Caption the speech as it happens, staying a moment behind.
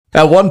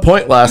At one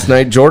point last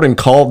night, Jordan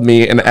called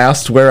me and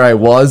asked where I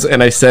was,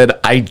 and I said,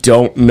 I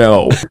don't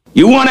know.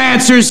 You want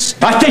answers?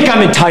 I think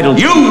I'm entitled.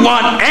 You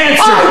want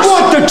answers? I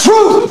want the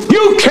truth!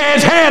 You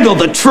can't handle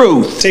the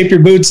truth! Tape your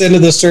boots into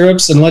the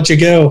stirrups and let you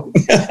go.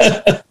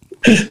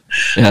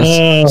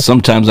 Yes,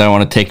 sometimes I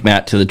want to take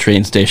Matt to the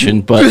train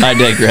station, but I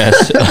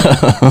digress.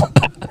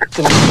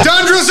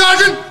 Down drill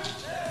sergeant!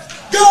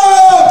 Go!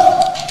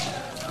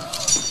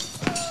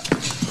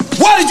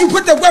 Why did you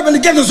put that weapon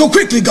together so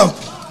quickly, Gump?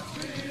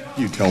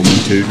 You told me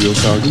to, drill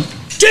sergeant.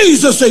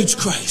 Jesus H.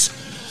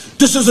 Christ!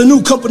 This is a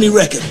new company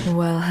record.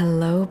 Well,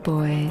 hello,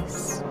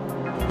 boys.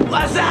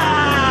 What's up?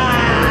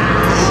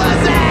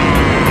 What's up?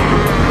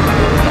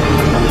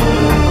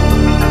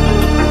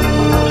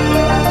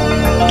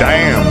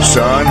 Damn,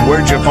 son,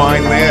 where'd you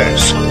find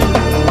this?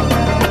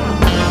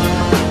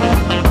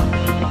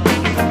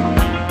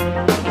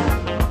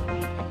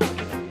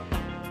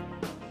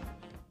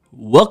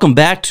 Welcome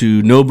back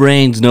to No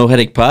Brains, No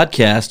Headache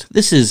podcast.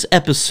 This is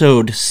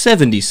episode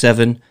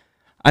 77.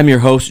 I'm your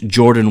host,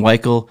 Jordan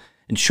Weichel,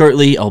 and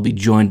shortly I'll be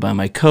joined by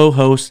my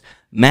co-hosts,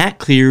 Matt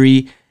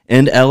Cleary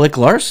and Alec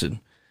Larson.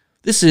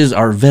 This is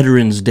our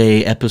Veterans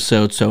Day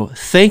episode, so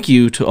thank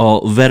you to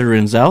all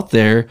veterans out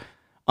there.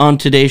 On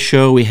today's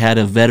show, we had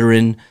a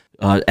veteran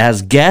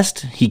as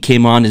guest. He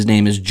came on. His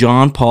name is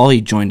John Paul. He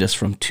joined us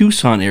from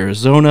Tucson,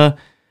 Arizona.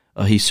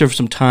 He served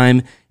some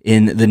time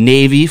in the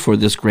Navy for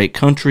this great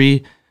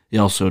country. He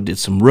also did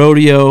some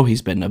rodeo.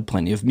 He's been to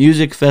plenty of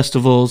music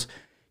festivals.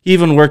 He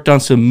even worked on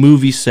some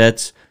movie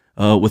sets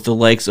with the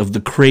likes of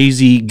the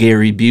crazy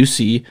Gary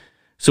Busey.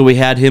 So we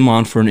had him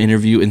on for an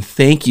interview, and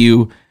thank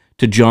you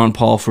to John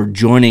Paul for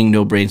joining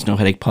No Brains, No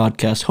Headache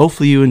podcast.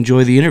 Hopefully you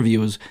enjoy the interview.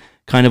 It was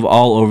kind of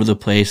all over the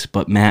place,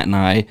 but Matt and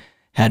I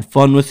had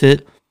fun with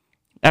it.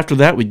 After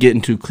that, we get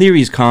into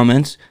Cleary's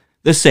comments,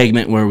 the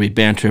segment where we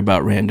banter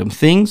about random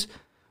things.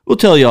 We'll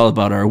tell you all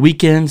about our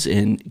weekends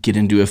and get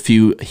into a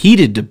few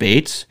heated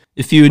debates.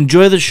 If you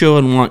enjoy the show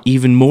and want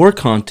even more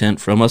content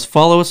from us,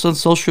 follow us on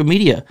social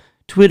media,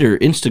 Twitter,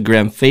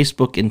 Instagram,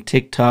 Facebook, and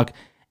TikTok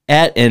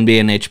at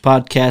NBNH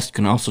Podcast. You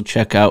can also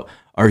check out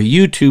our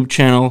YouTube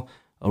channel.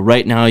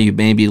 Right now, you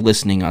may be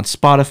listening on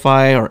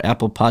Spotify or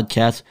Apple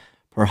Podcasts,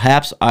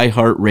 perhaps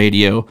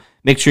iHeartRadio.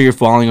 Make sure you're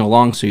following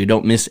along so you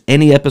don't miss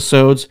any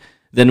episodes.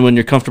 Then when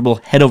you're comfortable,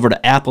 head over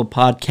to Apple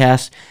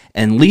Podcasts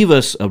and leave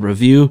us a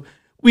review.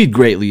 We'd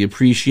greatly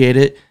appreciate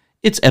it.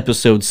 It's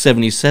episode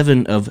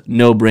 77 of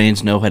No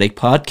Brains, No Headache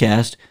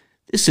podcast.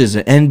 This is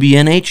an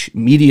NBNH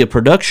media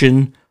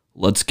production.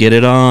 Let's get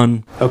it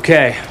on.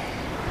 Okay.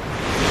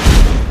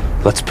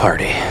 Let's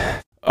party.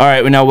 All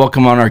right, we now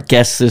welcome on our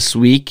guest this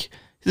week.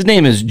 His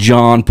name is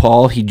John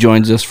Paul. He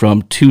joins us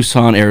from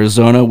Tucson,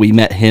 Arizona. We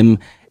met him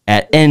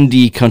at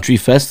ND Country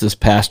Fest this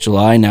past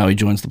July. Now he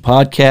joins the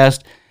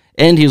podcast.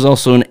 And he's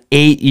also an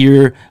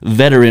 8-year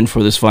veteran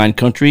for this fine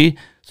country.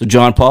 So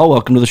John Paul,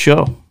 welcome to the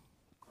show.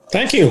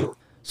 Thank you.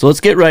 So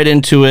let's get right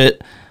into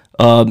it.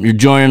 You're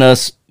joining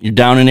us. You're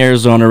down in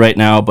Arizona right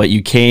now, but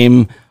you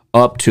came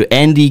up to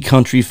ND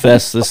Country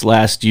Fest this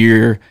last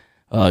year.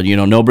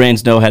 No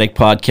Brains, No Headache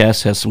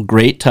podcast has some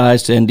great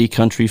ties to ND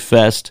Country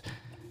Fest,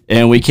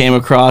 and we came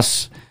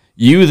across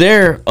you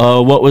there.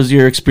 What was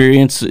your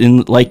experience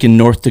in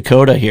North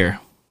Dakota here?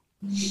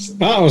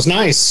 Oh, it was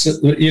nice.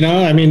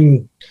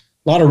 A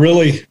lot of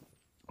really,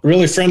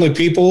 really friendly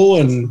people,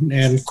 and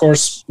of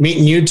course,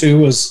 meeting you two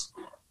was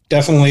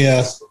definitely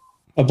a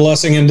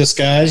blessing in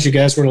disguise. You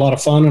guys were a lot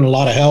of fun and a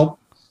lot of help.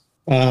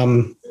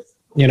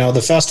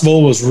 The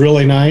festival was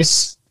really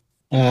nice.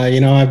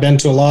 I've been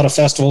to a lot of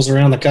festivals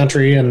around the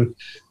country, and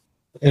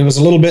it was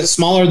a little bit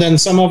smaller than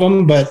some of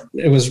them, but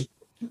it was,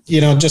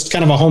 just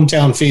kind of a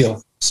hometown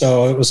feel.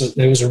 So it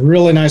was a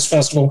really nice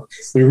festival.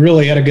 We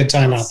really had a good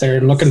time out there,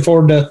 and looking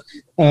forward to,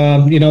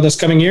 this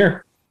coming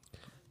year.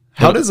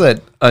 How does a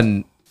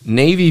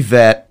Navy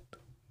vet,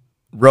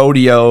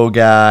 rodeo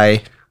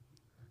guy,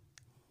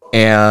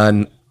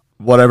 and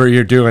whatever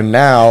you're doing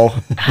now,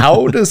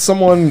 how does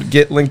someone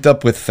get linked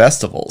up with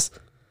festivals?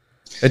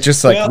 It's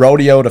just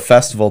rodeo to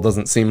festival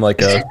doesn't seem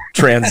like a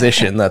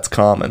transition that's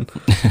common.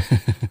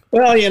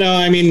 Well,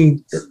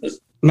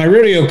 my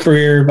rodeo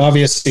career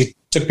obviously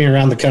took me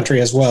around the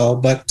country as well,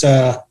 but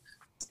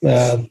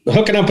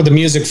hooking up with the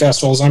music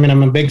festivals, I'm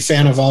a big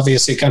fan of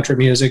obviously country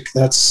music.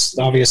 That's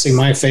obviously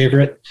my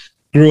favorite.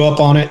 Grew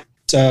up on it.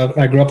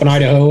 I grew up in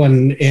Idaho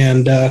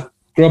and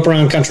grew up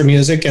around country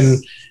music,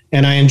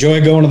 and I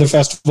enjoy going to the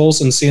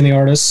festivals and seeing the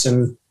artists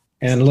and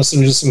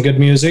listening to some good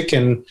music.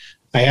 And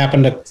I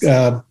happen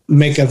to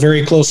make a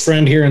very close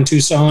friend here in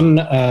Tucson,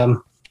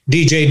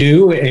 DJ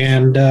Do,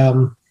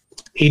 and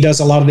he does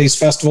a lot of these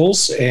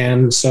festivals.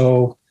 And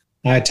so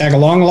I tag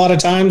along a lot of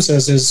times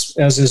as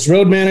his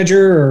road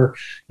manager or,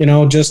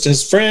 just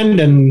his friend.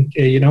 And,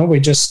 we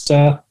just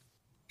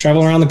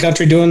travel around the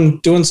country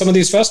doing some of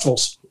these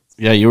festivals.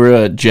 Yeah, you were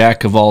a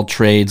jack of all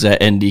trades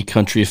at ND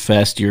Country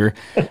Fest. You're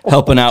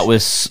helping out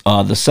with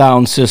the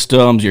sound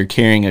systems. You're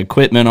carrying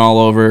equipment all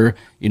over.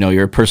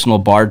 You're a personal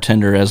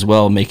bartender as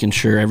well, making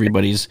sure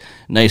everybody's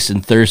nice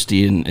and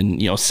thirsty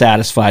and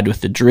satisfied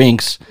with the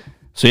drinks.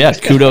 So yeah,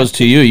 kudos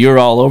to you. You're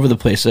all over the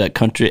place at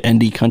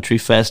ND Country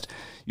Fest.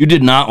 You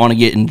did not want to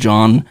get in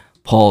John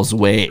Paul's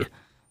way.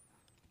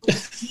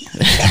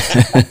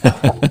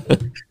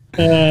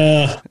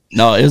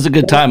 No, it was a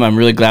good time. I'm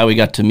really glad we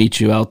got to meet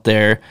you out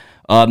there.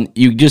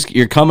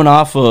 You're coming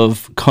off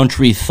of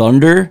Country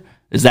Thunder.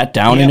 Is that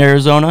down in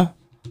Arizona?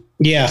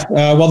 Yeah.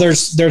 Well,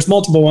 there's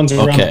multiple ones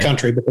around the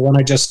country, but the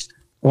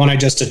one I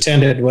just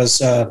attended was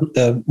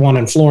the one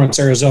in Florence,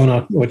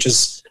 Arizona, which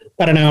is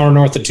about an hour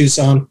north of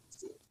Tucson.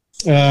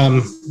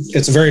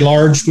 It's a very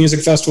large music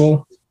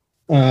festival.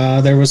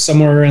 There was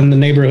somewhere in the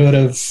neighborhood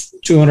of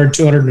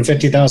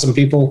 250,000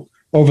 people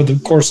over the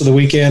course of the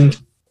weekend.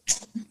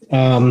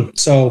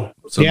 So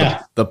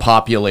yeah. The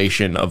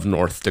population of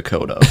North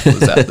Dakota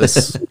was at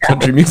this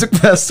country music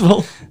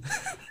festival.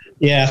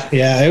 Yeah.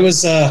 It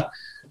was a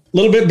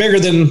little bit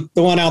bigger than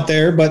the one out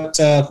there, but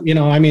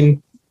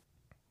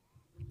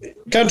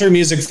country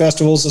music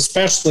festivals,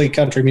 especially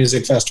country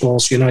music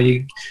festivals,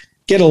 you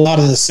get a lot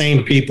of the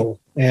same people,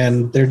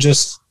 and they're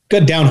just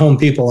good down-home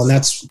people, and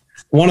that's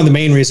one of the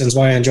main reasons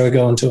why I enjoy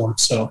going to them.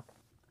 So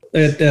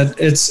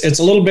it's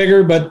a little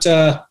bigger, but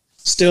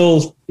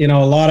still, I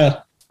know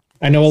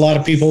a lot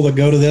of people that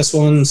go to this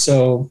one.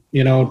 So,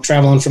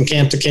 traveling from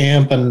camp to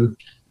camp, and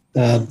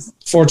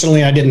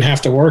fortunately I didn't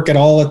have to work at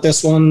all at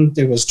this one.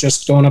 It was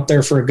just going up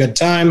there for a good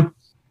time.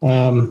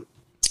 A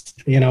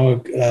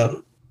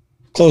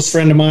close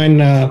friend of mine,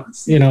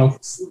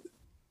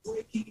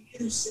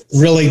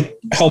 really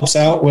helps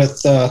out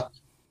with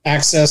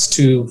access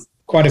to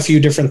quite a few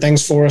different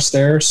things for us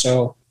there.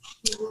 So,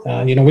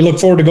 we look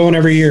forward to going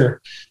every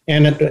year.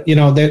 And,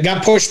 they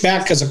got pushed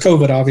back because of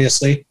COVID,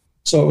 obviously.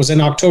 So it was in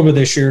October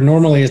this year.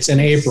 Normally it's in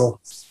April.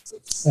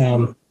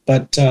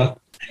 But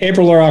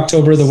April or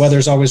October, the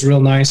weather's always real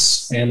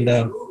nice.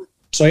 And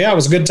so, yeah, it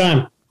was a good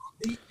time.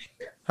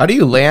 How do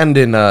you land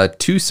in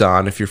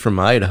Tucson if you're from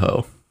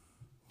Idaho?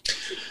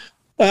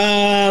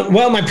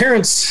 Well, my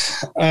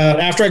parents,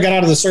 after I got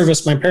out of the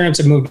service, my parents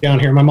had moved down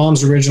here. My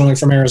mom's originally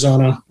from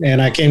Arizona,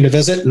 and I came to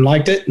visit and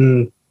liked it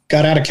and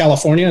got out of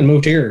California and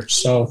moved here.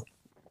 So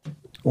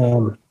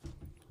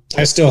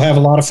I still have a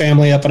lot of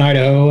family up in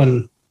Idaho,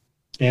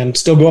 and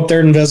still go up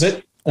there and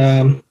visit.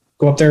 Go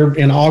up there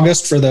in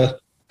August for the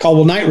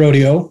Caldwell Night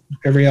Rodeo.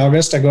 Every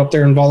August, I go up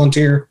there and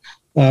volunteer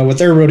with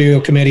their rodeo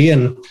committee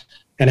and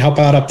help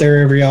out up there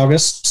every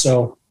August.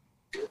 So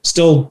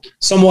still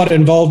somewhat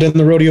involved in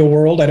the rodeo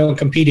world. I don't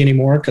compete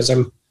anymore because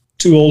I'm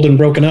too old and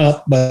broken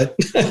up. But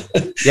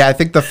yeah, I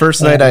think the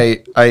first night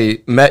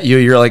I met you,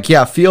 you're like,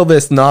 yeah, feel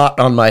this knot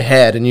on my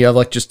head. And you have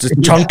like just a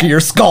chunk of your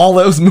skull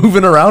that was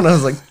moving around. I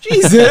was like,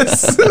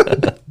 Jesus.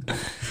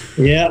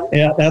 Yeah,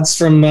 that's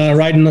from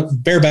riding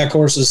bareback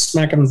horses,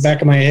 smacking the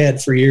back of my head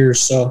for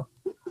years. So,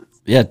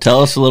 yeah,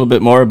 tell us a little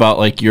bit more about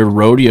like your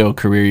rodeo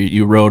career.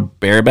 You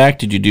rode bareback.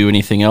 Did you do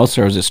anything else,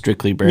 or was it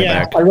strictly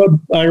bareback? Yeah,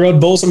 I rode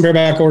bulls and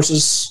bareback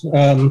horses in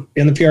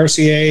the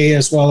PRCA,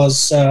 as well as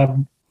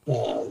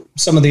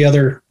some of the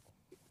other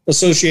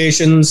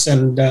associations,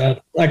 and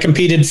I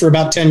competed for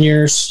about 10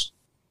 years.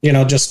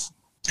 Just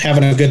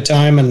having a good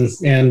time and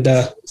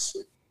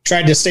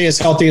tried to stay as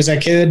healthy as I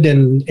could.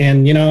 And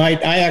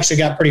I actually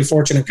got pretty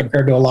fortunate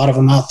compared to a lot of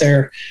them out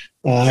there.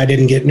 I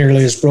didn't get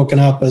nearly as broken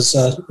up as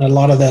a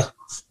lot of the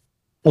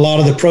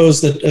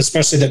pros that,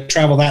 especially that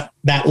travel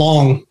that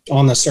long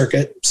on the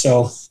circuit.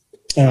 So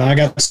I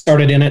got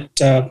started in it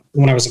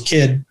when I was a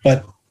kid,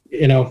 but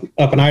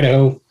up in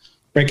Idaho,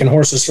 breaking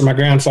horses for my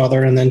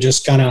grandfather, and then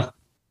just kind of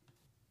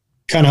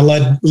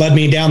led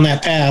me down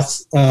that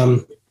path.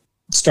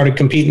 Started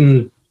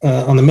competing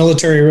on the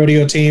military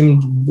rodeo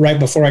team right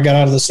before I got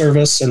out of the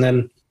service, and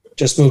then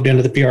just moved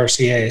into the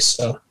PRCA.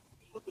 So,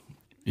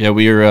 yeah,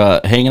 we were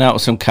hanging out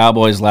with some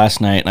cowboys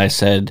last night, and I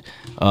said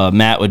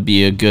Matt would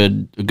be a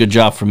good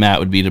job for Matt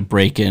would be to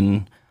break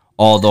in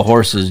all the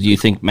horses. Do you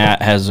think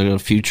Matt has a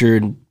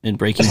future in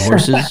breaking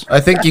horses?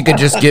 I think you could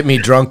just get me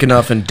drunk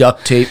enough and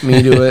duct tape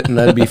me to it, and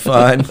that'd be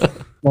fine.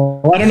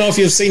 Well, I don't know if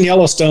you've seen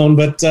Yellowstone,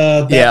 but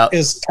that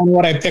is kind of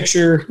what I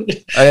picture.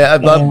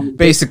 I'm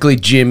basically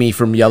Jimmy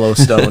from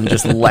Yellowstone,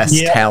 just less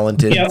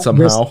talented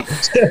somehow.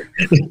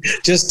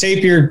 Just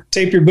tape your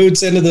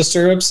boots into the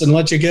stirrups and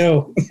let you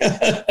go.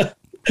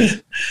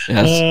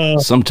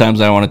 Yes,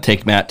 sometimes I want to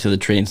take Matt to the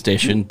train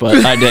station,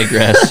 but I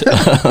digress.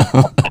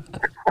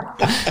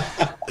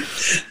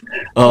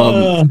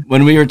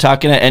 When we were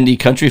talking at ND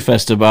Country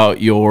Fest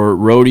about your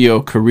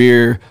rodeo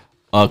career,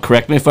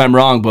 correct me if I'm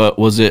wrong, but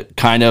was it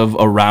kind of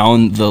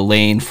around the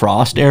Lane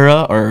Frost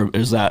era, or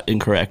is that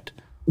incorrect?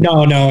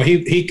 No,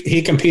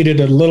 he competed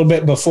a little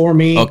bit before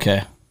me.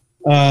 Okay.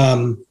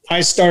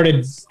 I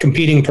started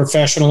competing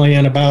professionally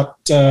in about.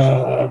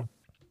 You're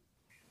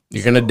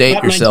gonna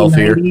date yourself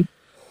here.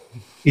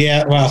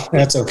 Yeah, well,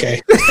 that's okay.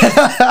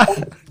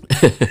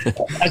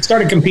 I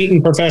started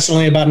competing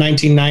professionally about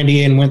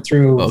 1990 and went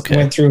through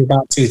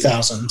about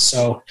 2000.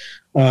 So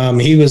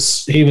he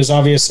was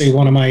obviously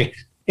one of my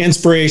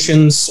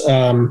inspirations.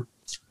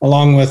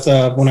 Along with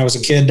when I was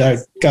a kid, I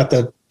got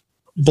the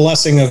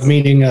blessing of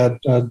meeting a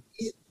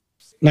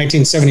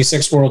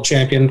 1976 world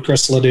champion,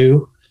 Chris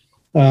Ledoux.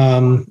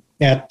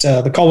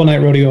 the Caldwell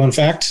Night Rodeo, in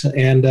fact.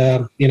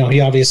 And, he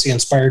obviously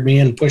inspired me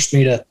and pushed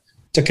me to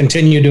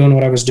continue doing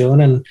what I was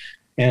doing.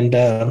 And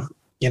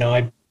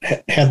I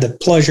had the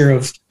pleasure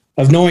of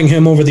knowing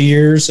him over the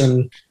years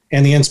and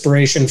the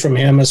inspiration from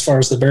him as far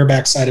as the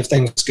bareback side of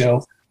things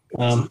go.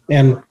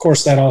 And of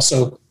course that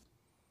also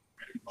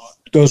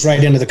goes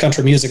right into the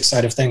country music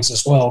side of things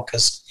as well.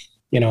 Cause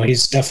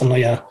he's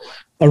definitely a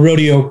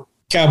rodeo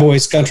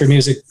Cowboys country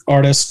music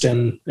artist.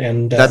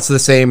 And that's the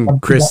same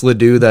Chris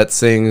Ledoux that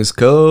sings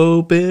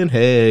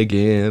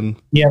Copenhagen.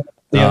 Yeah.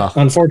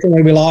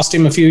 Unfortunately we lost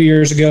him a few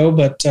years ago,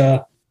 but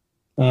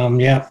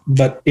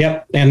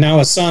and now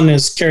his son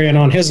is carrying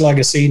on his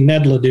legacy,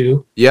 Ned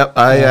Ledoux. Yep,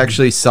 I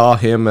actually saw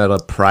him at a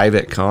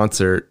private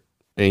concert,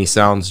 and he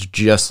sounds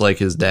just like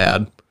his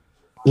dad.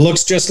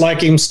 Looks just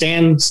like him,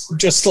 stands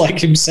just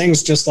like him,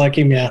 sings just like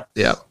him. Yeah.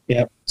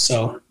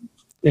 So,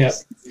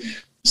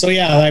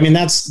 I mean,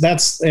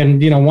 that's,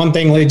 and one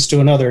thing leads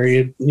to another.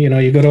 You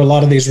go to a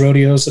lot of these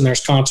rodeos, and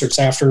there's concerts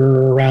after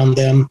or around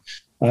them.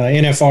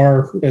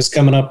 NFR is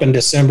coming up in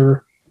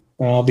December.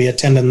 I'll be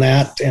attending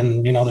that.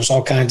 And, there's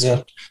all kinds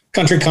of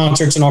country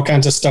concerts and all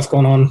kinds of stuff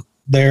going on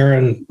there.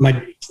 And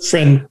my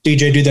friend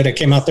DJ Dude that I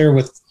came out there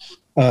with,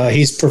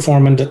 he's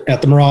performing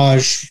at the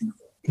Mirage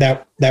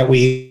that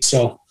week.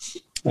 So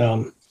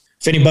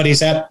if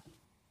anybody's at,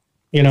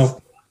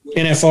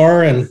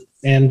 NFR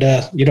and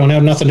you don't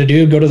have nothing to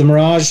do, go to the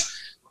Mirage.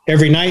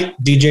 Every night,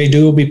 DJ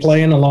Dude will be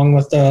playing along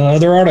with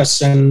other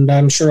artists. And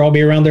I'm sure I'll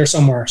be around there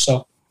somewhere.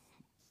 So.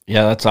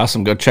 Yeah, that's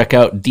awesome. Go check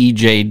out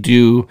DJ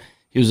Dude.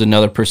 He was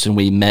another person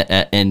we met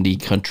at Indy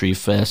Country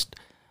Fest.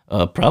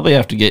 Probably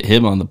have to get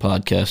him on the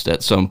podcast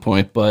at some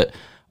point. But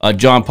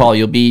John Paul,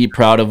 you'll be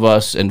proud of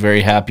us and very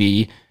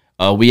happy.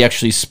 We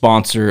actually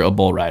sponsor a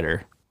bull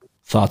rider.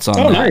 Thoughts on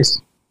that? Oh, nice.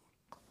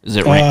 Is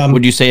it rank?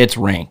 Would you say it's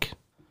rank?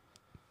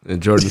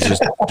 And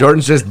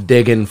Jordan's just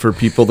digging for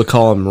people to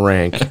call him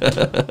rank.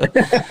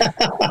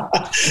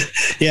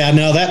 Yeah,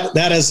 no,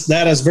 that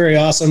is very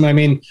awesome. I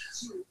mean,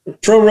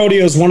 pro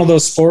rodeo is one of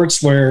those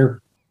sports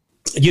where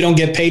you don't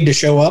get paid to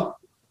show up.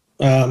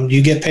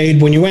 You get paid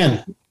when you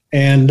win.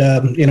 And,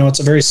 it's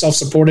a very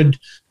self-supported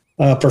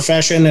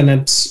profession, and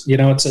it's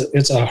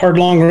a hard,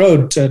 long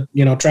road to,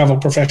 travel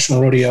professional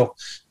rodeo.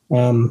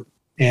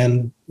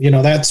 And,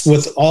 that's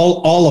with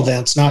all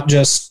events, not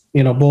just,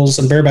 bulls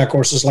and bareback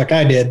horses like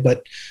I did,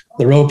 but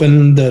the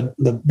roping,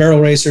 the barrel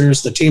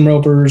racers, the team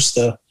ropers,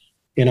 the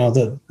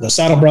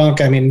saddle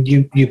bronc. I mean,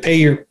 you pay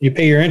your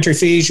entry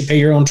fees, you pay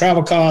your own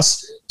travel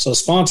costs. So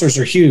sponsors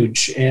are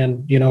huge.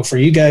 And, for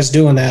you guys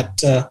doing that,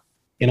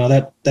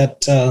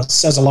 that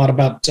says a lot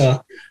about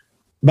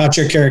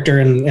your character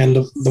and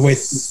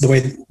the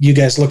way you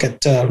guys look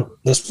at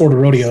the sport of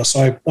rodeo.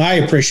 So I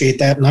appreciate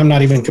that. And I'm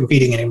not even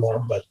competing anymore,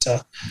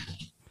 but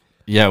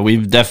yeah,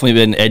 we've definitely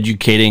been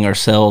educating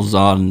ourselves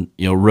on,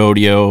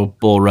 rodeo,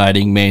 bull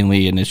riding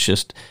mainly. And it's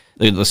just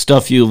the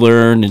stuff you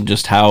learn and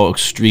just how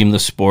extreme the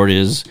sport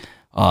is.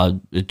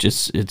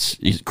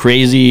 It's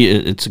crazy.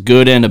 It's a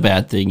good and a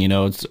bad thing.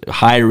 It's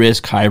high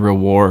risk, high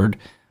reward.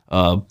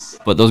 But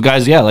those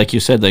guys, yeah, like you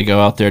said, they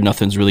go out there,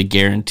 nothing's really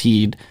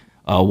guaranteed.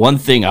 One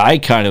thing I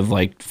kind of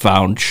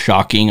found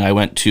shocking, I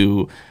went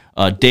to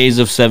Days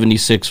of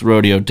 76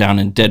 rodeo down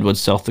in Deadwood,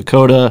 South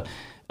Dakota.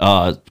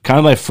 Kind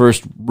of my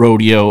first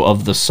rodeo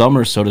of the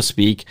summer, so to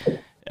speak.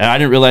 And I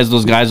didn't realize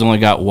those guys only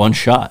got one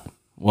shot,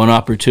 one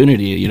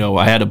opportunity.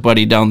 I had a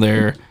buddy down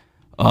there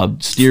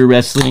steer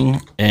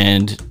wrestling,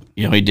 and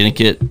he didn't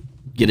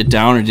get it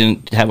down or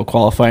didn't have a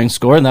qualifying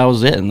score, and that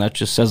was it. And that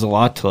just says a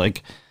lot to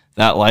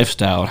that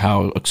lifestyle,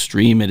 how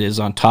extreme it is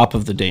on top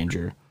of the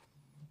danger.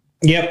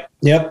 Yep.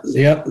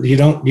 You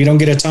don't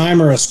get a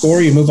time or a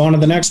score, you move on to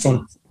the next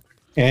one,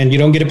 and you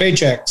don't get a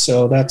paycheck.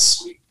 So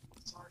that's,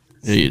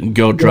 you can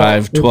go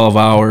drive 12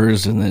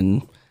 hours and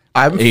then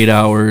 8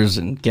 hours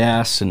and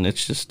gas, and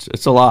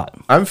it's a lot.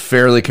 I'm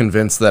fairly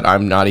convinced that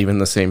I'm not even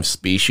the same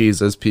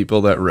species as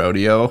people that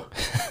rodeo.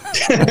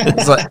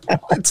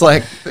 it's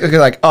like,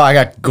 oh, I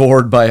got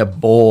gored by a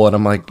bull, and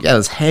I'm like, yeah,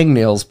 this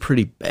hangnail's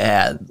pretty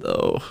bad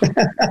though.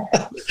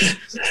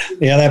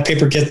 Yeah, that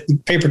paper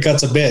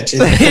cut's a bitch.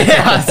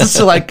 Yeah, it's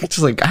just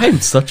like I'm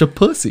such a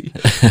pussy.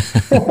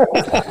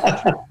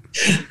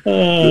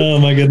 Oh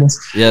my goodness.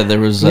 Yeah, there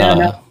was.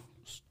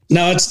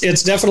 No,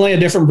 it's definitely a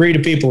different breed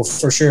of people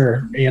for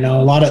sure. A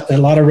lot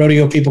of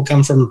rodeo people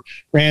come from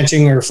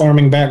ranching or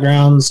farming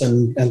backgrounds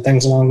and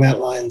things along that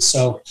line.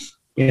 So,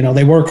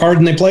 they work hard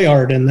and they play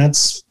hard, and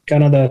that's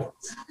kind of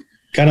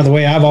the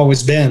way I've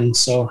always been.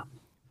 So,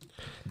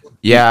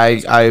 yeah,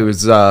 I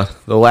was the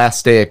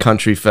last day of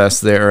Country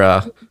Fest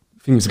there.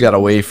 Things got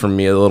away from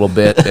me a little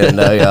bit,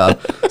 and I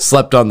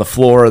slept on the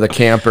floor of the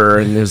camper,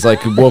 and it was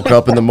woke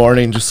up in the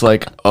morning just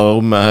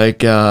oh my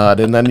God.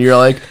 And then you're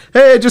like,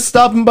 hey, just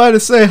stopping by to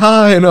say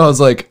hi. And I was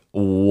like,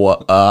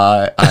 what?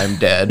 I'm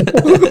dead.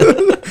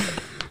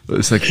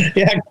 It's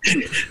yeah.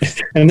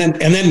 And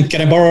then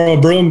can I borrow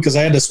a broom? Cause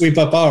I had to sweep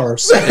up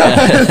ours.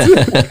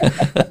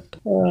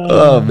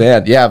 Oh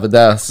man. Yeah. But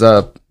that's,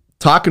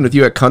 talking with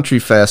you at Country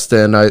Fest,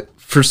 and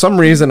for some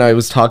reason I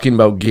was talking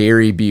about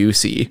Gary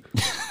Busey.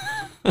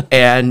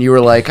 and you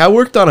were like, I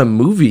worked on a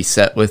movie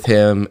set with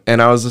him,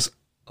 and I was just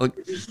like,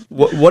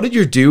 what did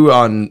you do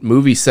on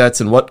movie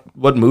sets, and what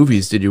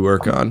movies did you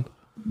work on?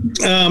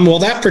 Well,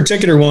 that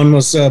particular one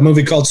was a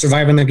movie called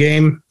Surviving the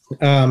Game.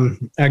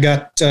 I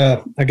got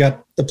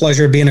the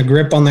pleasure of being a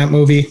grip on that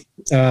movie.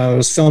 It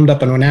was filmed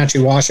up in Wenatchee,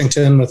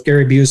 Washington, with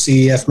Gary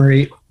Busey, F.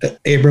 Murray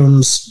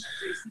Abrams,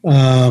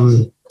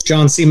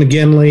 John C.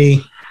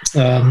 McGinley,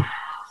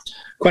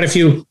 quite a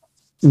few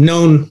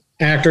known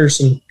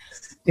actors,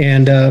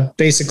 and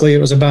basically it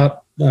was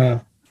about a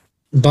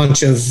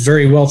bunch of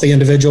very wealthy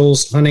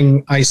individuals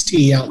hunting iced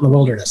tea out in the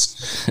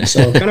wilderness.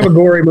 So kind of a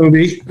gory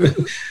movie,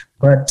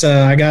 but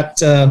I got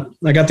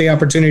the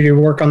opportunity to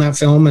work on that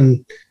film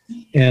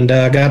and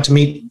got to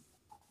meet,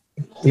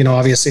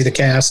 obviously the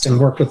cast, and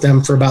worked with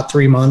them for about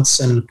 3 months.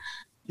 And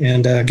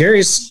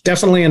Gary's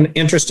definitely an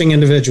interesting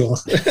individual.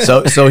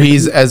 So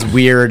he's as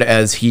weird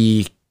as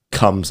he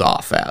comes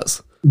off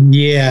as.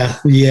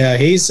 Yeah.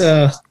 He's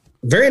a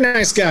very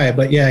nice guy,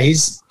 but yeah,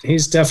 he's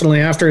definitely,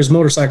 after his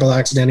motorcycle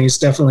accident, he's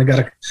definitely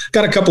got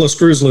a couple of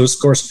screws loose.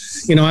 Of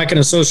course, I can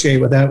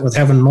associate with that, with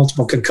having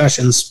multiple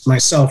concussions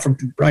myself from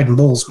riding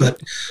bulls, but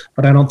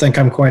I don't think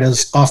I'm quite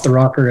as off the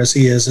rocker as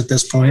he is at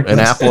this point. An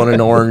apple and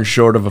an orange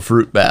short of a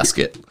fruit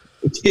basket.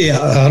 Yeah,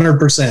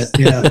 100%.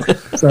 Yeah.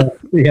 So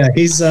yeah,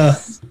 he's a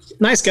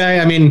nice guy.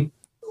 I mean,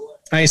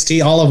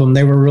 Ice-T, all of them,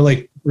 they were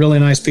really, really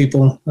nice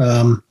people.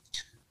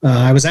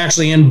 I was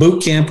actually in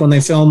boot camp when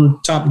they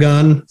filmed Top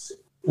Gun,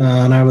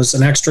 and I was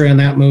an extra in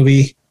that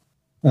movie.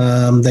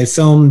 They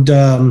filmed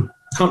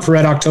Hunt for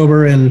Red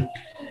October in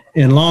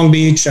Long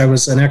Beach. I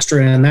was an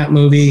extra in that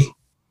movie.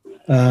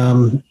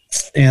 And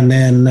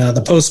then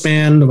The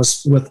Postman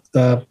was with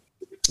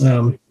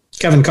Kevin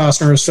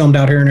Costner, was filmed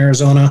out here in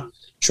Arizona.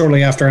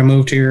 Shortly after I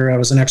moved here, I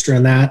was an extra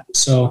in that.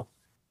 So,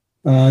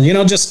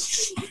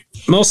 just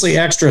mostly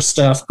extra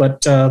stuff.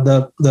 But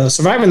the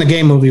Surviving the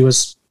Game movie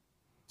was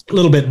a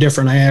little bit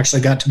different. I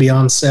actually got to be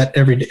on set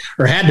every day,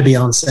 or had to be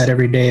on set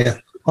every day,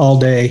 all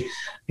day.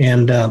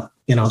 And,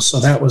 so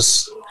that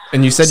was.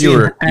 And you said you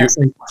were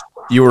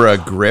a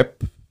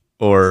grip,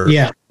 or?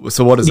 Yeah.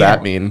 So what does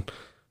that mean?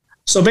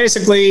 So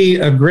basically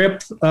a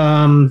grip.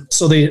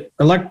 So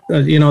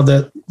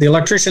the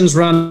electricians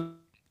run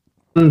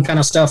kind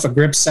of stuff. A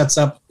grip sets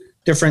up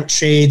different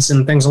shades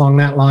and things along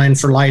that line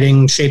for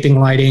lighting, shaping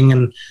lighting,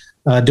 and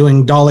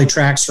doing dolly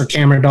tracks for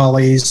camera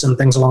dollies and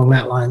things along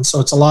that line. So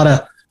it's a lot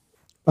of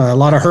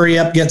hurry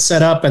up, get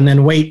set up, and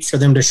then wait for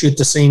them to shoot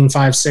the scene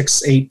 5,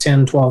 6, 8,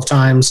 10, 12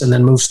 times, and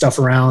then move stuff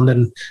around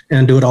and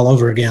do it all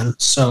over again.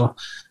 So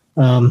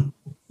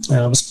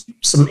was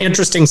some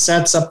interesting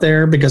sets up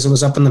there because it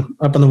was up in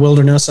the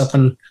wilderness, up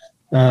in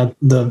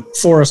the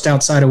forest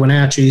outside of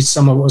Wenatchee.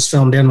 Some of it was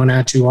filmed in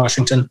Wenatchee,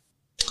 Washington.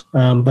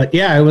 But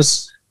yeah, it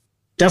was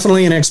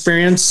definitely an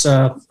experience.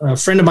 A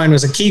friend of mine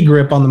was a key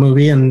grip on the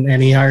movie,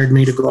 and he hired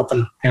me to go up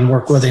and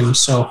work with him.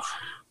 So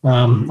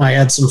I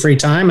had some free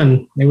time,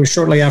 and it was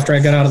shortly after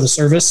I got out of the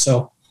service.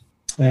 So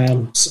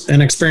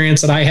an experience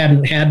that I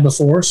hadn't had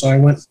before. So I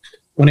went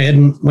ahead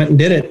and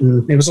did it,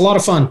 and it was a lot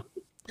of fun.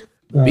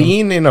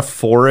 Being in a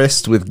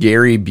forest with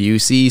Gary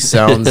Busey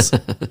sounds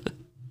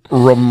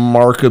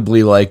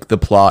remarkably like the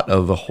plot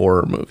of a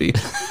horror movie.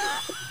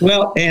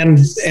 Well, and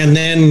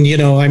then,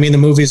 the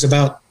movie's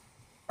about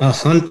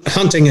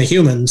hunting a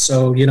human.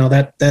 So,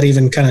 that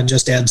even kind of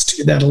just adds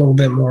to that a little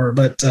bit more.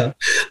 But,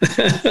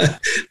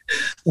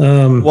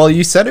 well,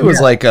 you said it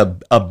was like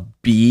a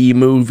B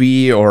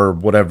movie or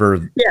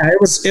whatever. Yeah,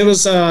 it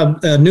was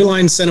a New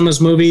Line Cinemas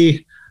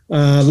movie,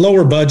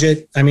 lower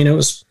budget. I mean, it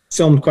was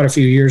filmed quite a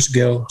few years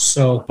ago.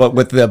 So, but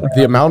with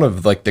the amount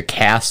of like the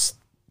cast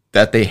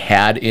that they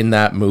had in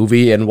that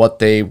movie and what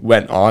they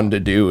went on to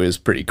do is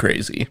pretty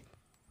crazy.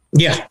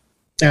 Yeah,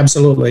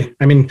 absolutely.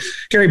 I mean,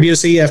 Gary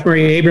Busey, F.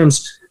 Murray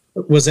Abrams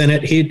was in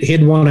it.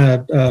 He'd won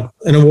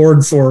an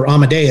award for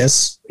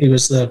Amadeus. He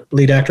was the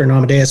lead actor in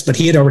Amadeus, but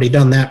he had already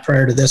done that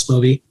prior to this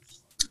movie.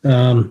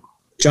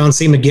 John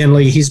C.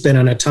 McGinley, he's been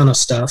in a ton of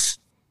stuff.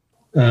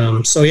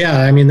 So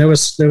yeah, I mean, there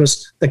was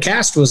the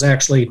cast was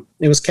actually,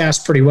 it was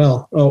cast pretty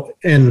well. Oh,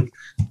 and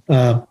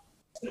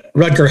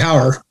Rutger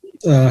Hauer,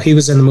 he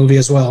was in the movie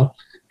as well.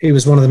 He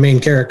was one of the main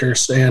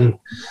characters, and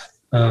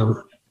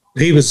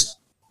he was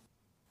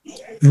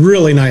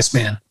really nice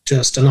man,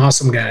 just an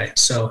awesome guy.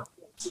 So,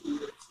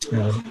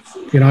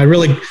 I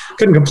really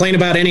couldn't complain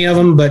about any of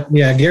them, but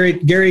yeah,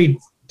 Gary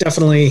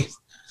definitely,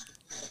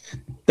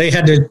 they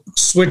had to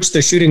switch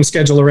the shooting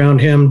schedule around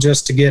him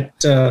just to get,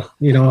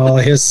 all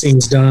of his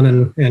scenes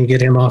done and get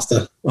him off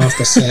the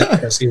set,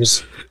 because he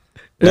was.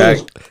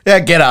 Yeah,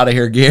 get out of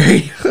here,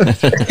 Gary.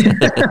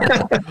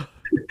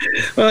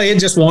 Well, he'd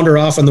just wander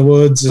off in the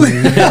woods. And,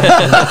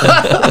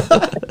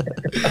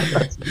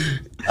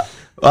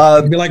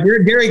 be like,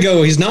 where'd Gary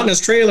go? He's not in his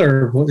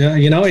trailer.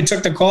 He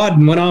took the quad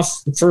and went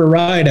off for a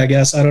ride, I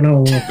guess. I don't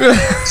know.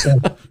 So.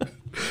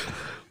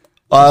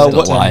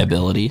 What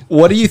liability?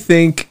 What do you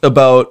think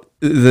about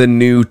the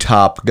new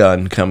Top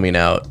Gun coming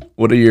out?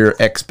 What are your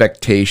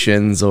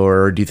expectations,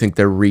 or do you think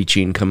they're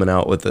reaching coming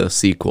out with a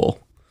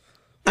sequel?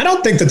 I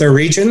don't think that they're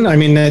reaching. I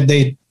mean,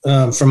 they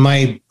from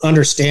my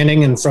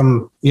understanding and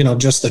from,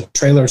 just the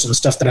trailers and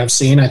stuff that I've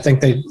seen, I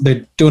think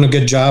they're doing a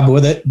good job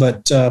with it.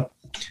 But,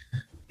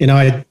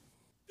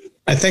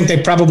 I think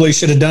they probably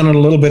should have done it a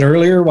little bit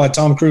earlier while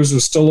Tom Cruise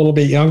was still a little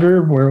bit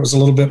younger, where it was a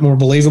little bit more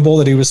believable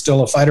that he was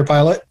still a fighter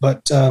pilot.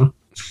 But,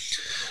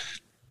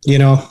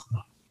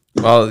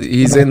 Well,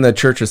 he's in the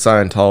Church of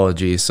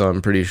Scientology, so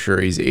I'm pretty sure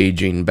he's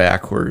aging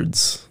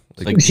backwards.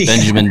 Like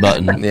Benjamin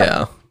Button.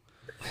 Yeah.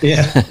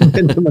 Yeah,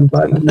 Benjamin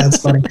Button. That's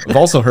funny. I've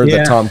also heard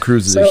that Tom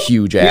Cruise is a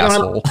huge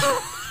asshole.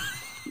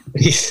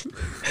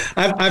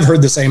 I've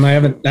heard the same. I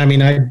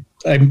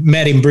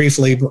met him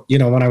briefly,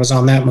 when I was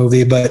on that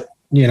movie, but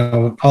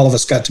all of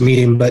us got to meet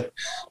him, but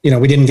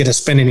we didn't get to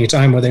spend any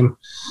time with him.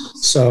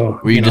 So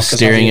were you just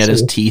staring at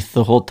his teeth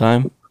the whole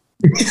time?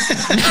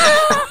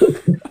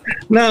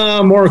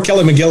 No, more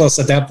Kelly McGillis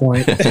at that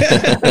point.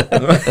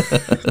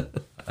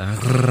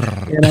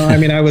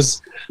 I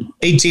was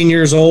 18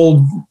 years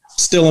old,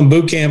 still in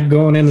boot camp,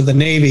 going into the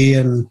Navy,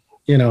 and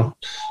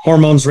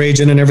hormones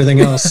raging and everything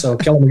else. So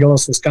Kelly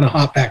McGillis was kind of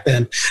hot back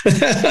then.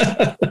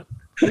 I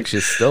think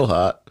she's still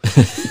hot.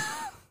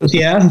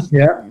 Yeah.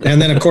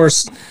 And then, of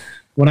course,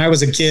 when I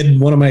was a kid,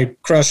 one of my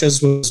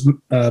crushes was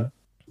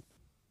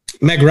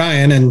Meg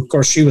Ryan, and of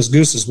course, she was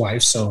Goose's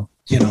wife. So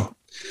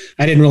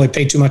I didn't really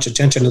pay too much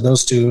attention to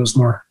those two. It was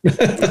more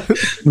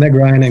Meg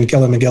Ryan and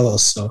Kelly McGillis.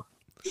 So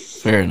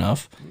fair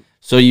enough.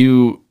 So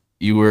you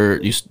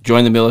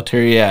joined the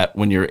military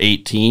when you were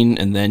 18,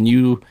 and then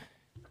you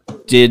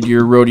did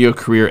your rodeo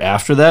career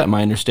after that. Am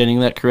I understanding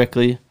that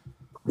correctly?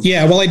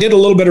 Yeah. Well, I did a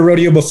little bit of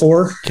rodeo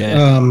before, okay.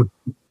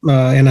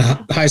 In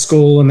a high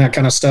school and that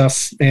kind of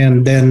stuff,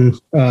 and then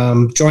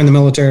joined the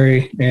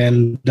military.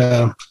 And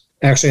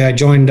actually, I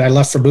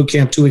left for boot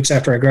camp 2 weeks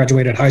after I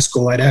graduated high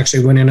school. I'd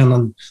actually went in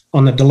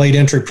on the delayed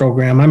entry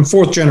program. I'm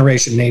 4th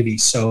generation Navy,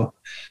 so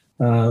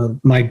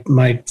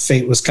my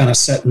fate was kind of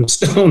set in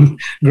stone.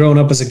 Growing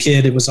up as a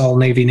kid, it was all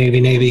Navy.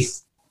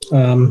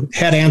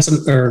 Had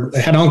aunts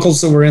had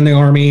uncles that were in the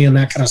Army and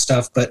that kind of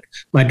stuff, but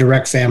my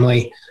direct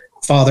family,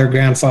 father,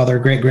 grandfather,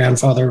 great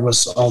grandfather,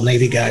 was all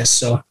Navy guys.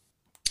 So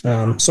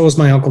was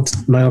my uncle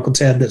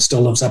Ted, that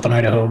still lives up in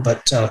Idaho.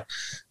 But that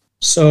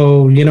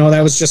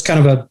was just kind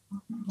of a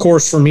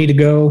course for me to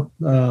go.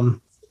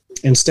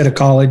 Instead of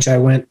college, I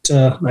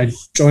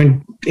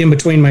joined in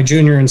between my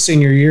junior and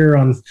senior year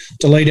on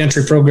delayed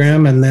entry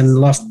program, and then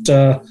left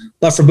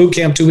for boot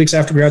camp 2 weeks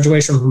after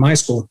graduation from high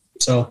school.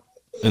 So,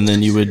 and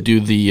then you would do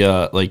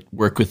the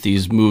work with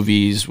these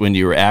movies when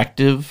you were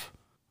active.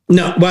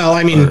 No, well,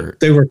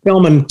 they were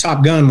filming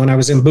Top Gun when I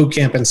was in boot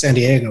camp in San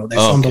Diego. They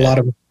filmed a lot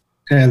of,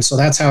 and so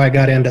that's how I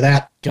got into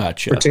that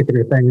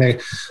particular thing.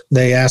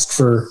 They asked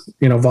for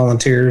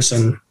volunteers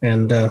and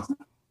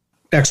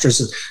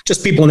extras,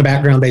 just people in the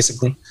background,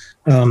 basically.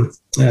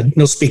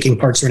 No speaking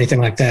parts or anything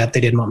like that.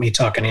 They didn't want me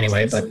talking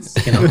anyway, but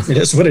it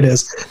is what it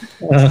is.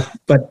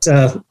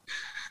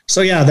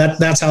 So yeah,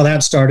 that's how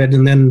that started.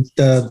 And then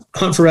the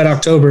Hunt for Red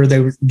October, they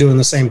were doing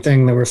the same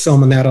thing. They were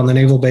filming that on the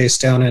naval base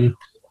down in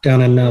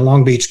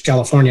Long Beach,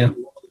 California,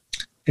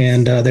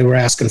 and they were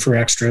asking for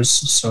extras.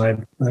 So I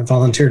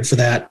volunteered for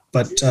that.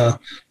 But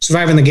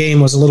Surviving the Game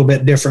was a little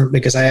bit different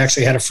because I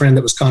actually had a friend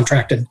that was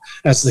contracted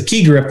as the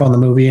key grip on the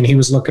movie, and he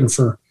was looking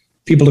for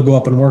people to go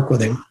up and work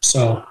with him.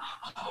 So,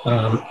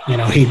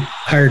 he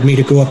hired me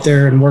to go up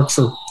there and work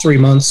for 3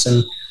 months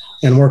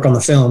and work on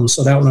the film.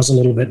 So that one was a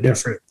little bit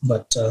different,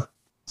 but a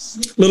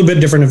little bit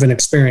different of an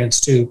experience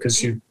too,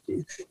 because you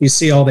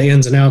see all the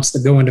ins and outs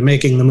that go into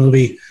making the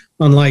movie.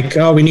 Unlike,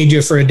 we need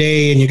you for a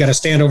day and you got to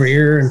stand over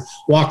here and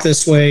walk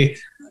this way.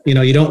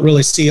 You don't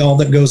really see all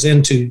that goes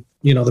into,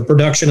 the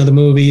production of the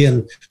movie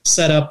and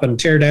set up and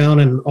tear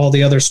down and all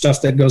the other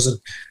stuff that goes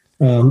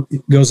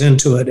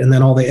into it, and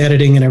then all the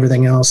editing and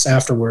everything else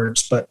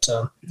afterwards. But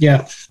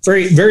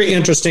very, very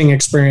interesting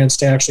experience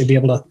to actually be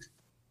able to,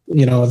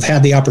 have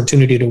had the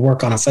opportunity to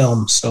work on a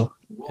film. So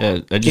yeah,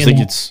 I just think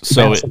it's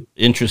so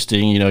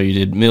interesting. You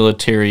did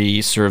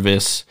military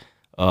service,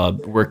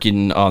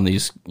 working on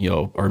these,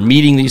 or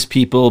meeting these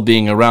people,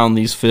 being around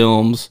these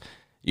films.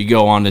 You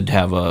go on to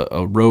have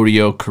a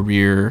rodeo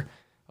career.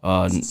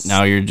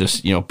 Now you're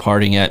just,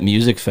 partying at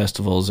music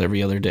festivals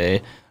every other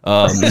day.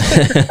 Not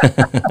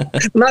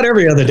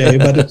every other day,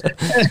 but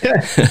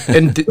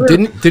and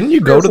didn't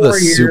you go to the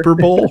Super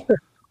Bowl?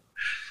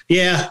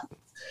 Yeah.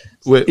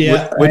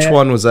 Which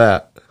one was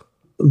that?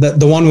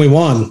 The one we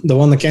won, the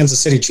one the Kansas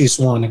City Chiefs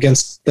won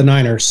against the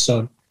Niners.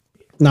 So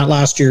not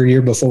last year,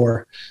 year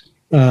before.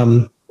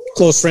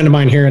 Close friend of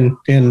mine here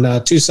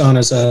in Tucson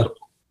is a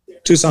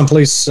Tucson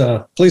police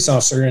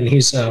officer, and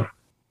he's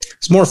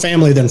more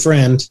family than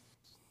friend.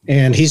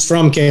 And he's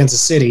from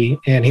Kansas City,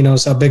 and he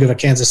knows how big of a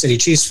Kansas City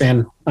Chiefs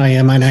fan I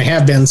am, and I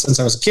have been since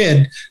I was a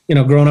kid.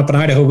 Growing up in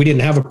Idaho, we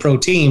didn't have a pro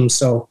team,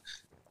 so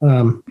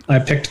I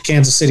picked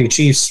Kansas City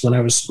Chiefs when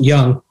I was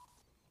young,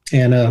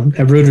 and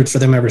have rooted for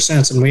them ever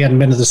since. And we hadn't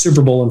been to the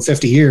Super Bowl in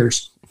 50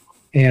 years,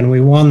 and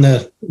we won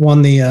the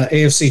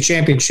AFC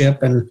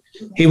Championship. And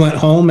he went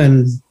home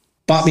and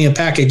bought me a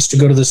package to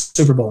go to the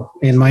Super Bowl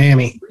in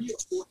Miami.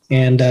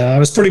 And I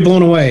was pretty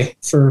blown away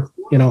for,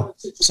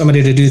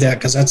 somebody to do that,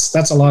 because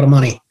that's a lot of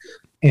money.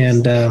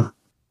 And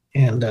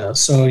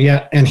so,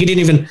 yeah, and he didn't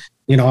even,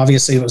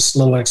 obviously it was a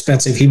little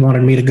expensive. He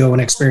wanted me to go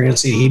and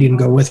experience it. He didn't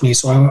go with me,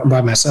 so I went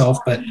by myself.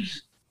 But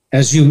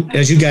as you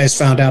guys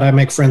found out, I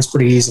make friends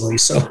pretty easily.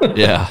 So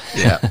yeah.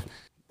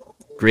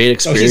 Great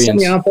experience. So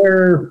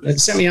he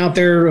sent me out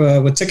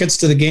there with tickets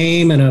to the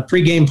game and a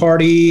pregame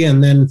party,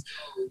 and then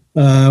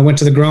went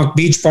to the Gronk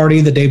Beach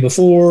party the day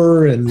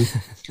before, and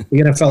the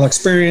NFL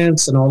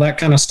experience and all that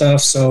kind of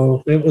stuff.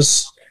 So it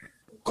was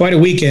quite a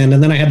weekend.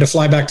 And then I had to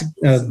fly back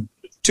to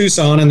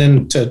Tucson and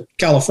then to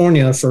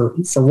California for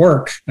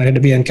work. I had to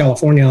be in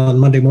California on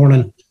Monday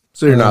morning.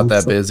 So you're not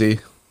that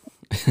busy.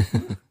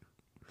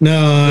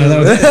 No,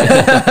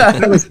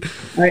 that was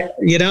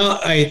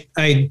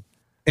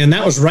and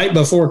that was right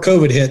before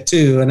COVID hit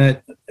too. And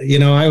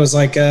I was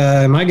like,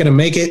 am I going to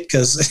make it?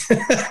 Cause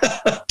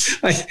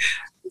I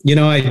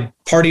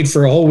partied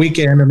for a whole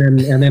weekend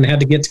and then had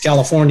to get to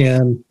California,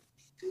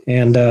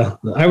 and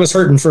I was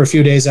hurting for a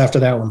few days after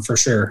that one for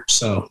sure.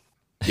 So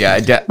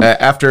yeah,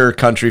 after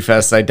Country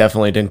Fest, I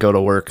definitely didn't go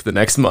to work the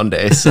next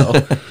Monday.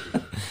 So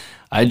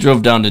I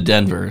drove down to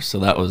Denver, so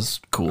that was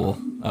cool.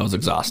 I was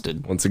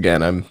exhausted. Once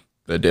again, I'm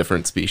a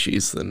different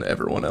species than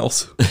everyone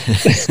else.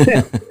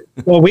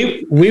 Well,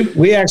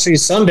 we actually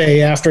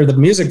Sunday after the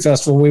music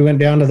festival, we went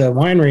down to the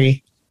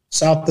winery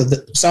south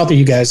of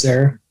you guys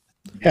there,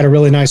 had a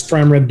really nice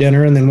prime rib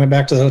dinner, and then went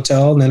back to the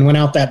hotel, and then went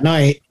out that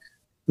night,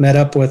 met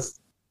up with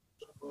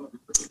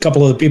a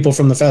couple of the people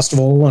from the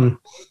festival and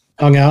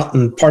hung out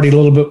and partied a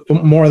little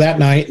bit more that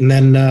night. And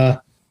then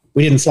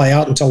we didn't fly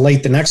out until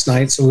late the next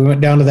night. So we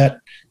went down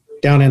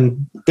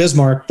in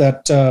Bismarck,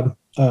 that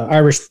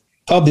Irish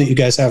pub that you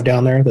guys have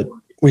down there that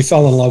we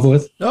fell in love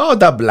with. Oh,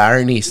 the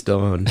Blarney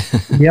Stone.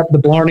 Yep, the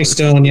Blarney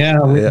Stone. Yeah.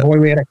 Boy,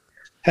 we had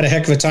a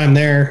heck of a time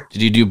there.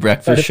 Did you do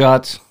breakfast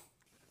shots?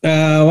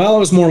 Well, it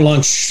was more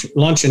lunch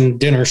and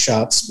dinner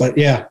shots, but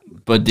yeah.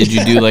 But did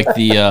you do like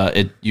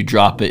you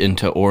drop it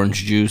into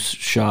orange juice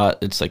shot?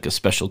 It's like a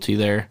specialty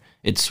there.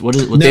 It's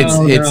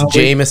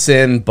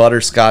Jameson,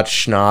 butterscotch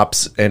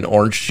schnapps, and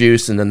orange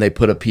juice, and then they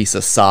put a piece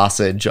of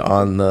sausage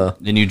on the.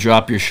 Then you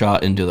drop your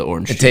shot into the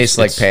orange juice. It tastes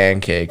like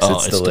pancakes.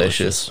 It's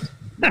delicious.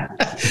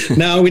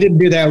 No, we didn't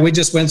do that. We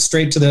just went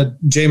straight to the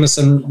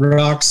Jameson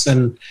rocks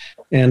and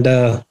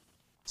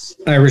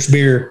Irish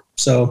beer.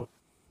 So,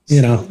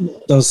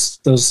 those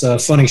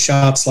funny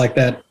shots like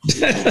that.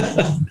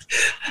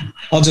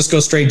 I'll just go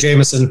straight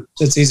Jameson.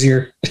 It's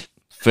easier.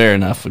 Fair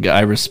enough.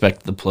 I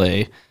respect the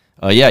play.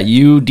 Yeah,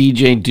 you,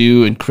 DJ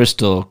Do, and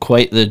Crystal,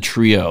 quite the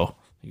trio.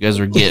 You guys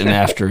were getting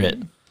after it.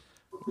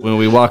 When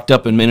we walked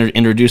up and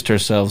introduced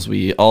ourselves,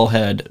 we all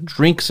had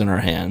drinks in our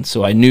hands,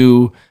 so I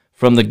knew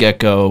from the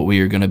get-go we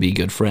were going to be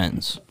good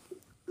friends.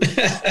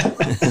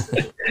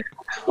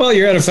 Well,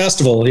 you're at a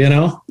festival,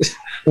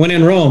 when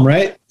in Rome,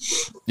 right?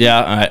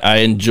 Yeah, I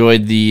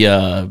enjoyed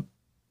the,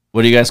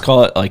 what do you guys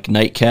call it? Like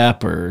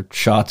nightcap or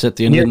shots at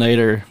the end of the night,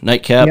 or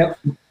nightcap? Yep.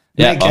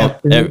 Yeah,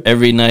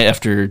 every night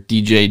after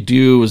DJ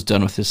Do was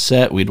done with his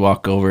set, we'd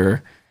walk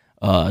over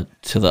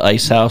to the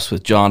Ice House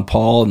with John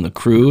Paul and the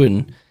crew,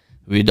 and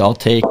we'd all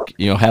take,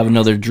 have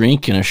another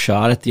drink and a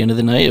shot at the end of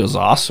the night. It was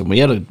awesome. We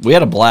had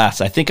a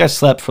blast. I think I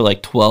slept for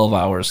like 12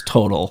 hours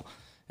total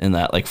in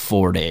that, like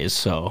 4 days.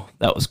 So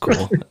that was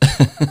cool.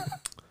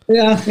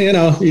 Yeah,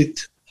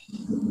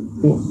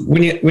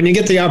 when you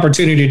get the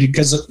opportunity,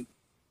 because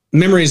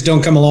memories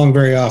don't come along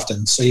very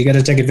often, so you got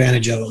to take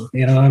advantage of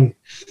them.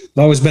 I've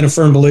always been a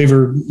firm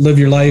believer, live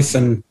your life,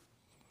 and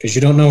because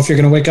you don't know if you're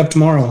going to wake up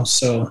tomorrow.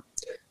 So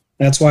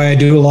that's why I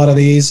do a lot of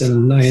these,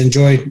 and I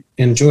enjoy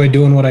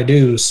doing what I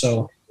do.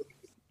 So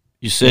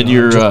you said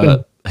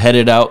you're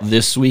headed out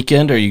this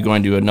weekend. Are you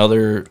going to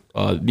another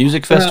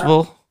music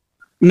festival?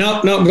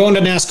 No, I'm going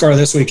to NASCAR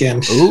this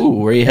weekend. Ooh,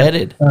 where are you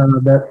headed?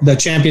 The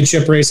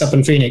championship race up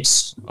in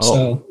Phoenix. Oh.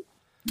 So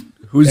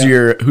who's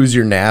your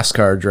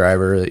NASCAR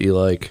driver that you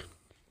like?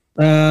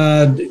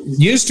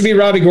 Used to be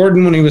Robbie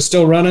Gordon when he was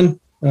still running.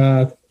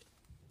 Met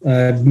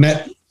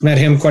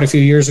him quite a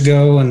few years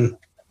ago, and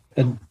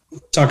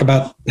talk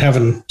about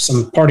having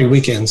some party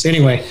weekends.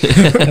 Anyway,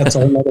 that's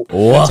a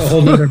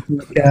whole other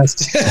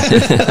podcast.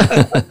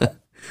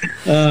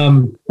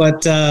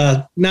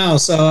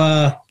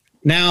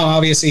 Now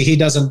obviously he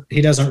doesn't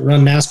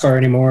run NASCAR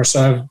anymore.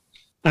 So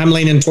I'm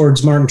leaning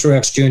towards Martin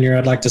Truex Jr.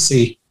 I'd like to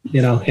see,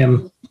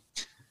 him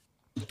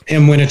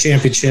win a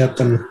championship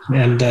and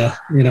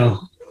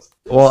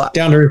well,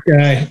 down to earth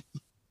guy.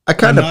 I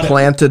kind of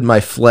planted my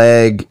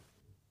flag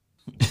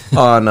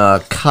on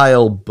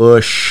Kyle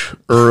Busch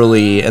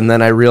early, and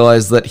then I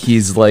realized that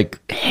he's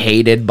like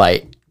hated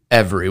by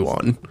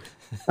everyone.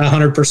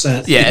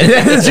 100%. Yeah,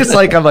 it's just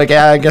like I'm like,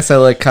 yeah, I guess I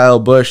like Kyle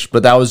Busch,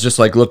 but that was just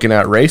like looking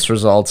at race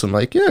results. I'm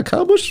like, yeah,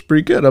 Kyle Busch is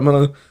pretty good. I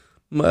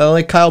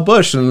like Kyle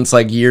Busch, and it's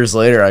like years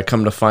later I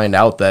come to find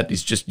out that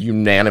he's just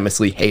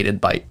unanimously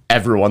hated by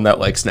everyone that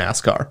likes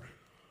NASCAR.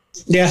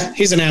 Yeah,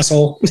 he's an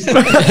asshole.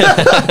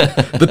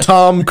 The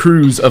Tom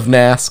Cruise of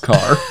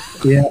NASCAR.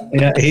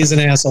 Yeah, he's an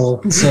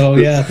asshole. So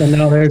yeah, and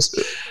now there's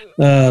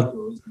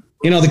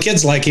the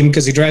kids like him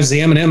because he drives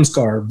the M&M's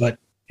car, but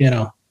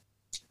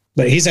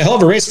he's a hell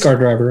of a race car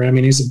driver. I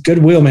mean, he's a good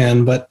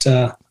wheelman, but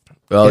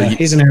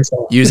he's an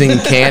asshole. Using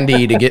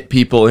candy to get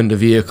people into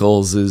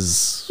vehicles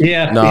is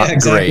not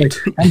great.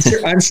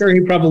 I'm sure he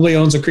probably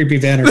owns a creepy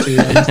van or two.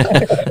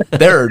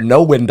 There are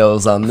no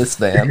windows on this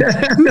van.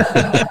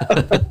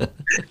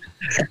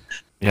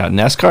 Yeah,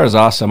 NASCAR is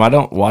awesome. I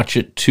don't watch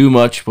it too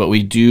much, but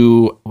we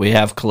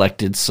have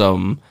collected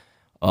some.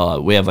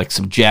 We have like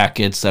some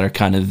jackets that are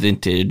kind of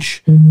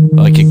vintage,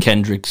 like a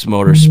Kendrick's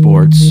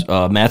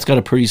Motorsports. Matt's got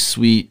a pretty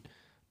sweet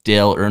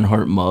Dale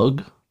Earnhardt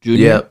mug.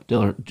 Junior? Yep.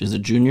 Dale, is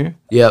it Junior?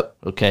 Yep.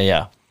 Okay,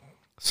 yeah.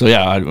 So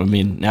yeah, I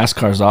mean,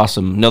 NASCAR is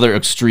awesome. Another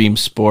extreme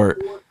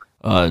sport.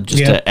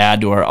 To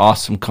add to our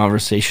awesome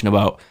conversation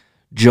about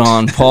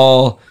John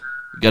Paul,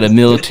 got a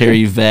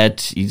military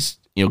vet. He's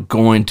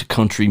going to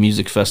country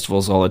music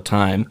festivals all the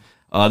time.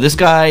 This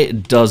guy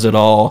does it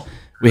all.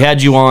 We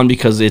had you on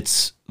because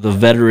it's the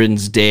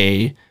Veterans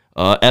Day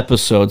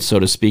episode, so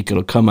to speak.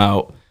 It'll come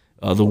out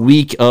the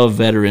week of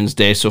Veterans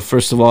Day. So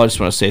first of all, I just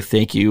want to say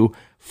thank you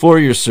for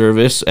your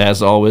service,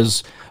 as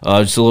always.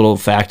 Just a little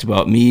fact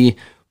about me.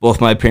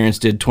 Both my parents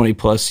did 20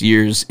 plus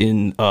years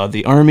in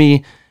the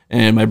Army,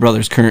 and my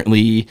brother's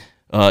currently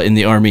in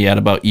the Army at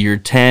about year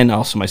 10,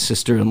 also my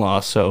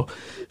sister-in-law. So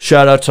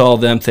shout out to all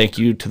of them. Thank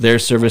you to their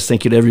service.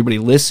 Thank you to everybody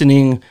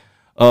listening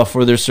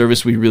for their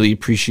service. We really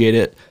appreciate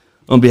it.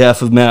 On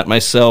behalf of Matt and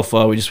myself,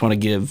 we just want to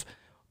give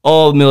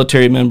all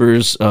military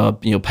members,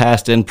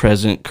 past and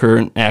present,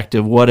 current,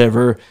 active,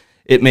 whatever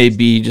it may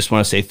be, just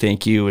want to say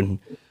thank you. And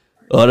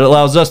it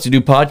allows us to do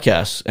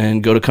podcasts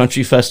and go to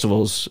country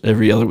festivals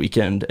every other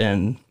weekend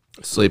and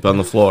sleep on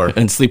the floor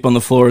in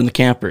the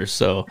campers.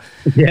 So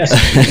yes.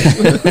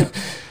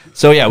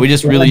 So yeah, we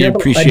just really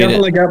appreciate it.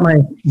 I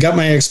definitely got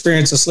my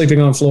experience of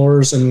sleeping on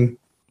floors and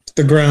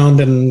the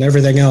ground and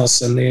everything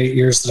else in the 8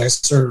 years that I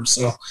served.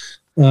 So,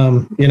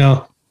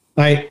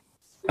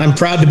 I'm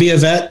proud to be a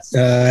vet.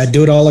 I'd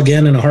do it all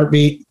again in a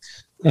heartbeat.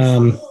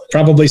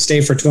 Probably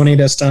stay for 20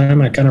 this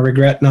time. I kind of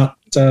regret not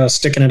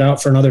sticking it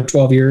out for another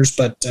 12 years,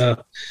 but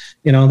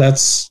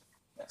that's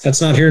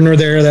not here nor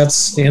there.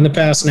 That's in the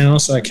past now.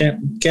 So I can't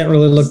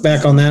really look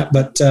back on that,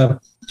 but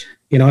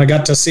I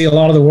got to see a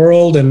lot of the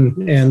world and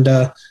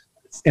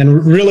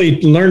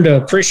really learn to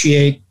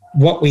appreciate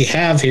what we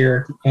have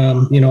here. A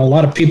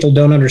lot of people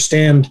don't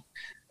understand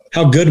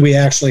how good we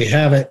actually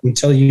have it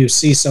until you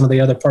see some of the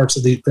other parts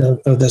of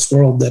this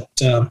world that,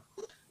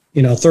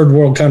 third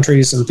world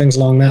countries and things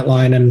along that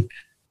line. And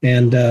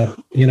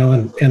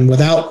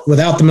without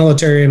the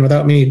military and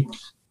without me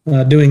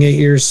doing 8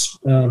 years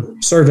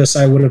service,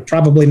 I would have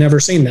probably never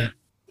seen that.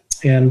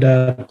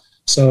 And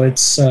so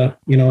it's, a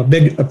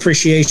big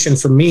appreciation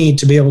for me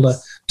to be able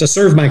to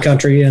serve my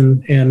country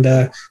and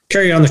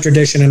carry on the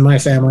tradition in my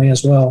family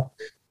as well.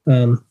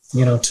 To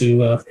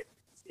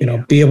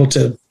be able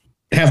to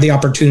have the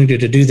opportunity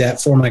to do that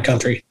for my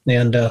country.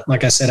 And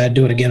like I said, I'd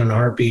do it again in a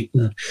heartbeat.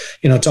 And,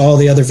 to all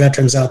the other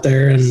veterans out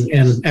there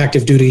and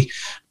active duty,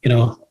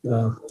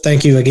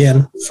 thank you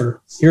again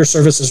for your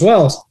service as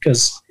well.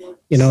 Because,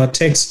 it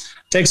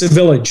takes a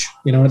village,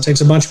 it takes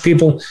a bunch of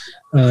people.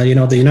 The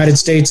United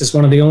States is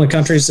one of the only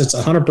countries that's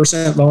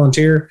 100%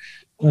 volunteer.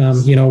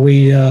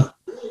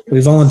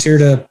 We volunteer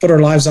to put our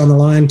lives on the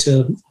line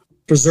to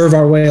preserve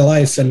our way of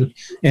life and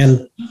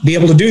be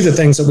able to do the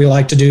things that we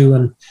like to do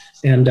and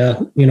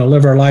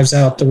live our lives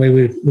out the way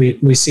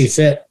we see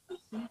fit.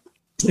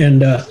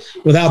 And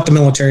without the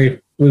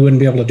military, we wouldn't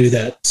be able to do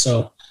that.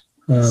 So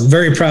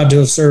very proud to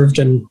have served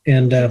and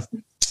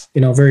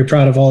very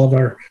proud of all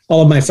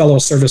of my fellow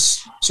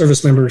service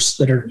members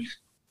that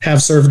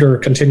have served or are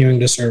continuing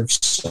to serve.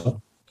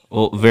 So.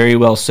 Well, very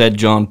well said,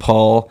 John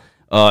Paul.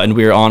 And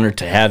we are honored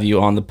to have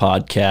you on the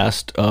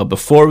podcast.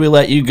 Before we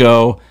let you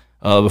go,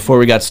 before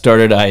we got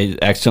started, I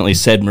accidentally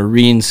said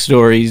Marine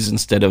stories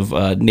instead of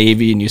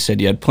Navy, and you said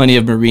you had plenty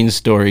of Marine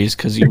stories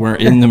because you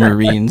weren't in the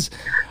Marines.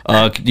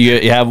 Do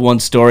you have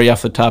one story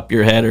off the top of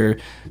your head or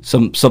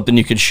something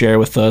you could share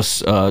with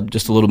us,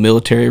 just a little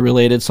military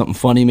related, something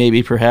funny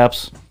maybe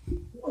perhaps?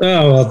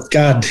 Oh, well,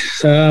 God.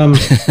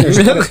 There's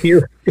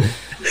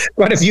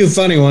quite a few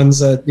funny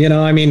ones.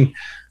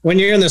 When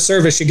you're in the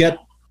service, you get,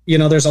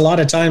 there's a lot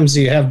of times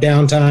you have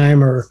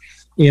downtime or,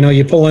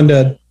 you pull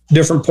into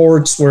different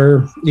ports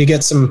where you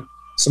get some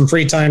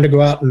free time to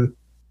go out and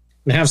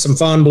have some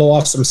fun, blow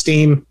off some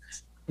steam.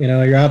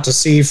 You're out to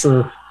sea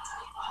for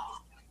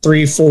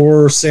 3,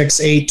 4, 6,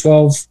 8,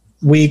 12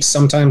 weeks,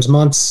 sometimes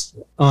months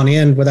on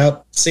end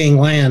without seeing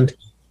land.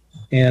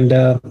 And,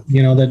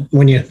 that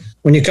when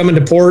you come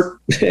into port,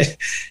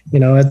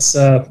 it's,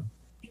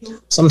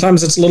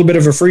 sometimes it's a little bit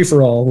of a free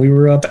for all. We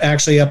were up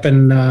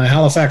in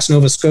Halifax,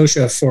 Nova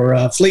Scotia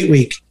for Fleet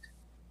Week.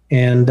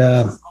 And,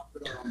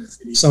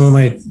 some of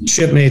my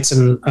shipmates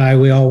and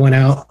we all went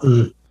out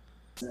and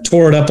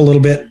tore it up a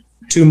little bit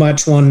too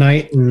much one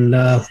night. And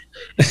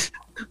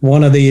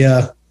one of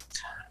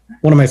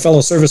my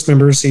fellow service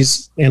members,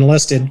 he's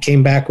enlisted,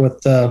 came back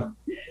with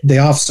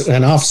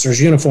an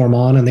officer's uniform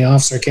on, and the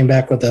officer came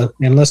back with the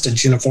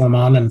enlisted uniform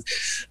on. And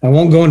I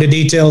won't go into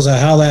details of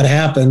how that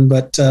happened,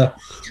 but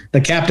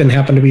the captain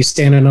happened to be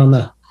standing on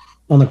the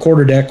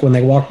quarterdeck when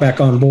they walked back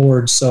on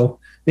board. So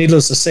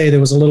needless to say, there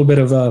was a little bit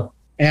of a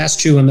ass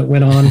chewing that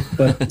went on,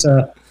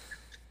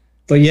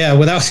 but yeah,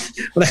 without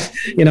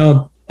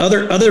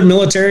other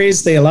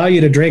militaries, they allow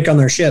you to drink on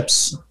their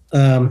ships.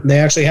 They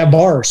actually have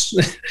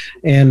bars,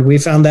 and we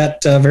found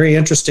that very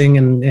interesting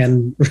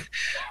and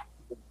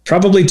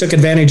probably took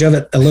advantage of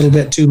it a little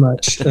bit too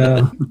much.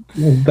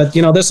 But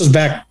this was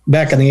back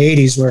in the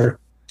 80s where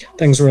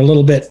things were a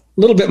little bit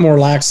more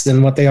lax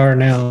than what they are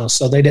now.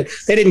 So they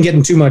didn't get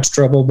in too much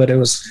trouble, but it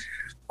was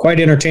quite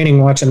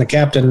entertaining watching the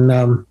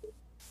captain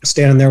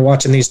standing there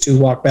watching these two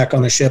walk back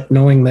on the ship,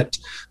 knowing that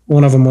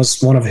one of them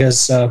was one of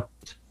his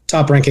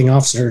top-ranking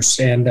officers,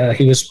 and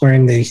he was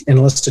wearing the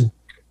enlisted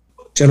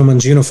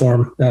gentleman's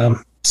uniform.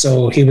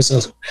 So he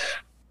was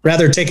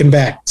rather taken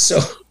back. So,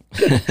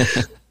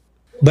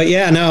 but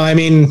yeah, no, I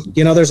mean,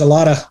 there's a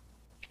lot of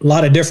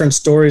different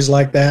stories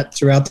like that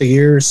throughout the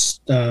years.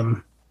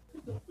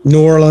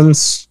 New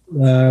Orleans,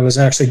 I was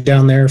actually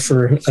down there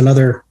for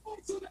another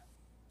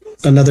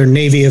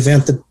Navy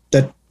event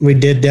that we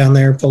did down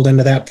there, pulled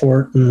into that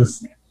port. And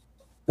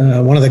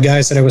one of the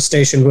guys that I was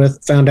stationed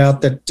with found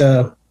out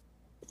that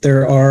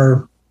there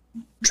are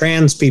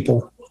trans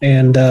people,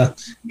 and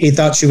he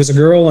thought she was a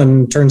girl,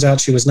 and turns out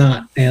she was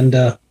not. And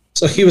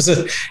so he was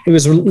a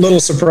little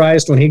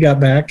surprised when he got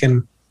back.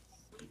 And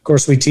of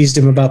course, we teased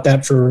him about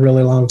that for a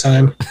really long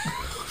time.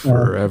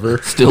 Forever.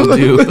 Still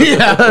do.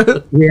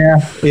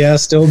 Yeah,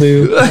 still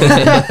do.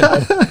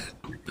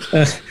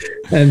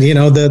 And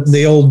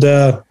the old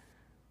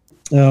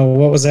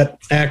what was that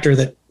actor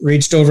that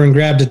reached over and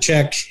grabbed a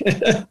check?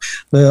 The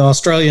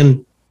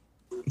Australian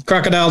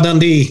Crocodile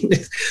Dundee,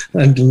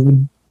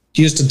 and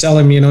used to tell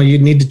him, you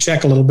need to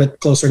check a little bit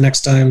closer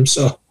next time.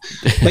 So,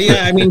 but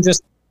yeah, I mean,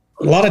 just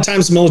a lot of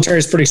times the military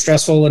is pretty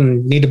stressful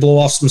and need to blow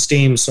off some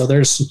steam. So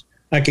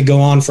I could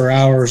go on for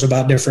hours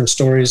about different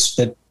stories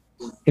that,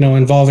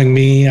 involving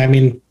me. I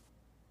mean,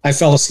 I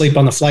fell asleep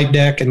on the flight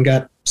deck and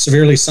got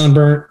severely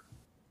sunburnt.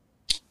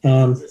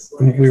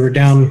 We were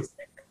down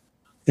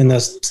in the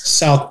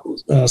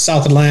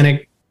South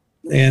Atlantic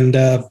and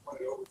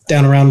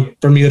down around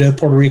Bermuda,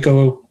 Puerto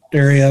Rico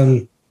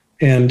area,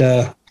 and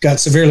got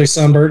severely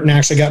sunburnt and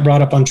actually got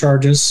brought up on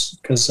charges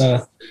because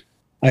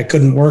I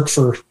couldn't work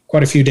for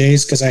quite a few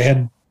days because I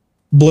had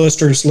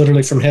blisters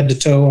literally from head to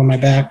toe on my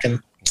back. And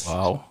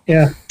wow,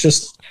 yeah,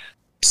 just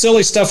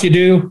silly stuff you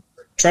do.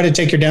 Try to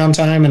take your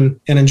downtime and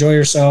enjoy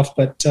yourself,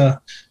 but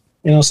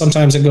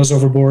sometimes it goes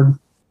overboard.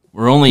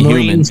 We're only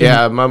humans.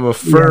 Yeah, I'm a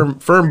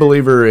firm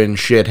believer in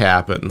shit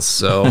happens.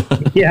 So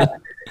yeah.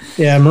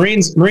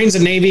 Marines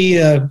and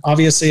Navy,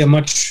 obviously a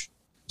much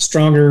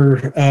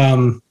stronger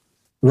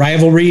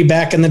rivalry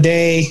back in the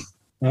day.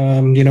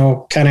 Kind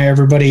of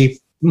everybody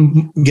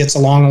gets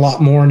along a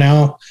lot more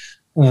now.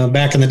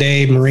 Back in the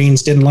day,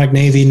 Marines didn't like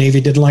Navy,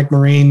 Navy didn't like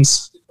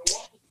Marines.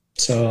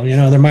 So,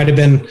 there might have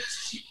been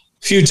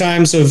a few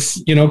times of,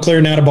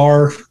 clearing out a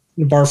bar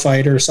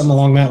fight or something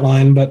along that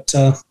line. But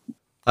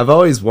I've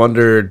always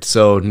wondered,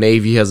 so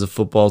Navy has a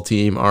football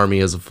team, Army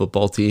has a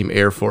football team,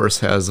 Air Force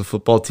has a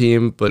football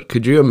team, but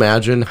could you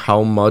imagine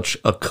how much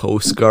a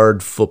Coast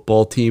Guard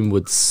football team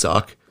would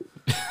suck?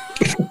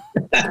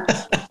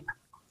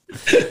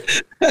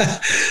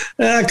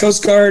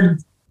 Coast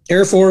Guard,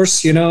 Air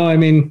Force, I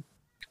mean,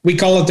 we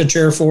call it the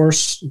chair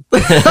force. I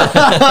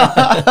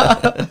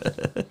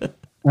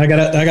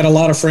got a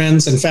lot of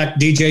friends. In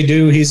fact, DJ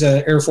Do, he's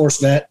an Air Force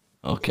vet.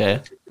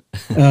 Okay.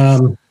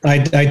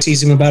 I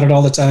tease him about it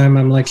all the time.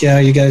 I'm like, yeah,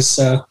 you guys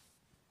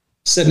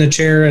sit in a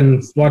chair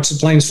and watch the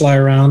planes fly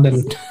around.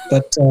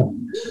 But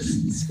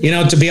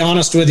to be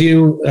honest with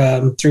you,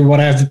 through what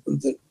I've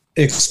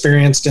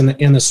experienced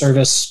in the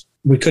service,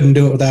 we couldn't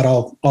do it without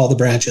all the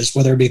branches,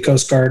 whether it be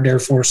Coast Guard, Air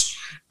Force,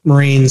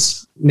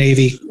 Marines,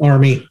 Navy,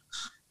 Army.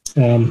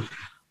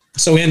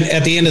 So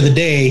at the end of the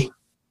day,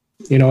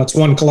 it's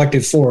one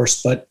collective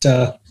force. But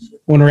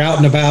when we're out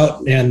and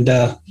about and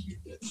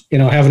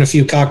having a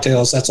few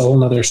cocktails, that's a whole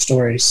nother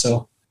story.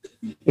 So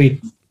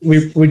we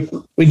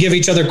give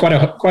each other quite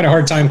a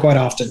hard time quite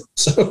often.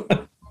 So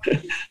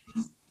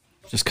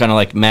just kind of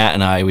like Matt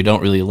and I, we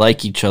don't really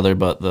like each other,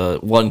 but the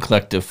one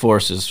collective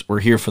force is we're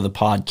here for the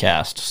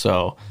podcast.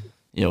 So,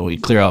 we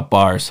clear out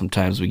bars.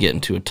 Sometimes we get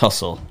into a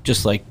tussle,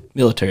 just like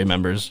military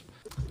members.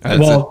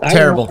 That's a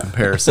terrible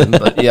comparison,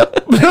 but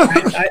yep.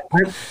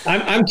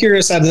 I'm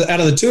curious out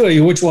of the two of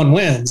you, which one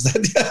wins?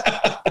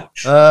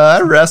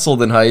 I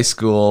wrestled in high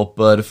school,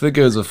 but if it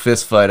goes a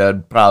fist fight,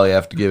 I'd probably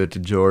have to give it to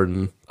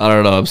Jordan. I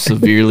don't know. I'm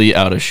severely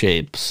out of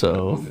shape,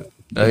 so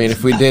I mean,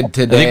 if we did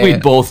today, I think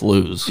we'd both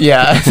lose.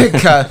 Yeah, I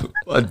think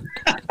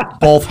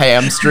both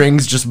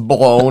hamstrings just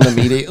blown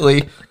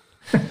immediately.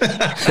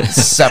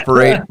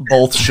 Separate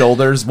both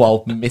shoulders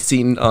while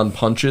missing on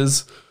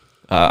punches.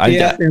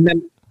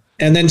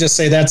 And then just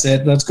say that's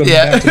it. Let's go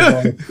back to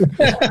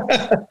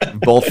the bar.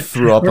 Both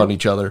threw up on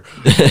each other.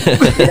 Yeah,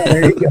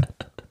 there you go.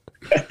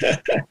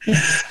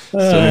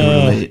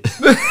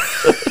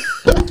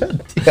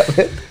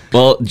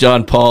 Well,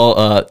 John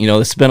Paul,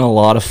 it's been a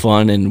lot of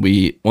fun, and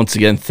we once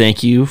again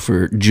thank you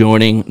for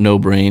joining No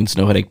Brains,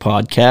 No Headache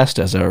podcast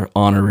as our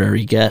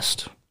honorary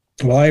guest.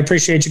 Well, I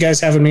appreciate you guys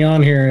having me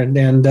on here, and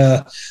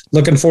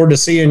looking forward to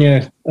seeing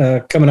you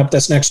coming up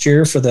this next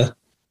year for the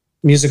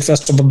music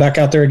festival back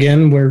out there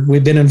again, where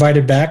we've been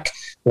invited back.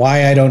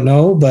 Why, I don't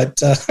know,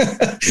 but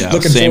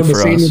looking forward to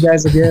seeing you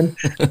guys again.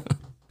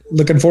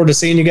 Looking forward to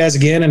seeing you guys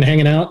again and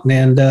hanging out.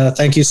 And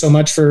thank you so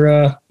much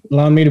for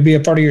allowing me to be a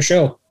part of your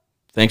show.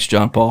 Thanks,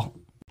 John Paul.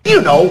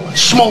 You know,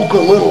 smoke a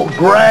little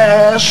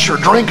grass or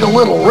drink a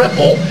little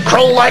ripple,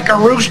 crow like a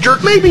rooster,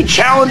 maybe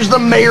challenge the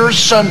mayor's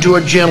son to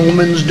a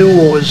gentleman's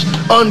duel as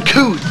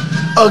uncouth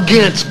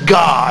against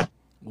God.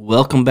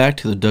 Welcome back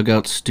to the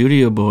Dugout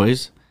Studio,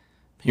 boys.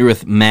 Here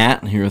with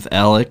Matt and here with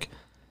Alec.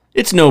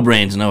 It's No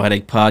Brains, No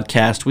Headache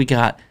podcast. We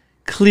got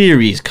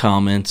Cleary's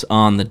comments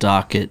on the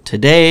docket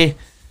today.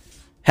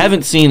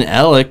 Haven't seen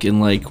Alec in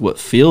what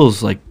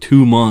feels like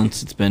 2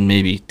 months. It's been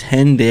maybe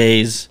 10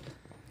 days.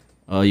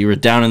 You were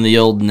down in the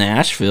old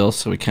Nashville,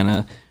 so we kind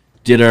of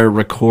did our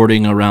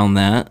recording around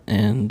that,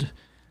 and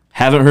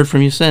haven't heard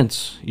from you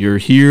since. You're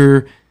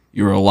here,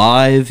 you're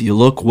alive, you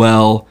look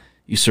well,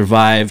 you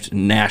survived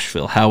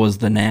Nashville. How was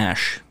the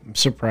Nash? I'm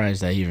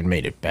surprised I even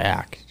made it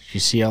back. Did you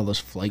see all those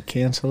flight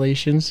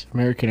cancellations,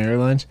 American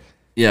Airlines?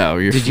 Yeah.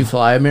 Did you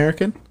fly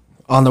American?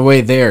 On the way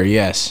there,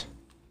 yes.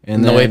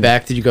 And the way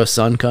back, did you go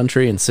Sun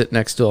Country and sit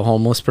next to a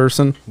homeless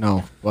person?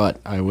 No,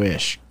 but I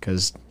wish,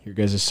 because your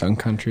guys' Sun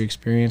Country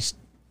experience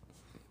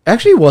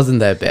actually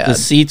wasn't that bad. The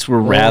seats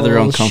were rather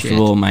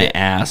uncomfortable. Shit. My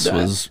ass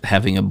was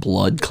having a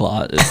blood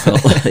clot, it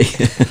felt like.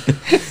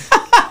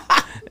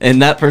 And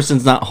that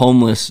person's not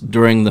homeless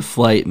during the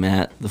flight,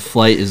 Matt. The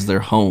flight is their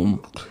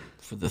home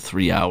for the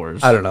 3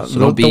 hours. I don't know.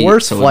 So the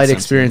worst flight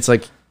experience,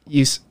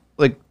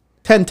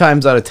 10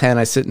 times out of 10,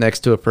 I sit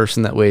next to a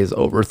person that weighs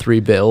over 3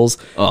 bills.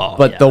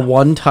 But the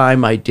one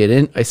time I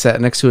didn't, I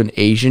sat next to an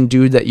Asian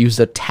dude that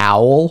used a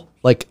towel,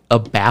 like a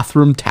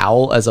bathroom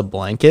towel, as a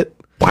blanket.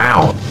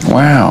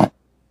 Wow.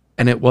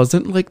 And it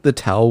wasn't like the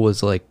towel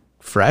was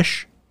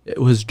fresh. It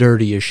was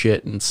dirty as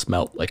shit and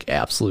smelled like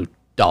absolute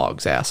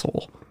dog's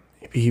asshole.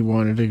 Maybe he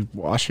wanted to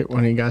wash it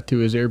when he got to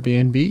his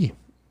Airbnb.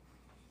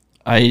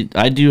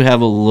 I do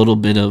have a little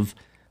bit of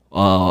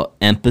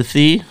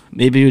empathy,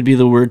 maybe would be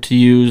the word to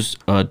use,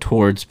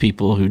 towards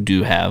people who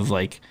do have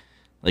like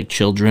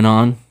children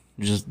on.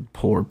 Just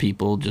poor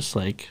people, just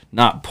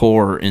not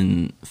poor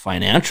in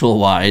financial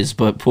wise,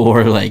 but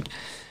poor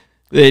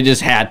they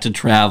just had to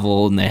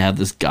travel and they have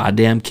this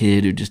goddamn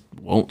kid who just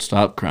won't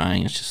stop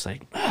crying. It's just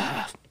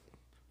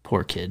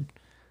poor kid.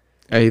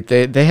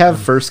 They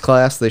have first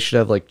class. They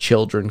should have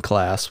children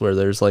class where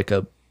there's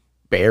a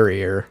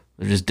barrier.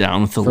 They're just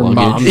down with the For luggage.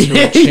 moms who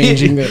are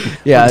changing the.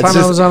 Yeah, one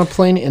time I was on a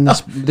plane and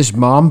this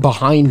mom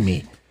behind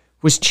me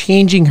was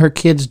changing her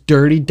kid's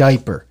dirty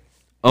diaper.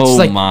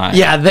 Oh my!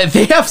 Yeah,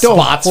 they have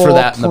spots for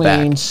that in the back.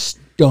 Plane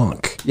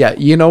stunk. Yeah,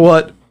 you know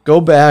what? Go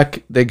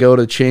back. They go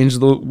to change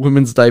the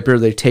women's diaper.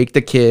 They take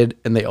the kid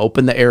and they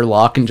open the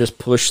airlock and just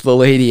push the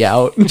lady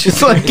out.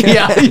 Just You're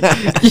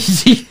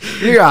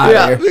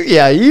out of here.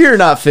 Yeah, you're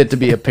not fit to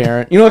be a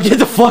parent. Get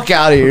the fuck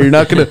out of here. You're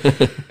not gonna.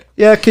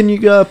 Yeah, can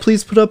you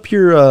please put up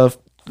your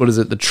what is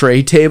it? The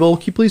tray table?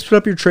 Can you please put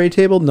up your tray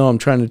table? No, I'm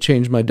trying to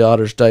change my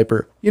daughter's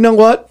diaper. You know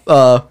what?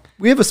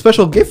 We have a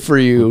special gift for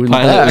you in the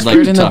Pilot back. would like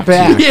to in the talk to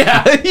back.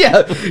 you.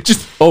 Yeah.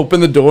 Just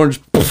open the door and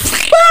just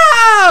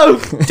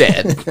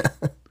dead.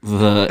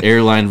 The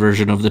airline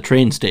version of the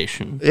train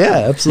station.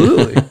 Yeah,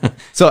 absolutely.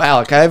 So,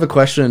 Alec, I have a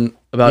question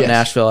about Yes.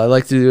 Nashville. I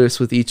like to do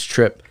this with each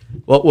trip.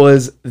 What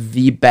was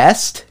the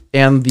best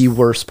and the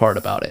worst part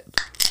about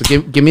it?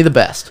 So give me the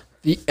best.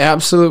 The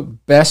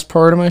absolute best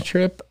part of my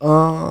trip,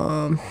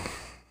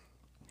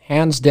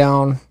 hands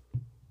down,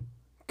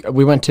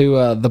 we went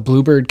to the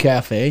Bluebird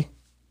Cafe.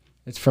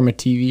 It's from a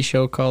TV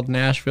show called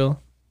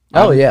Nashville.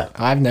 Oh, yeah.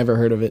 I've never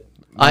heard of it.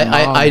 My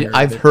mom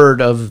I've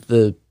heard of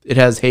it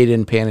has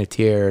Hayden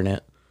Panettiere in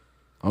it.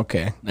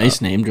 Okay.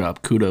 Nice name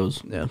drop.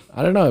 Kudos. Yeah.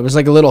 I don't know. It was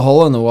like a little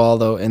hole in the wall,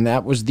 though, and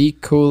that was the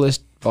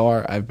coolest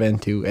bar I've been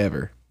to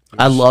ever.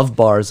 I love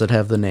bars that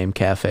have the name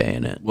cafe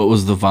in it. What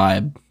was the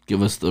vibe?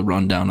 Give us the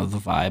rundown of the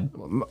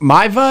vibe.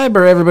 My vibe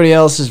or everybody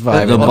else's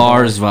vibe? The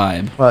bar's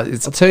vibe. Well,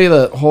 I'll tell you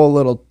the whole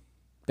little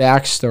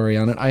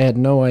backstory on it. I had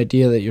no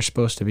idea that you're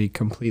supposed to be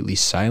completely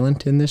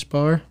silent in this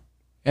bar.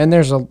 And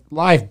there's a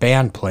live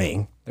band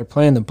playing. They're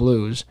playing the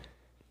blues.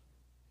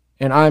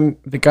 And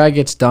the guy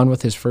gets done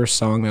with his first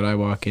song that I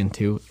walk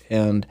into,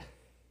 and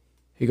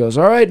he goes,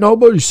 "All right,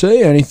 nobody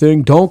say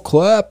anything. Don't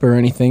clap or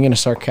anything," in a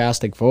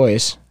sarcastic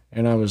voice.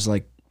 And I was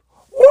like,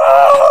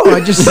 "Whoa!"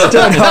 I just stood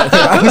up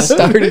and I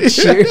started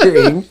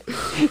cheering.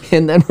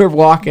 And then we're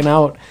walking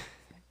out,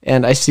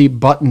 and I see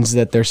buttons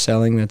that they're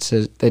selling that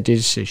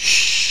just say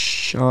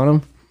 "shh" on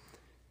them.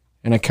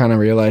 And I kind of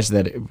realized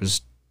that it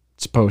was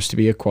supposed to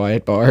be a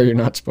quiet bar. You're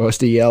not supposed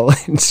to yell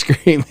and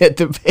scream at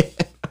the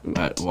band.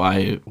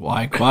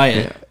 Why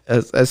quiet?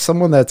 as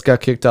someone that's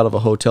got kicked out of a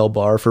hotel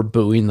bar for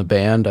booing the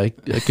band, I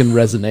can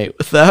resonate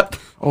with that.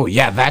 Oh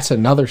yeah, that's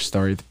another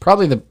story.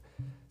 Probably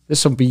the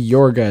This will be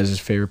your guys'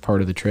 favorite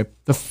part of the trip.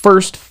 The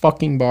first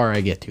fucking bar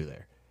I get to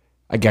there,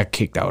 I got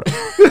kicked out of.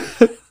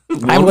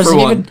 I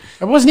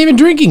wasn't even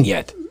drinking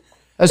yet.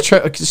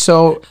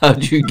 So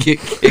how'd you get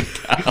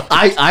kicked out?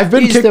 I've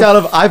been kicked out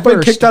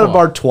of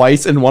bar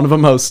twice, and one of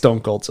them I was stone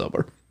cold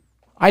sober.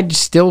 I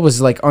still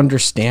was like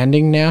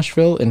understanding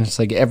Nashville, and it's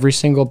like every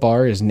single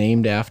bar is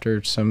named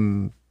after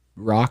some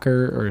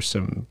rocker or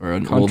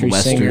an country old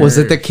western. singer. Was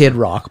it the Kid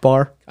Rock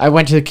bar? I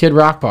went to the Kid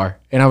Rock bar,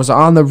 and I was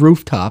on the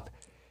rooftop,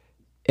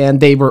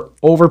 and they were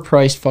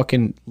overpriced,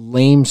 fucking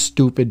lame,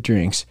 stupid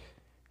drinks.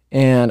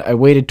 And I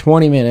waited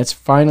 20 minutes.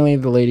 Finally,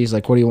 the lady's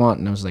like, "What do you want?"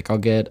 And I was like, "I'll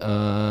get."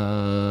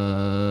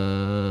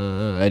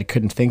 I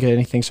couldn't think of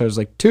anything, so I was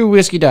like, 2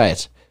 whiskey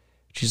diets.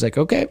 She's like,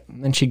 "Okay."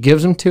 And then she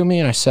gives them to me,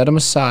 and I set them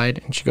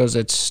aside. And she goes,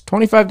 "It's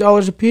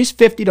 $25 a piece,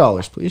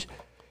 $50, please."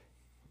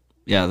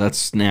 Yeah,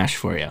 that's Nash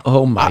for you.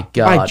 Oh my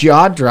God. My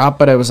jaw dropped,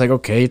 but I was like,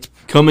 "Okay, it's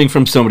Coming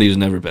from somebody who's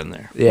never been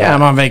there. yeah,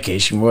 I'm on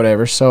vacation,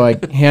 whatever." So I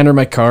hand her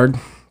my card,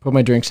 put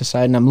my drinks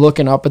aside, and I'm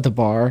looking up at the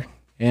bar,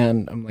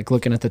 and I'm like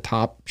looking at the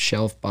top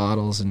shelf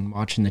bottles and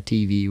watching the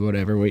TV,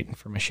 whatever, waiting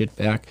for my shit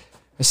back.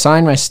 I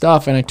signed my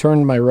stuff, and I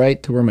turned to my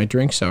right to where my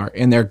drinks are,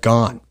 and they're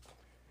gone.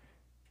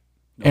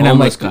 And I'm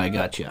like, guy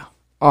got you.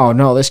 "Oh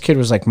no, this kid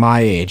was like my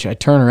age." I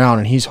turn around,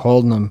 and he's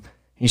holding them.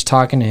 He's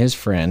talking to his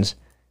friends.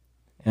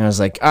 And I was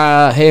like,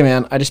 "Hey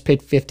man, I just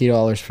paid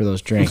 $50 for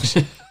those drinks."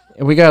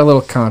 And we got a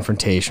little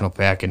confrontational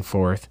back and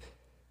forth.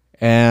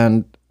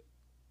 And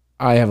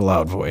I have a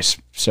loud voice,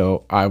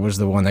 so I was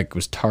the one that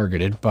was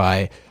targeted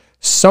by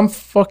some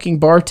fucking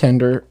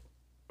bartender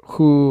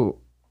who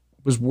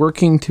was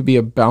working to be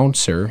a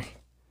bouncer,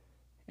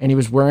 and he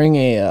was wearing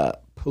a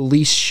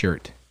police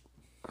shirt.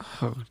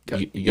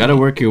 You got to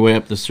work your way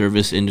up the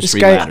service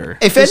industry guy- ladder.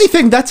 If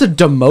anything, that's a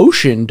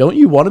demotion. Don't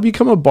you want to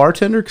become a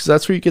bartender? Because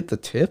that's where you get the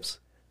tips.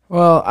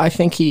 Well, I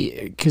think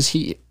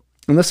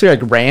Unless you're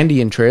like Randy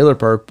in Trailer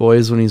Park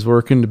Boys when he's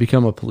working to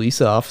become a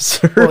police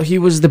officer. well, he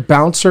was the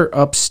bouncer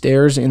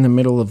upstairs in the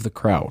middle of the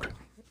crowd.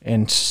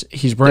 And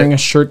he's wearing a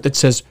shirt that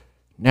says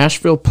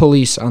Nashville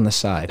Police on the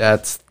side.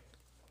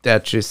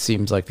 That just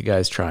seems like the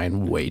guy's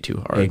trying way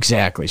too hard.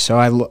 Exactly.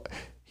 So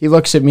he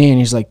looks at me and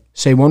he's like,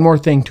 "Say one more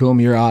thing to him,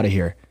 you're out of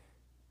here."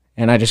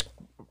 And I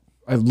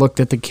looked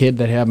at the kid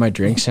that had my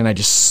drinks, and I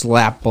just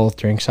slapped both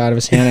drinks out of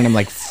his hand, and I'm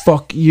like,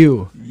 "Fuck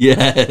you."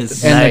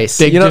 Yes. And Nice.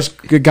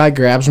 the guy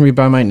grabs me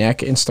by my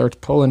neck and starts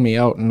pulling me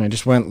out, and I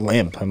just went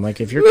limp. I'm like,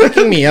 "If you're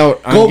kicking me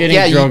out, I'm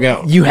getting drug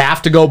out." You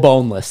have to go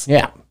boneless.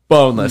 Yeah.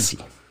 Boneless.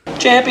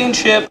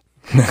 Championship.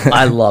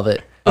 I love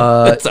it.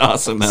 That's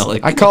awesome,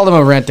 Alec. I called him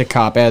a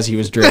rent-a-cop as he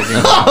was dragging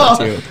me out,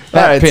 too.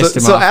 That All right, pissed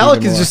him so off Alec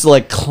even is more. just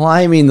like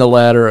climbing the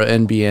ladder of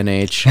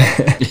NBNH.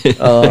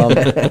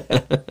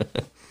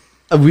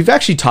 We've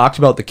actually talked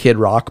about the Kid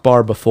Rock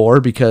bar before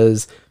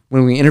because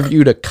when we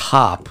interviewed a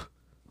cop,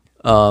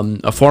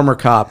 a former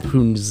cop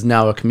who's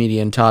now a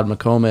comedian, Todd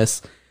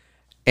McComas,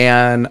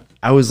 and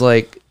I was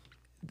like,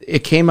 it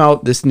came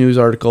out, this news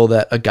article,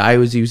 that a guy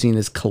was using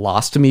his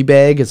colostomy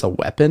bag as a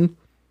weapon.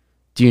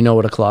 Do you know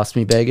what a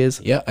colostomy bag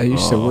is? Yeah, I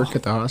used to work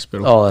at the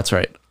hospital. Oh, that's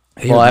right.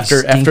 They Well, are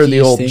the after the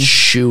stinkiest old thing.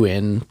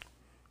 shoe-in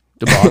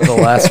debacle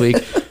last week,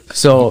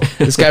 so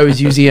this guy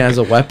was using it as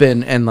a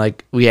weapon, and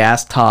like we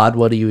asked Todd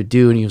what he would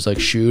do, and he was like,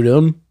 "Shoot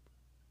him."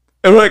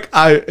 And we're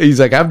like, he's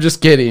like, "I'm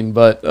just kidding,"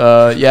 but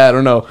yeah, I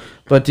don't know.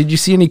 But did you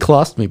see any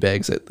colostomy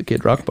bags at the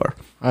Kid Rock bar?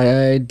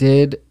 I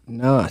did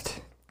not.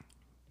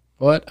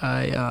 But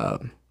I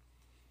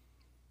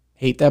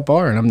hate that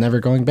bar, and I'm never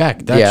going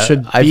back. That Yeah,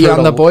 should I've be heard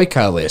on the a-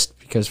 boycott list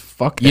because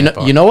fuck that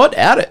bar. You know what?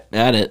 Add it.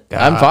 At it.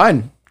 I'm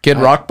fine. Kid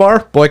Rock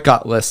bar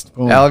boycott list.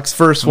 Boom. Alex,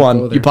 first I'll go one.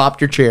 there. You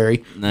popped your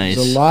cherry. Nice.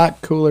 There's a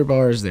lot cooler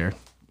bars there. It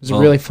was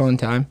Well- a really fun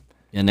time.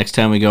 Yeah, next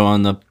time we go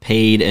on the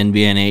paid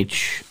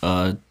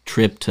NBNH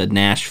trip to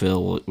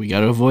Nashville, we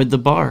got to avoid the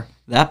bar.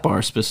 That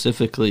bar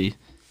specifically.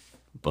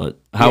 But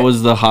how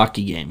was the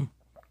hockey game?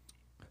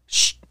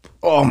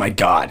 Oh my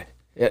god!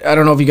 I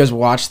don't know if you guys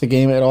watched the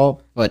game at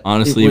all, but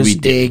Honestly, it was we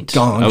didn't. A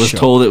gong I was show.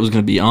 told it was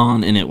going to be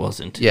on, and it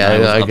wasn't. Yeah, I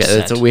was I get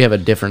upset. it. We have a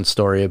different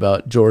story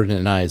about Jordan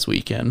and I's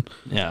weekend.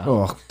 Yeah.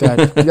 Oh,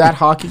 that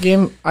hockey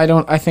game!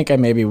 I think I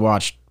maybe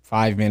watched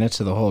 5 minutes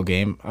of the whole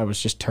game. I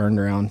was just turned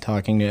around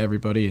talking to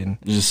everybody, and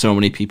There's just so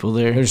many people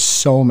there. there's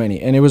so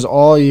many, and it was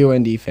all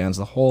UND fans.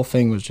 The whole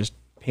thing was just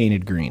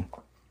painted green.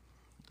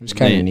 It was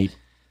kind They- of neat.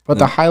 But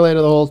the highlight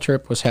of the whole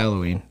trip was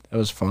Halloween. That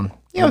was fun.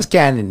 Yeah, it was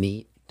kind of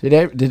neat.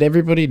 Did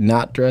everybody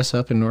not dress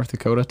up in North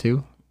Dakota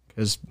too?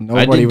 Because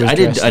nobody was I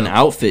did dressed an up.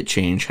 outfit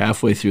change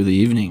halfway through the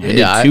evening. I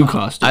Yeah, did two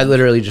costumes. I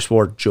literally just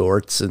wore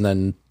jorts, and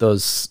then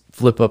those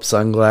flip-up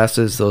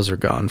sunglasses, those are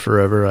gone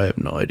forever. I have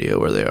no idea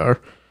where they are.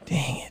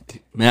 Dang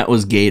it! Matt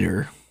was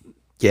Gator.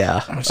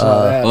 Yeah. I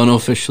saw that.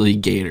 Unofficially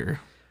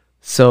Gator.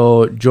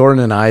 So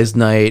Jordan and I's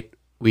night,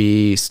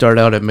 we start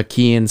out at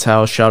McKeon's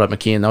house. Shout out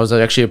McKeon. That was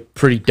actually a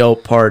pretty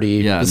dope party.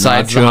 Yeah,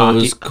 besides the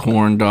hockey. nachos,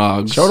 corn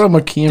dogs, Shout out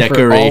McKeon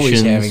for always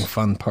decorations. having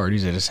fun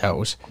parties at his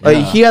house.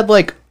 He had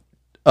like,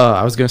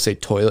 I was gonna say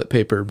toilet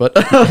paper, but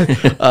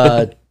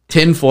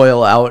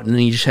tinfoil out, and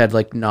he just had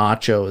like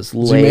nachos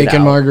Was he laid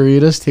making out.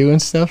 margaritas too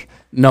and stuff?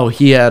 No,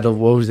 he had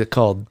what was it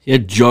called? He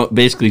had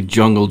basically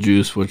jungle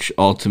juice, which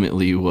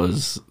ultimately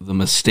was the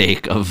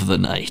mistake of the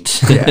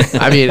night. Yeah,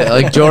 I mean,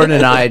 like Jordan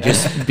and I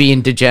just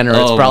being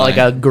degenerates, Oh, brought my. like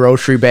a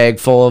grocery bag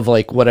full of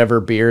like whatever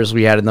beers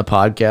we had in the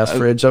podcast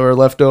fridge that were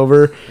left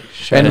over,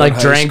 and out like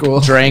high school.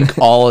 drank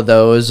all of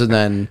those, and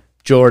then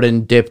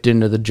Jordan dipped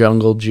into the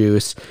jungle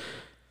juice.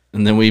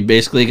 And then we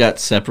basically got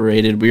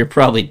separated. We were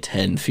probably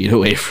 10 feet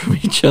away from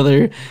each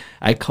other.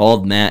 I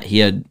called Matt.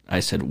 I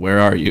said, "Where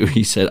are you?"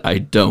 He said, "I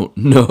don't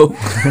know."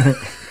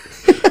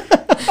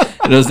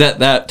 And it was at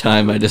that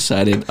time I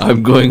decided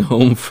I'm going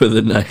home for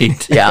the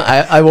night.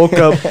 Yeah, I woke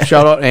up,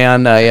 shout out,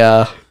 and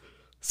I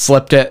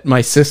slept at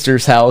my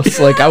sister's house.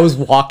 Like I was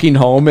walking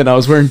home and I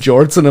was wearing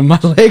jorts and my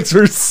legs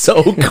were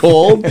so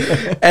cold.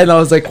 And I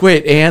was like,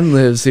 wait, Ann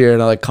lives here.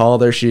 And I like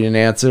called her, she didn't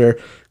answer.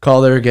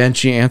 Called her again,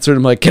 she answered.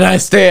 I'm like, can I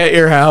stay at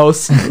your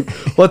house?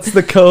 What's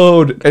the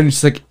code? And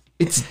she's like,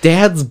 it's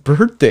Dad's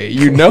birthday.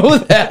 You know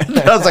that? And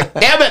I was like,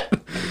 damn it.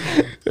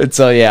 And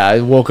so yeah,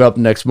 I woke up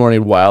next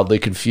morning wildly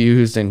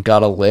confused and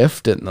got a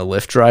lift, and the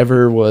Lyft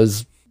driver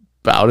was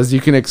about as you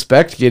can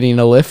expect, getting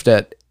a lift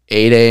at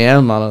 8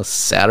 a.m. on a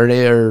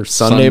Saturday or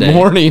Sunday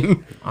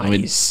morning.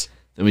 Nice.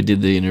 Then we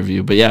did the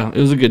interview. But yeah, it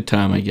was a good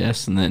time, I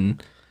guess. And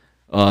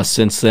then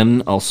since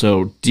then,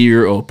 also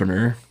deer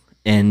opener,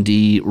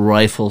 ND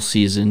rifle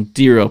season,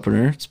 deer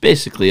opener. It's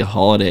basically a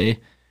holiday,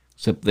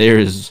 except there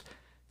is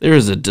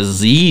a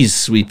disease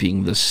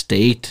sweeping the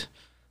state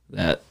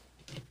that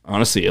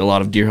honestly a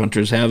lot of deer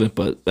hunters haven't,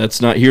 but that's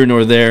not here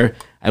nor there.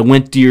 I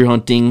went deer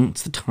hunting.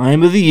 It's the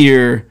time of the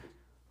year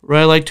where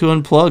I like to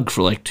unplug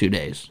for like 2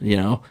 days,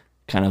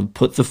 kind of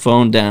put the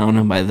phone down,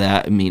 and by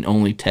that I mean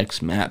only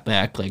text Matt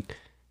back like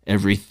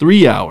every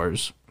 3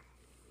 hours.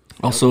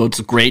 Also, it's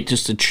great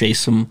just to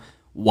chase some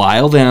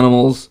wild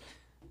animals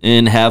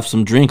and have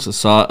some drinks. I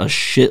saw a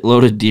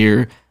shitload of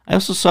deer. I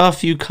also saw a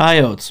few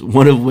coyotes,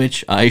 one of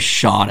which I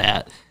shot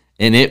at,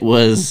 and it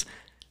was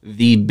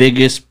the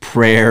biggest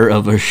prayer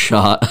of a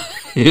shot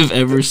I've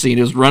ever seen.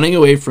 It was running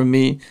away from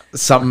me.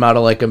 Something out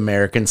of like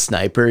American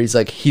Sniper. He's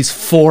like, he's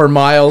 4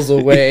 miles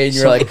away, and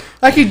you're like,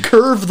 I can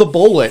curve the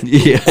bullet.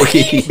 Yeah.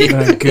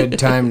 A good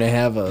time to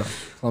have a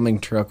plumbing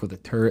truck with a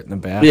turret in the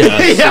back.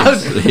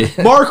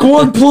 Yeah. Mark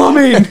 1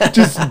 plumbing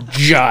just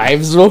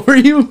jives over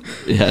you.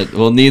 Yeah,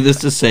 well, needless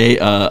to say,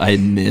 I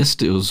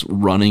missed. It was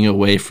running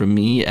away from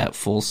me at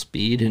full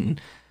speed, and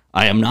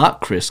I am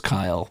not Chris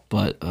Kyle,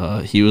 but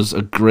he was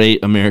a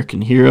great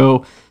American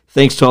hero.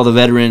 Thanks to all the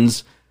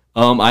veterans.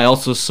 I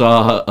also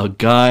saw a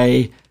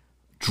guy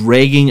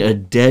dragging a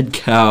dead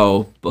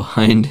cow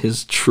behind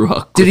his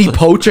truck. Did he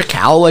poach a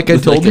cow like I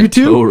told you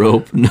to? Tow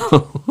rope.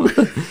 No.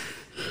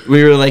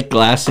 We were like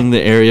glassing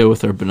the area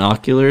with our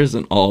binoculars,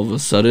 and all of a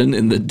sudden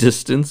in the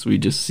distance we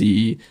just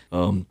see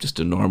just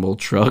a normal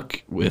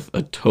truck with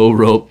a tow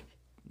rope,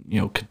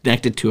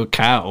 connected to a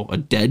cow, a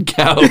dead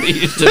cow.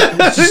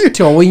 Just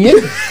towing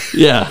it.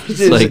 Yeah,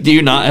 it's like, do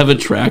you not have a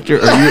tractor?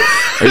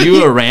 Are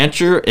you a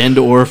rancher and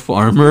or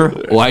farmer?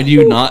 Why do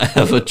you not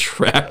have a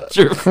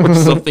tractor for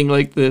something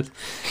like this?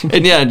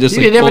 And yeah, just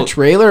You didn't have a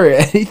trailer or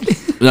anything.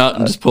 No,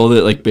 just pulled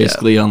it like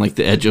basically on like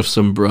the edge of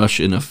some brush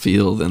in a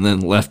field, and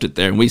then left it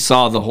there. And we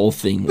saw the whole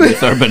thing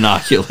with our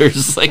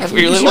binoculars. Like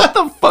we were like, what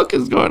the fuck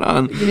is going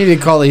on? You need to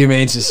call the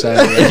Humane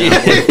Society.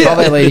 Call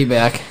that lady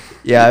back.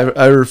 Yeah,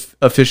 I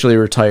officially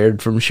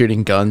retired from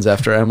shooting guns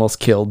after I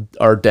almost killed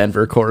our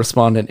Denver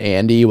correspondent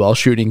Andy while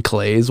shooting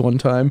clays one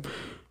time.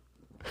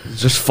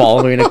 Just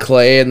following a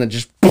clay and then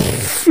just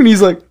poof, and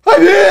he's like,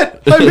 I'm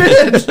hit!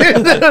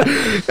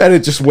 And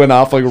it just went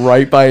off like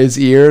right by his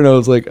ear, and I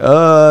was like,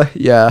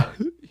 yeah.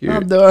 Here.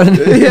 I'm done.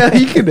 Yeah,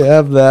 you can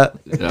have that.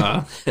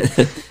 Yeah.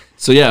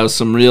 So yeah, it was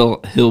some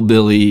real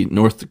hillbilly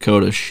North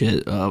Dakota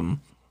shit.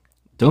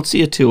 Don't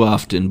see it too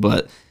often,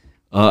 but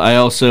I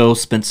also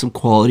spent some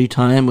quality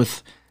time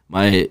with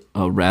my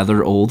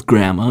rather old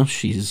grandma.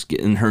 She's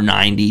getting her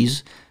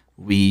 90s.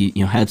 We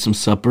had some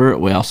supper.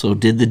 We also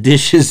did the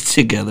dishes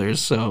together.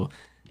 So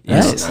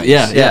Nice.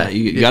 yeah.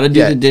 You got to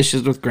do the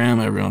dishes with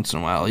grandma every once in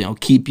a while.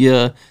 Keep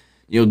you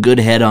good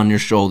head on your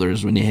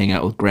shoulders when you hang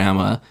out with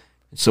grandma.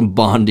 Some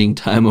bonding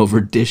time over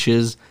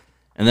dishes,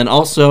 and then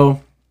also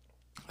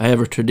I have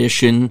a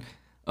tradition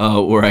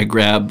where I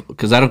grab,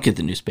 because I don't get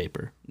the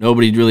newspaper.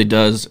 Nobody really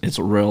does. It's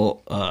a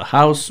real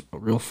house, a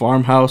real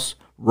farmhouse,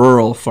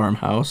 rural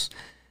farmhouse.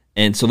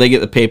 And so they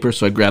get the paper,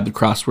 so I grab the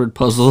crossword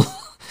puzzle.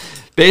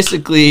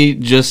 Basically,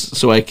 just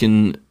so I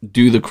can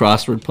do the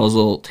crossword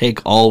puzzle, take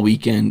all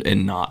weekend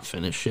and not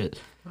finish it.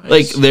 Nice.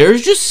 Like,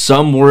 there's just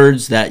some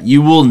words that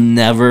you will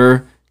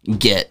never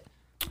get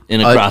in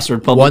a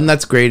crossword puzzle. One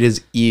that's great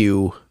is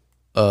ewe.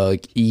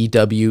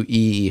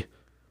 EWE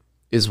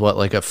is what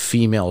like a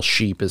female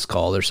sheep is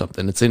called or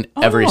something. It's in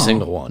every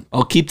single one.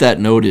 I'll keep that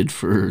noted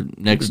for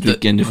next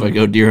weekend if I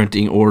go deer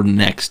hunting, or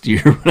next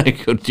year when I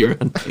go deer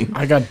hunting.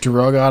 I got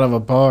drug out of a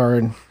bar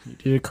and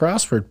did a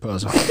crossword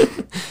puzzle.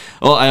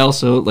 Well, I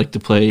also like to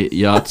play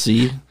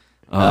Yahtzee.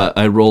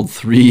 I rolled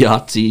 3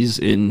 Yahtzees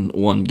in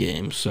one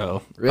game,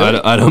 so really?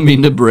 I don't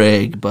mean to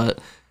brag, but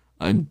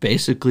I'm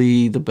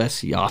basically the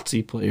best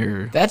Yahtzee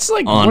player. That's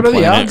like, on what are the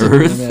planet odds?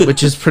 Earth.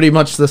 Which is pretty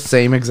much the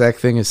same exact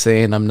thing as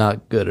saying I'm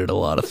not good at a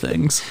lot of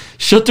things.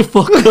 Shut the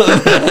fuck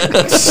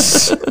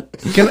up.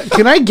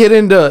 Can I get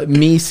into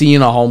me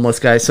seeing a homeless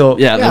guy? So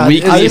The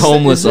weekly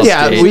homeless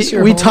update.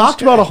 Yeah, we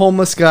talked about a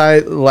homeless guy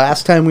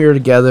last time we were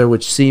together,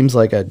 which seems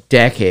like a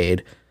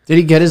decade. Did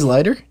he get his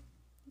lighter?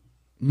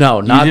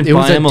 No, not. didn't It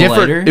was buy a him a different.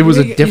 lighter? It was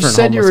a You different.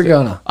 said you homeless were guy.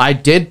 gonna. I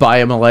did buy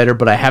him a lighter,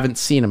 but I haven't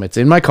seen him. It's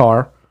in my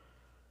car,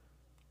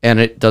 and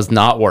it does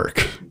not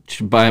work.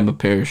 Should buy him a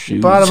pair of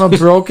shoes. Bought him a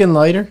broken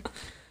lighter?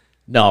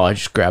 No, I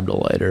just grabbed a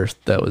lighter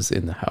that was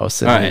in the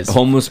house. All right,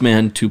 homeless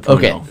man 2.0.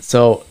 Okay,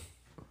 so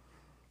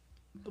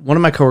one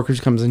of my coworkers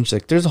comes in. She's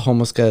like, "There's a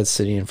homeless guy that's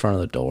sitting in front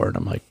of the door," and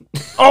I'm like,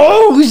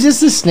 Oh, is this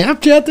the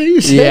Snapchat that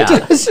you sent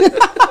Yeah. us?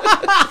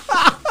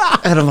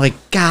 and I'm like,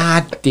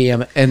 "God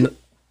damn it!" And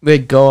they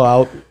go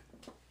out,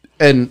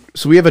 and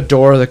so we have a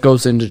door that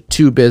goes into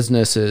two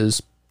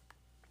businesses,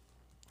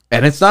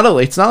 and it's not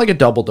like a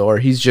double door.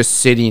 He's just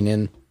sitting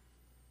in.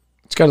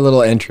 It's got a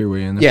little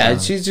entryway in there. Yeah,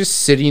 she's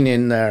just sitting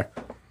in there,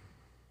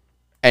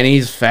 and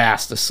he's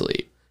fast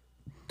asleep.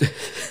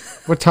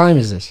 What time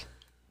is this?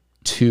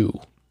 2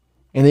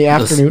 In the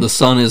afternoon? The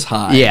sun is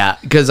high. Yeah,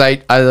 because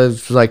I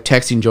was like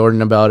texting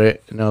Jordan about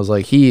it, and I was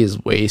like, he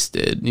is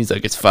wasted. And he's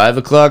like, it's 5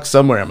 o'clock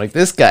somewhere. I'm like,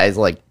 this guy's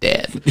like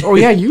dead. Oh,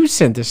 yeah, you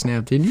sent the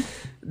snap, didn't you?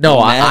 No,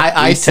 Matt,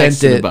 I we sent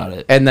texted it, about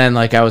it. and then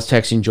like I was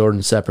texting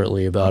Jordan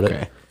separately about Okay.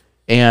 it,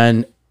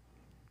 and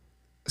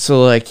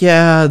so like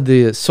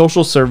the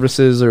social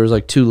services, there was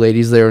like 2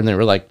 ladies there, and they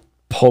were like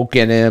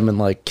poking him and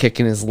like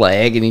kicking his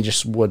leg, and he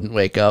just wouldn't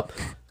wake up.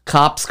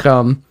 Cops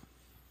come,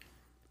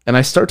 and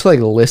I start to like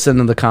listen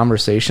to the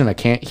conversation. I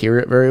can't hear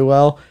it very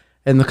well,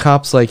 and the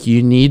cop's like,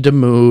 "You need to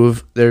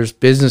move. There's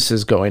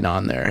businesses going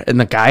on there." And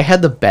the guy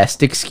had the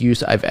best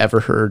excuse I've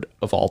ever heard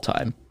of all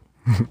time.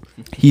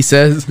 He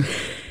says,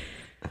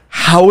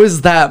 "How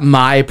is that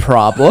my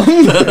problem?"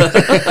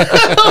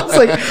 I was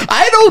like,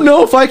 I don't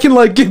know if I can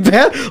like get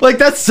back. Like,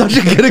 that's such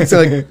a good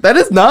example. Like, that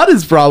is not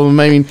his problem.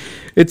 I mean,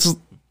 it's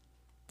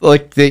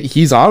like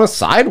he's on a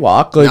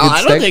sidewalk. Like, No,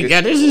 I don't think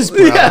that is his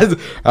Yeah,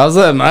 how's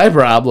that my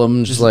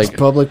problem? Just like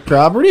public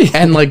property.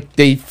 and like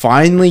they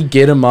finally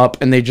get him up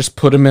and they just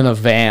put him in a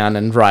van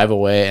and drive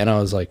away. And I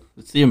was like,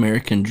 It's the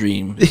American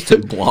dream is to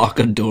block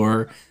a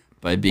door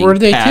by being Where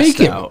did they passed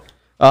take him? out.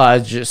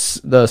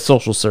 just the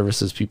social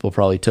services people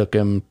probably took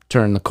him,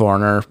 turned the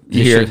corner.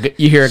 You should-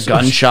 hear a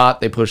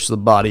gunshot. They push the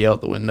body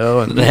out the window,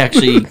 and They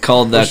actually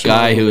called that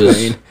guy who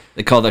was.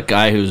 They called that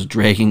guy who was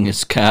dragging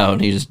his cow,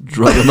 and he just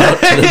drug him out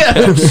to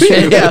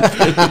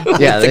the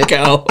yeah, the they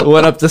cow.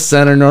 went up to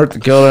Center, North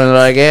Dakota, and they're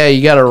like, "Yeah,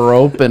 you got a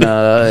rope and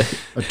a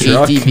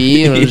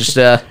ATV, and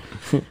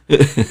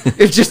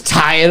it's just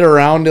tie it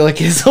around to like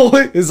his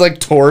like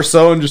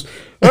torso, and just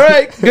all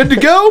right, good to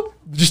go."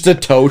 Just a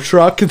tow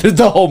truck, and there's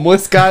the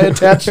homeless guy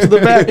attached to the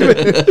back of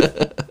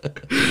it.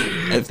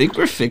 I think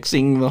we're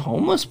fixing the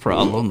homeless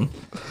problem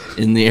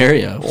in the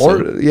area.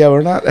 Or yeah,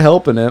 we're not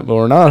helping it, but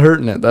we're not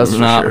hurting it. That's we're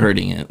for not sure.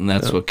 hurting it, and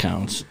that's what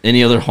counts.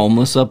 Any other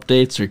homeless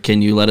updates, or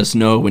can you let us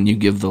know when you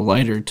give the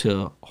lighter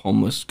to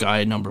homeless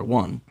guy number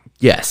 1?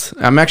 Yes,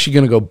 I'm actually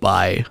gonna go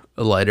buy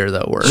a lighter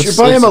that works. You should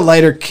buy him a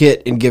lighter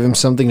kit and give him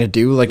something to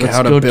do, like Let's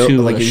how go to build,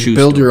 to like a you shoe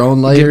build store. your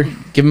own lighter.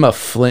 Give him a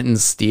flint and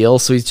steel,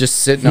 so he's just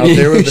sitting out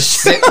there with a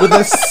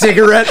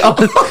cigarette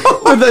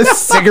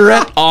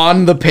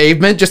on the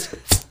pavement, just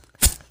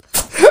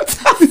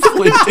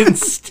Flint and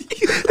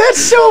steel.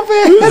 That's so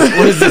bad.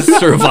 What is this,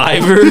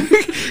 Survivor?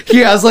 he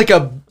has like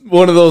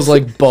one of those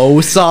like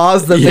bow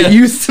saws that Yeah. they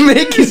used to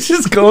make. He's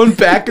just going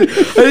back. I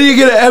need to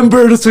get an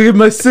ember to swing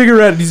my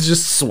cigarette. And he's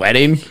just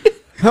sweating.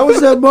 How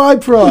is that my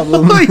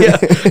problem? Yeah.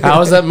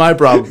 How is that my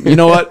problem? You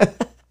know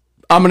what?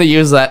 I'm gonna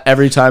use that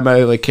every time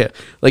I like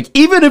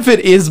even if it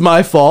is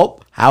my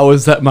fault. How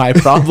is that my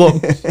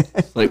problem?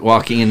 Like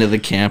walking into the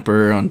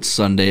camper on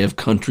Sunday of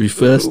Country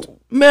Fest.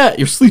 Matt,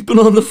 you're sleeping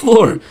on the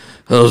floor.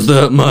 How's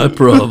that my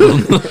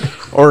problem?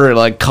 Or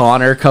like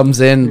Connor comes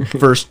in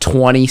first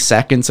 20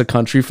 seconds of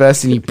Country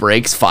Fest and he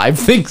breaks 5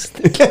 things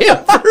in the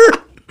camper.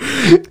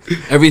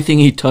 Everything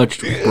he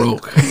touched was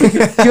broke.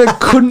 He like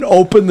couldn't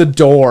open the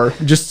door,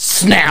 just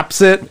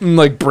snaps it and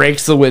like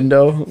breaks the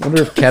window. I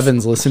wonder if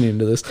Kevin's listening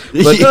to this.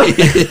 But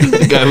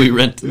The guy we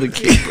rented the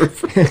camper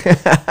from.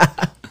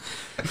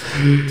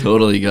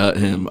 Totally got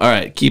him. All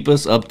right, keep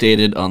us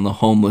updated on the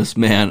homeless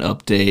man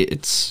update.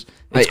 It's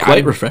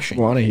quite refreshing.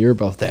 I want to hear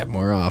about that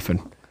more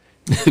often.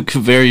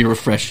 Very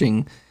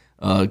refreshing.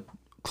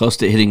 Close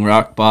to hitting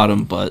rock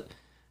bottom, but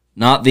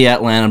not the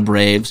Atlanta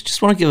Braves.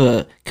 Just want to give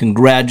a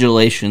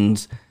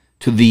congratulations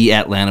to the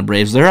Atlanta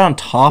Braves. They're on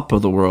top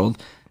of the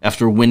world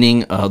after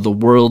winning the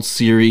World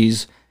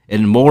Series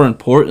and, more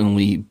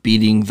importantly,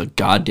 beating the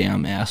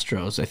goddamn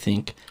Astros. I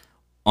think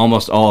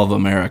almost all of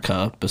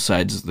America,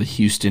 besides the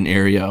Houston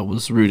area,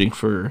 was rooting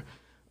for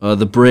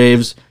the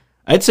Braves.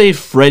 I'd say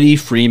Freddie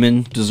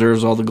Freeman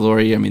deserves all the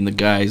glory. I mean, the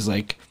guy's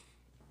like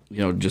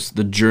just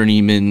the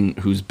journeyman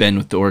who's been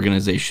with the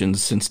organization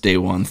since day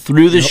one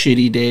through the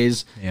shitty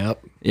days.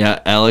 Yep.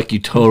 Yeah, Alec, you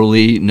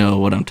totally know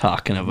what I'm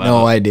talking about.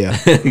 No idea.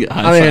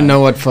 I don't even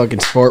know what fucking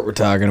sport we're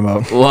talking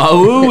about.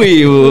 My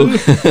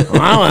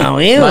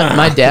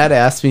dad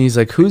asked me, he's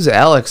like, who's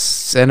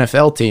Alec's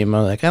NFL team?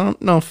 I'm like, I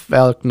don't know if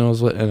Alec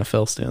knows what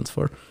NFL stands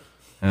for.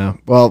 Yeah.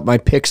 Well, my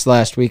picks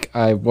last week,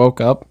 I woke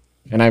up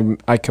and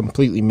I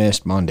completely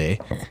missed Monday.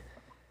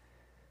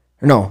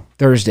 Or no,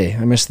 Thursday.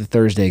 I missed the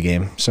Thursday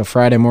game. So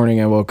Friday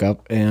morning I woke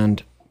up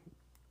and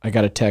I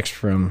got a text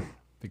from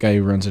the guy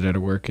who runs it out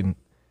of work, and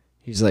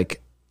he's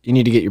like, you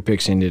need to get your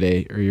picks in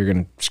today or you're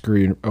going to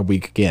screw a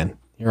week again.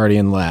 You're already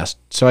in last.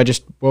 So I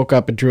just woke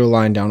up and drew a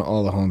line down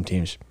all the home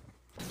teams.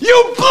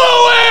 You blew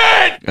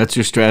it! That's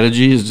your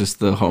strategy, is just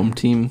the home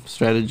team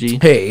strategy?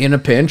 Hey, in a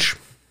pinch,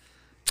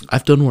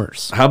 I've done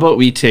worse. How about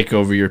we take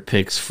over your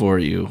picks for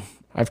you?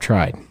 I've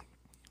tried.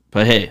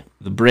 But hey,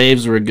 the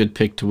Braves were a good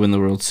pick to win the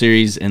World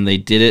Series, and they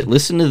did it.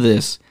 Listen to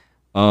this.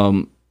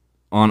 On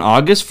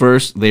August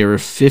 1st, they were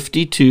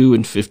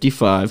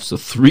 52-55, so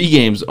 3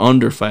 games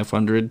under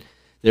 500.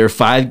 They were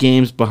 5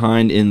 games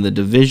behind in the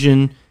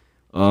division.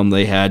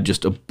 They had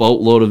just a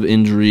boatload of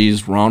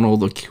injuries.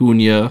 Ronald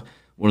Acuna,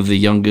 one of the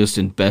youngest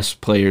and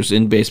best players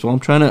in baseball. I'm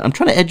trying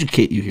to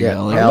educate you here,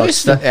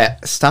 Alex.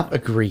 Stop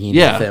agreeing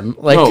Yeah. with him.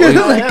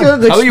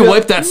 How do you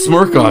wipe that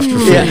smirk off your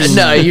face?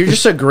 No, you're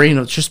just agreeing.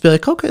 Let's just be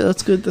like, okay,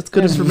 that's good. That's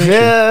good information.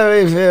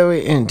 Very,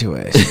 very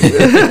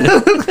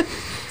interesting.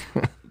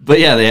 But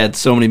yeah, they had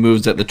so many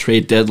moves at the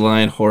trade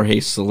deadline. Jorge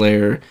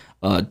Soler,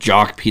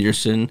 Jock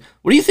Peterson.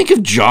 What do you think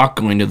of Jock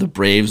going to the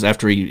Braves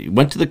after he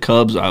went to the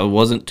Cubs? I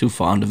wasn't too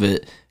fond of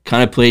it.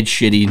 Kind of played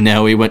shitty.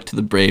 Now he went to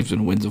the Braves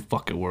and wins a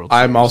fucking World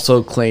Series. I'm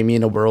also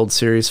claiming a World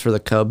Series for the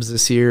Cubs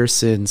this year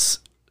since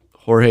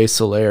Jorge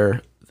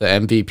Soler, the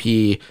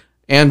MVP,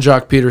 and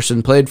Jock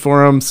Peterson played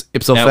for him.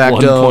 Ipso at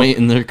facto, one point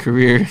in their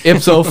career.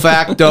 ipso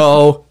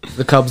facto,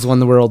 the Cubs won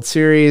the World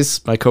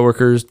Series. My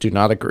coworkers do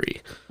not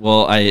agree.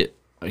 Well, I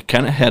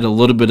kind of had a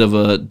little bit of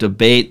a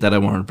debate that I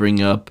want to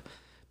bring up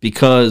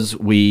because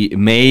we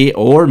may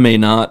or may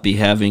not be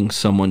having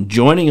someone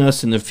joining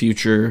us in the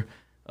future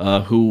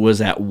who was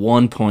at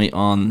one point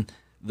on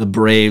the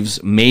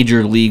Braves'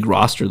 major league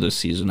roster this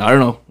season. I don't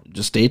know.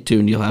 Just stay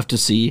tuned. You'll have to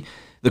see.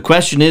 The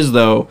question is,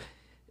 though,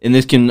 and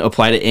this can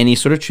apply to any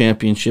sort of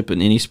championship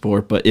in any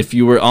sport, but if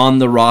you were on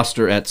the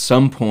roster at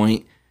some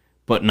point,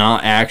 but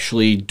not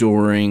actually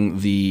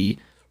during the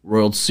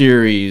World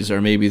Series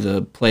or maybe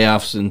the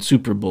playoffs and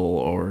Super Bowl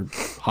or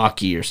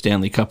hockey or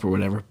Stanley Cup or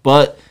whatever,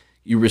 but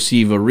you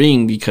receive a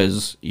ring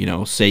because,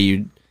 say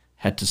you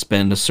had to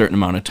spend a certain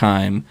amount of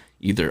time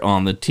either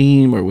on the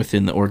team or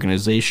within the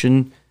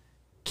organization,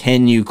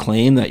 can you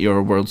claim that you're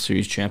a World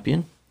Series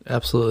champion?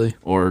 Absolutely.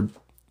 Or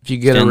if you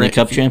get Stanley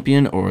Cup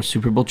champion or a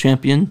Super Bowl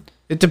champion?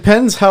 It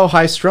depends how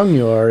high strung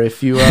you are.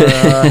 If you are,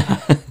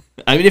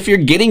 I mean, if you're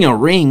getting a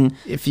ring,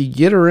 if you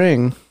get a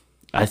ring,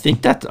 I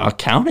think I'll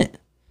count it.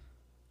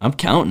 I'm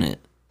counting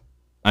it.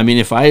 I mean,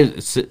 if I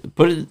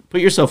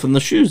put yourself in the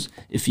shoes,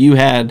 if you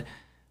had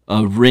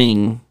a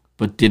ring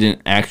but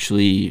didn't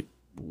actually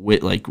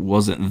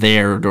wasn't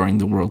there during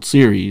the World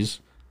Series,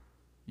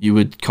 you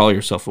would call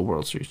yourself a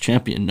World Series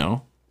champion.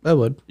 No, I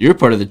would. You're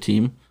part of the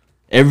team.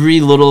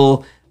 Every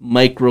little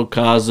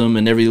microcosm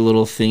and every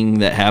little thing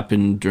that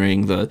happened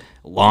during the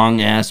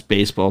long ass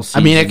baseball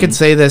season. I mean, I could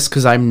say this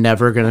because I'm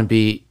never going to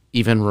be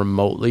even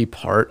remotely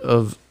part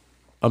of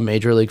a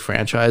major league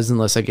franchise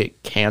unless I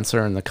get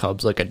cancer and the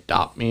Cubs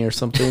adopt me or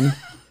something.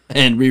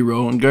 Henry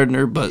Rowan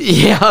Gardner, but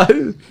yeah,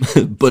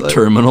 but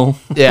terminal.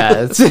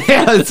 Yeah,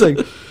 it's like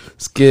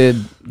this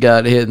kid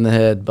got hit in the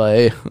head by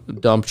a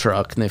dump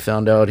truck, and they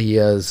found out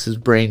his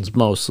brain's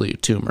mostly a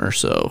tumor.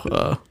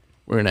 So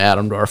we're gonna add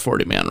him to our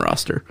 40-man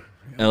roster.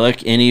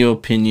 Alec, any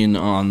opinion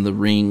on the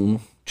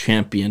ring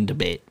champion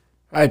debate?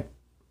 I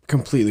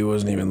completely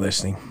wasn't even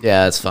listening.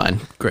 Yeah, that's fine.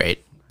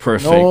 Great.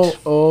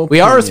 Perfect. We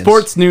are a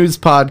sports news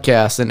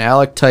podcast, and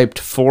Alec typed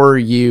 "for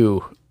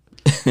you"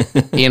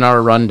 in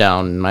our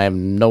rundown, and I have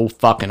no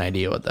fucking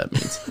idea what that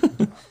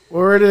means.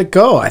 Where did it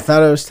go? I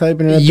thought I was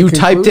typing it at You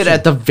typed it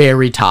at the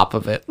very top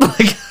of it.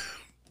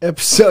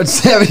 Episode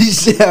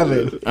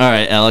 77. All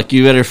right, Alec,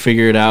 you better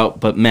figure it out.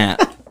 But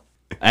Matt,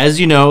 as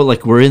you know,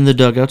 we're in the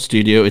Dugout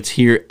Studio. It's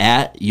here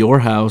at your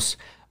house.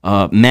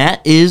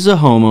 Matt is a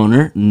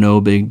homeowner. No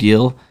big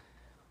deal.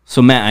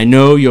 So, Matt, I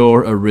know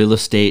you're a real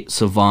estate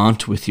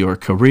savant with your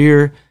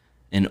career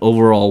and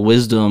overall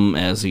wisdom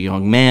as a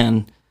young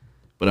man,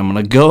 but I'm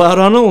going to go out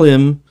on a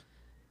limb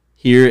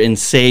here and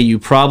say you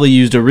probably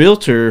used a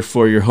realtor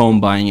for your home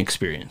buying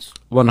experience.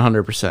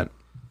 100%.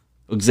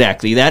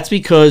 Exactly. That's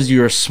because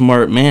you're a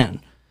smart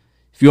man.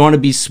 If you want to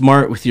be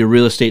smart with your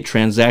real estate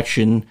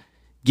transaction,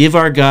 give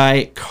our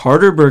guy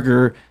Carter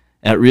Berger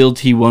at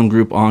Realty One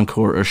Group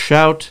Encore a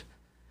shout.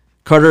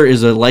 Carter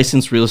is a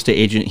licensed real estate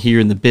agent here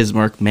in the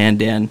Bismarck,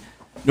 Mandan,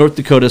 North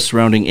Dakota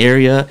surrounding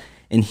area,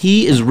 and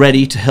he is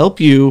ready to help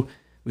you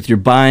with your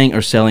buying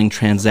or selling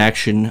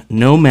transaction,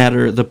 no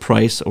matter the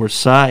price or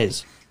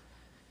size.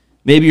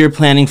 Maybe you're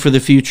planning for the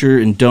future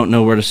and don't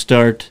know where to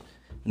start.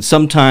 and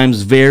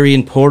sometimes very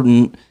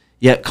important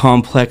yet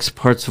complex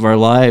parts of our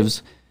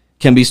lives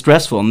can be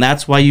stressful. And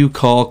that's why you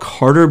call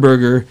Carter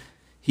Berger.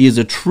 He is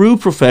a true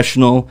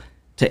professional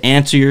to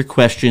answer your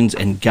questions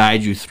and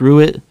guide you through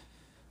it.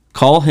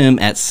 Call him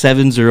at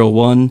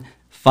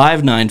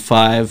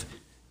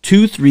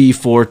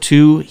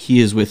 701-595-2342. He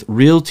is with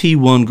Realty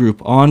One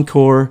Group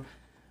Encore.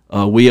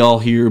 We all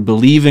here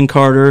believe in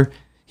Carter.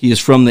 He is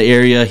from the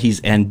area.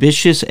 He's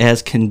ambitious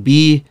as can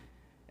be.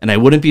 And I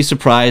wouldn't be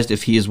surprised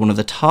if he is one of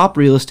the top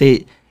real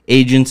estate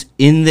agents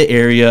in the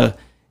area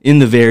in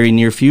the very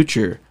near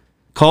future.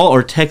 Call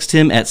or text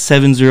him at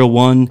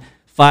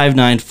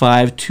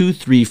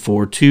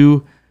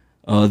 701-595-2342.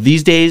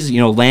 These days,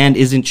 land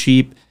isn't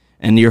cheap,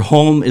 and your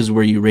home is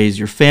where you raise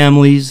your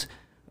families,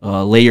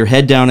 lay your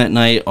head down at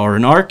night, or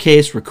in our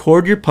case,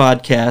 record your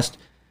podcast.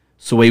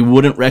 So we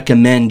wouldn't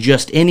recommend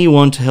just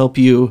anyone to help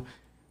you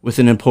with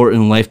an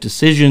important life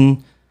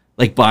decision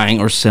like buying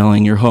or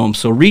selling your home.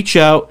 So reach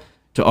out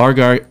to our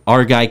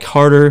guy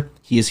Carter.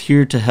 He is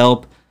here to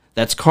help.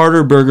 That's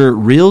Carter Berger,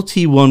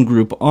 Realty One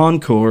Group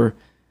Encore.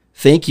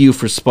 Thank you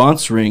for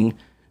sponsoring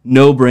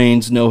No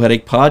Brains, No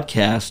Headache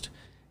podcast,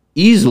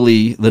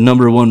 easily the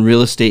 #1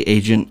 real estate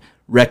agent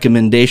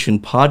recommendation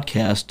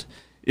podcast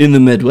in the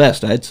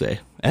Midwest, I'd say,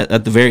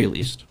 at the very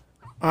least.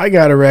 I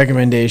got a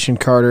recommendation,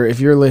 Carter. If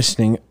you're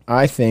listening,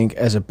 I think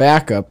as a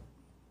backup,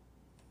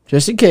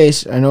 just in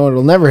case, I know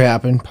it'll never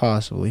happen,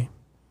 possibly,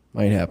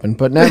 might happen,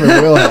 but never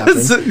will happen.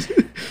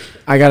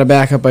 I got a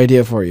backup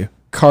idea for you.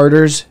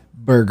 Carter's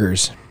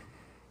Burgers.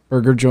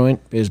 Burger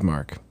joint,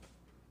 Bismarck.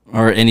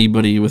 Or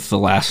anybody with the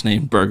last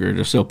name Burger,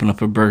 just open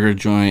up a burger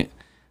joint.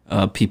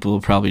 People will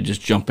probably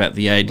just jump at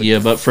the idea.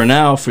 But for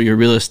now, for your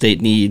real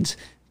estate needs,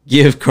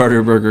 give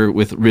Carter Berger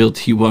with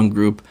Realty One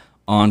Group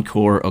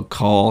Encore a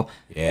call.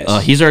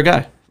 Yes. He's our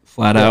guy,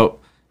 flat out.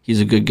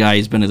 He's a good guy.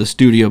 He's been to the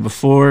studio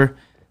before.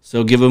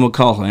 So give him a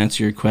call. He'll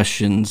answer your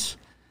questions.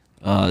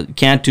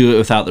 Can't do it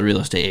without the real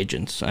estate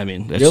agents. I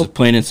mean, that's just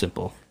plain and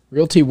simple.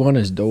 Realty One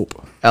is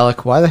dope.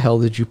 Alec, why the hell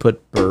did you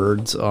put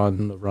birds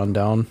on the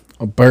rundown?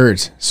 Oh,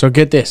 birds. So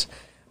get this.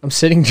 I'm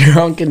sitting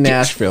drunk in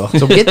Nashville.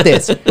 So get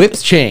this.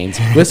 Whips, chains,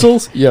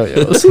 whistles,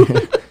 yo-yos.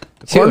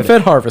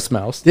 Corn-fed harvest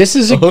mouse. This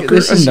is you're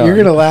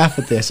going to laugh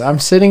at this. I'm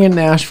sitting in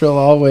Nashville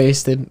all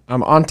wasted.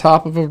 I'm on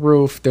top of a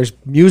roof. There's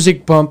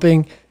music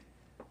bumping.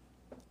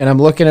 And I'm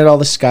looking at all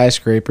the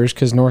skyscrapers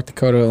because North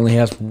Dakota only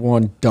has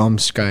one dumb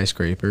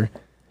skyscraper.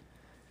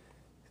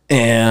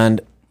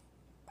 And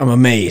I'm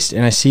amazed.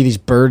 And I see these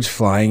birds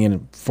flying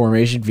in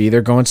formation V.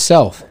 They're going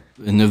south.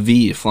 In the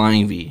V,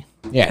 flying V.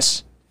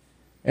 Yes.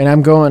 And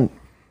I'm going,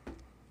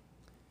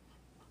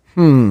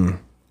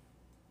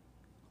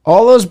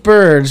 all those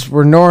birds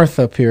were north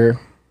up here.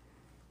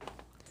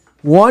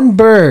 One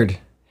bird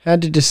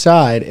had to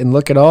decide and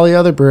look at all the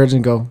other birds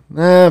and go,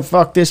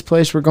 fuck this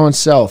place, we're going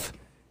south.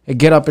 And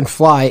get up and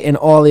fly, and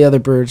all the other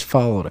birds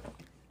followed it.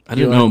 I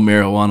didn't know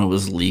marijuana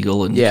was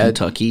legal in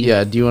Kentucky.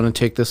 Yeah, do you want to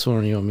take this one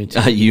or you want me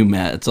to? You,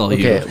 Matt. It's all you.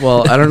 Okay,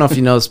 well, I don't know if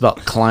you know this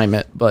about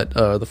climate, but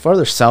the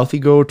farther south you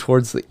go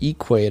towards the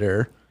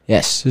equator.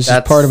 Yes, this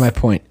is part of my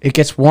point. It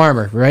gets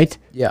warmer, right?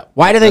 Yeah.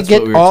 Why do they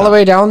get all the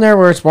way down there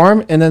where it's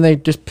warm, and then they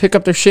just pick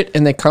up their shit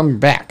and they come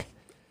back?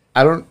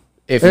 I don't...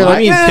 If I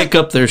mean, pick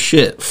up their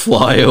shit,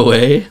 fly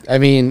away. I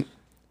mean...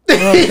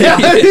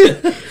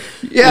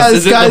 Yeah,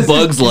 this isn't a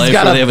Bug's Life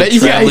where they have a traveling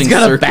circus. He's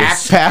got a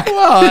backpack.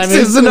 Well,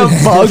 this isn't a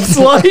Bug's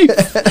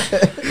Life.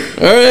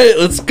 All right,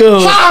 let's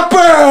go.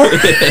 Hopper!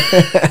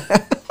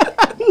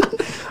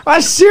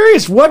 I'm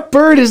serious. What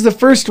bird is the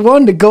first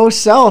one to go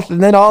south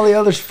and then all the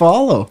others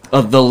follow?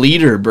 The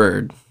leader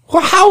bird.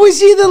 Well, how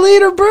is he the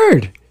leader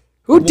bird?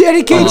 Who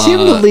dedicates him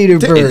the leader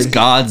bird? It's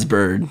God's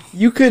bird.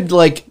 You could,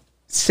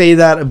 say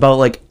that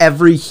about,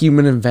 every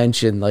human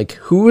invention.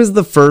 Who was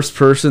the first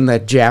person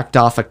that jacked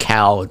off a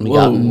cow and we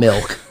got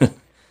milk?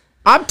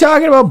 I'm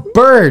talking about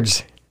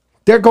birds.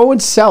 They're going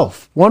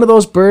south. One of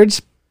those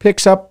birds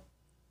picks up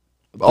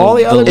all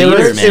the other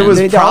birds. It was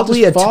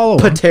probably a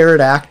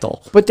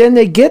pterodactyl. But then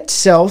they get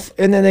south,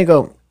 and then they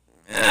go,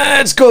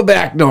 let's go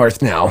back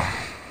north now.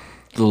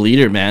 The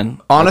leader, man.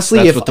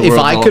 Honestly, if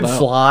I could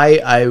fly,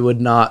 I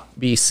would not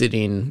be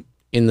sitting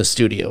in the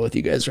studio with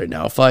you guys right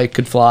now. If I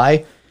could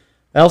fly.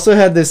 I also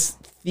had this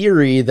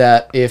theory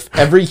that if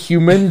every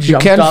human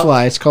jumped You can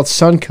fly. It's called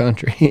Sun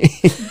Country.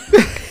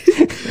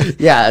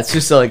 Yeah, it's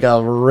just like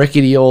a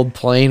rickety old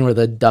plane with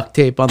a duct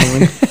tape on the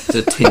wing. It's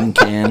a tin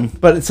can.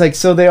 But it's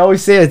so they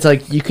always say it's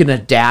you can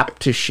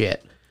adapt to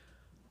shit.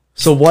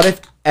 So what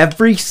if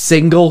every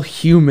single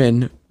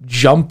human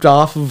jumped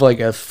off of a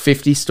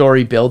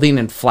 50-story building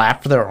and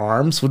flapped their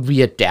arms? Would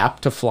we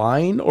adapt to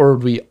flying or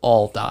would we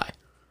all die?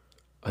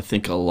 I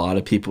think a lot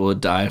of people would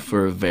die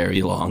for a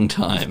very long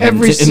time.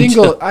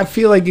 I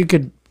feel like you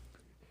could,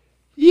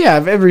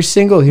 if every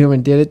single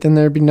human did it, then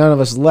there'd be none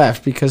of us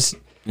left because...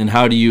 And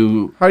how do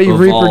you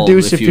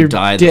reproduce if you you're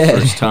die dead?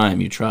 The first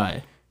time you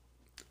try?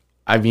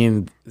 I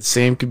mean, the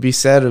same could be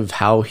said of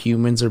how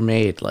humans are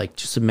made.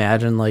 Just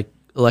imagine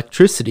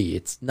electricity.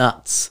 It's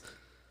nuts.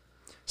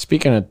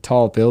 Speaking of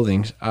tall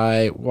buildings,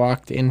 I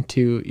walked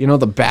into, you know,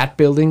 the Bat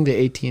building,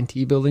 the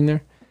AT&T building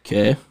there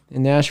Okay.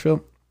 in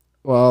Nashville.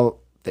 Well,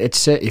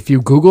 it's if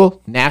you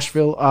Google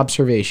Nashville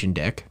observation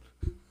deck,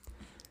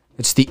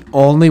 it's the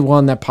only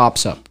one that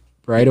pops up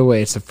right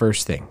away. It's the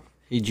first thing.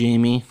 Hey,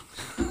 Jamie.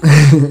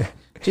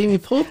 Jamie,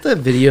 pull up that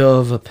video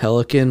of a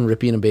pelican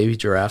ripping a baby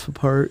giraffe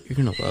apart. You're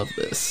going to love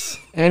this.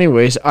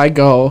 Anyways, I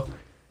go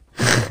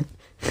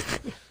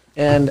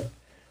and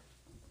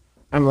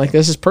I'm like,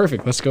 this is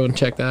perfect. Let's go and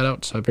check that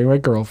out. So I bring my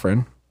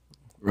girlfriend.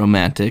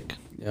 Romantic.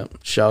 Yep.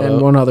 Shout And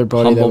out. one other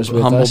buddy that was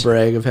with humble us.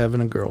 brag of having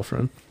a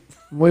girlfriend.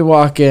 We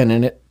walk in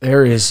and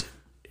there is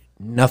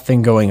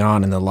nothing going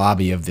on in the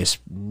lobby of this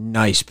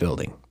nice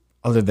building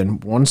other than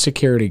one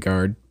security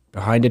guard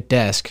behind a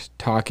desk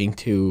talking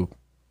to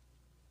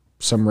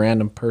some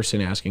random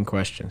person asking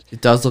questions.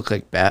 It does look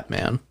like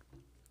Batman.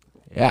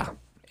 Yeah.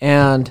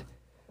 And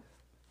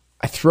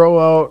I throw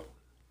out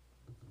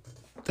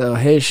the,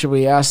 hey, should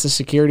we ask the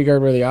security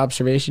guard where the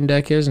observation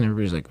deck is? And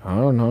everybody's like,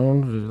 oh, no.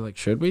 Like,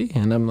 should we?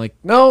 And I'm like,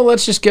 no,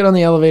 let's just get on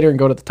the elevator and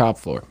go to the top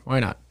floor.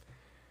 Why not?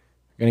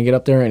 We're going to get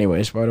up there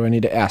anyways. Why do I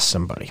need to ask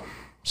somebody?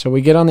 So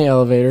we get on the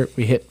elevator.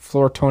 We hit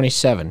floor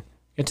 27.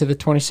 Get to the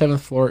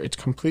 27th floor. It's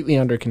completely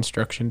under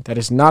construction. That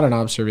is not an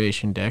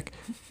observation deck.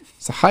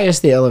 It's the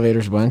highest the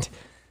elevators went.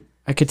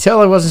 I could tell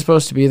I wasn't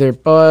supposed to be there,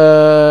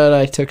 but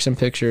I took some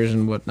pictures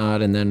and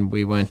whatnot, and then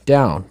we went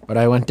down. But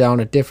I went down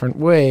a different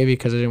way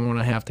because I didn't want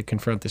to have to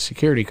confront the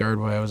security guard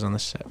while I was on the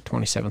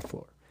 27th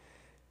floor.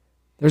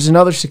 There's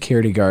another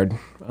security guard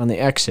on the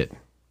exit.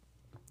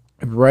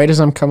 Right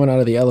as I'm coming out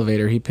of the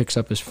elevator, he picks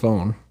up his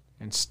phone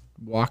and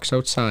walks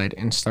outside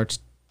and starts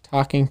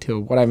talking to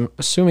what I'm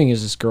assuming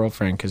is his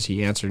girlfriend because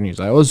he answered and he's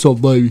like, what's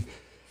up, baby?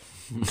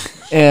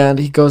 And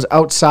he goes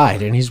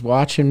outside and he's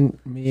watching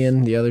me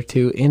and the other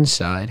two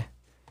inside.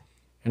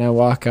 And I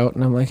walk out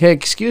and I'm like, hey,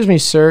 excuse me,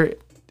 sir.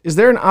 Is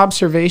there an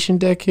observation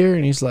deck here?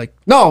 And he's like,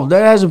 no,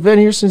 that hasn't been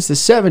here since the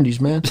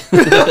 70s, man.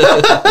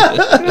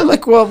 And I'm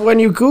like, well, when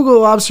you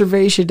Google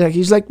observation deck,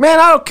 he's like, man,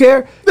 I don't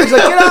care. He's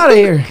like, get out of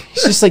here.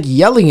 He's just like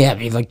yelling at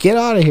me, like, get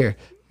out of here.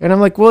 And I'm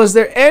like, well,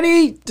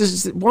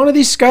 does one of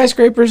these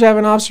skyscrapers have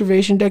an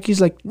observation deck?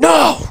 He's like,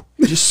 no.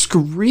 Just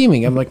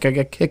screaming. I'm like, I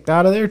got kicked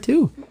out of there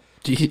too.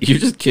 You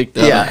just kicked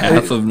out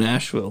half of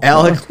Nashville.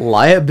 Alec,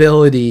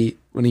 liability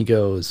when he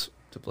goes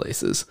to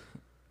places.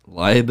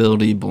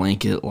 Liability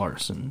blanket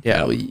Larson.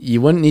 Yeah, you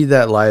wouldn't need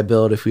that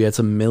liability if we had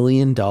some $1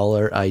 million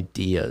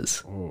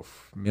ideas.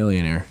 Oof,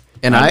 millionaire.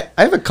 And I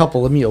have a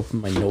couple. Let me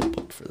open my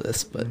notebook for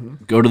this.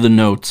 But Go to the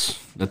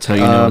notes. That's how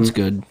you know it's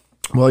good.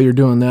 While you're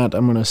doing that,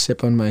 I'm going to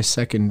sip on my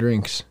second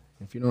drinks.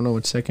 If you don't know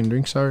what second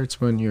drinks are,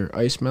 it's when your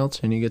ice melts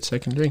and you get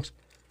second drinks.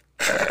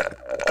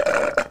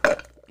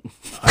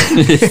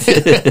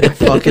 I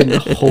fucking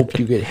hope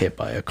you get hit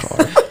by a car.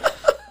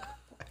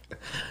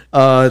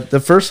 The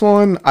first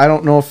one, I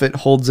don't know if it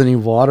holds any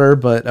water,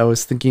 but I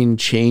was thinking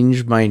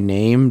change my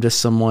name to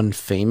someone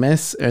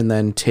famous and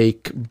then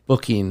take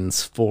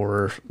bookings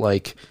for,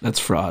 like... That's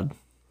fraud.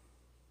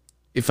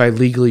 If I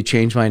legally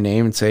change my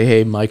name and say,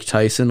 hey, Mike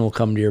Tyson will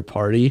come to your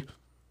party.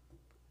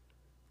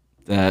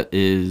 That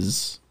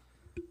is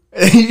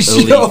You show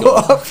illegal.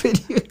 up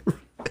and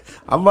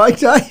I'm Mike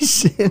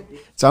Tyson.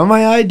 It's on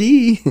my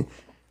ID.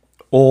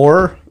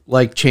 Or,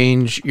 like,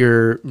 change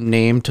your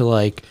name to,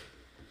 like,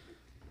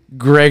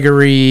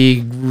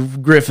 Gregory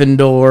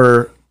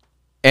Gryffindor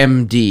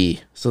MD.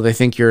 So they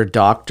think you're a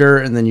doctor,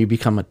 and then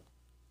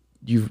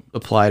you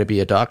apply to be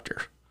a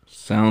doctor.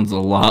 Sounds a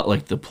lot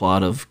like the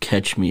plot of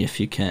Catch Me If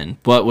You Can.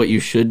 But what you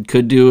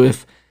could do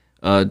if,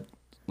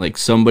 like,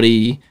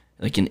 somebody,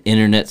 like an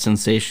internet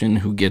sensation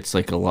who gets,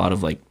 like, a lot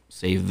of, like,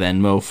 say,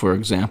 Venmo, for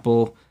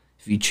example,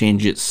 if you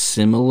change it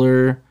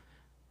similar...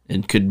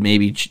 And could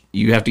maybe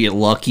you have to get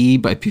lucky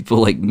by people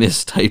like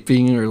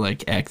mistyping or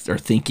like or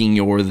thinking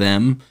you're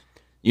them.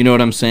 You know what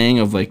I'm saying?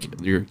 Of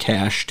like your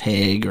cash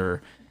tag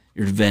or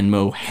your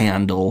Venmo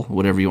handle,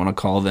 whatever you want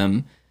to call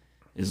them,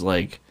 is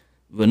like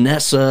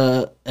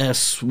Vanessa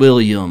S.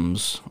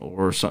 Williams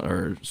or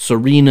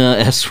Serena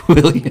S.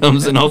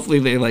 Williams, and hopefully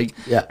they like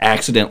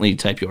accidentally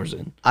type yours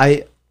in.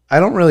 I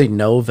don't really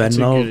know Venmo. That's a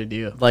good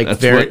idea. Like That's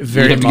very what,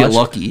 very you have much. to get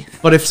lucky.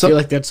 But if I feel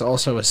like that's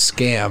also a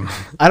scam.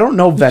 I don't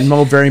know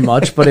Venmo very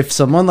much, but if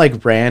someone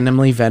like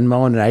randomly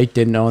Venmo and I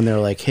didn't know and they're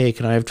like, "Hey,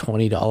 can I have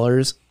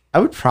 $20?" I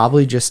would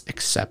probably just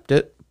accept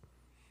it.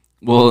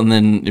 Well, and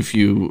then if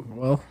you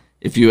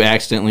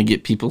accidentally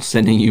get people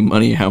sending you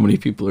money, how many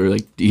people are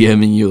like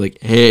DMing you like,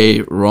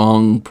 "Hey,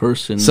 wrong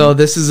person." So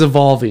this is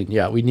evolving.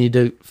 Yeah, we need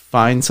to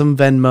find some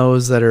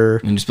Venmos that are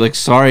and just be like,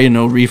 "Sorry,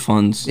 no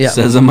refunds." Yeah. It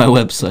says on my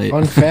website.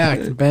 Fun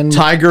fact, Ben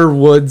Tiger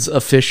Woods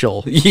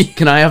official.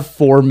 Can I have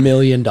 $4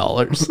 million?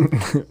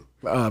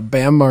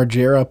 Bam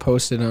Margera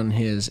posted on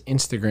his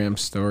Instagram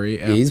story.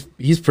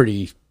 He's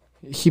pretty.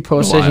 He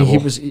posted and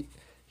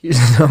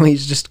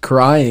he's just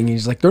crying.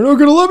 He's like, "They're not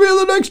gonna let me in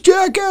the next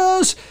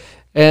Jackass."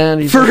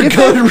 And he's For like,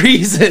 good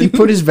reason. He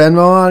put his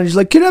Venmo on. He's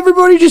like, "Can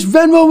everybody just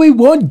Venmo me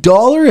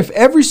 $1? If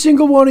every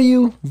single one of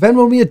you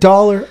Venmo me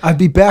 $1, I'd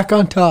be back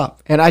on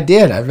top." And I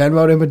did. I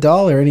Venmoed him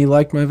 $1, and he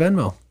liked my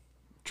Venmo.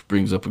 Which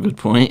brings up a good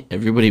point.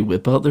 Everybody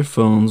whip out their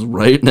phones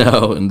right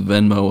now and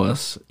Venmo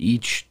us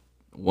each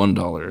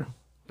 $1.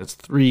 That's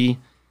 3.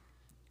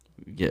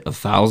 We get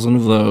 1,000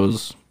 of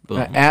those. Boom.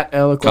 At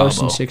Alec Combo.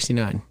 Larson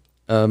 69.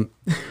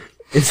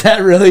 Is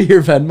that really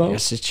your Venmo?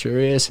 Yes, it sure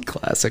is.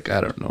 Classic.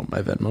 I don't know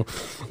my Venmo.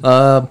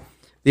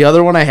 The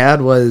other one I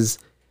had was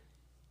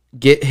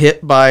get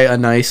hit by a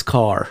nice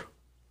car.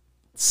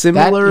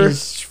 Similar. That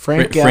is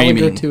Frank framing.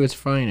 Gallagher to its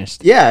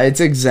finest. Yeah, it's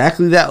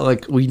exactly that.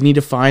 Like, we need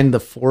to find the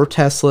 4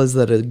 Teslas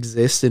that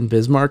exist in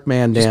Bismarck, Just go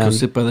Mandan.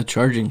 sit by the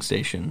charging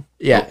station.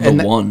 Yeah,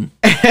 The one.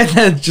 And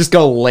then just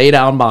go lay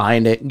down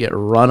behind it and get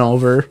run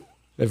over.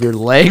 Have your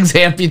legs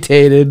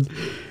amputated.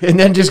 And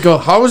then just go,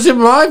 how is it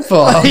my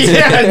fault?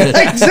 Yeah,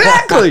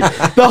 exactly.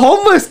 The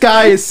homeless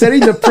guy is setting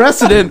the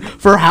precedent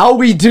for how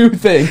we do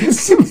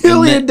things. $1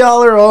 million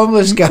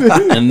homeless guy.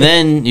 And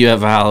then you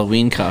have a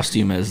Halloween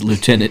costume as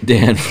Lieutenant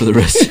Dan for the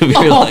rest of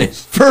your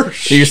life. For So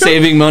sure. you're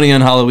saving money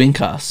on Halloween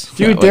costs.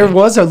 Dude, that there way.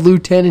 was a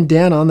Lieutenant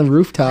Dan on the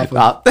rooftop.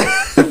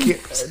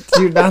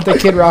 Dude, not the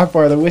Kid Rock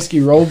bar, the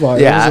Whiskey Roll bar.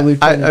 There was a Yeah,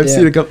 Lieutenant I've Dan.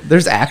 seen a couple.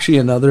 There's actually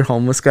another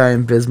homeless guy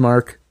in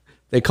Bismarck.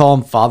 They call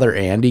him Father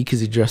Andy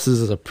because he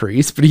dresses as a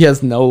priest, but he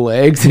has no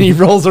legs and he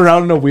rolls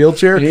around in a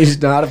wheelchair. He's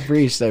not a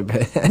priest, I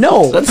bet.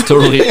 No. That's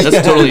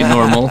totally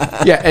normal.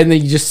 Yeah, and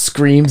then he just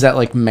screams at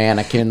like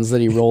mannequins that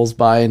he rolls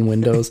by in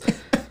windows.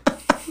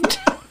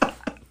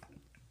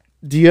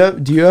 Do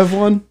you have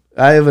one?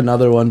 I have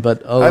another one,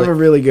 but I have a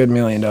really good $1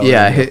 million.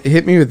 yeah,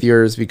 hit me with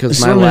yours because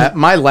This my one is-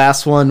 my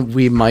last one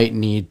we might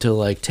need to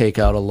like take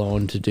out a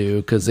loan to do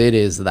because it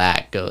is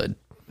that good.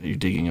 You're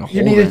digging a hole.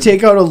 You need to in.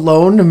 take out a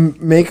loan to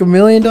make $1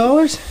 million?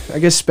 I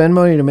guess spend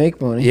money to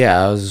make money.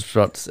 Yeah, I was just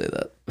about to say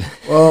that.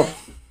 Well,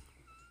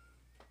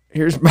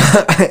 here's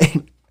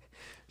mine.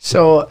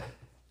 So,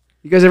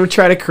 you guys ever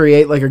try to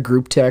create like a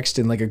group text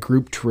and like a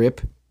group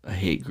trip? I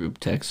hate group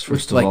text. With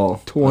First of like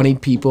all, 20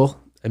 people?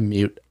 And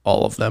mute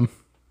all of them.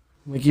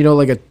 Like, you know,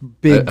 like a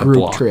big A group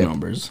block trip.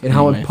 numbers, And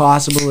how anyway.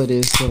 impossible it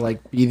is to like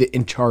be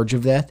in charge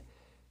of that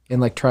and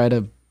like try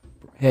to,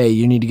 hey,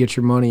 you need to get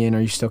your money in. Are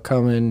you still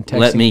coming? Texting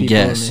let me people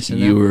and guess, this and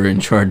you that. were in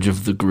charge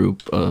of the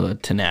group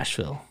to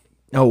Nashville.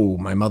 Oh,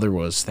 my mother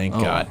was, thank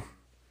Oh. God.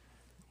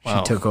 She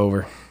Wow. took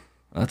over.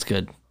 That's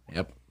good.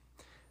 Yep.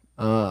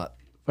 But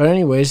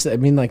anyways, I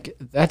mean, like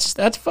that's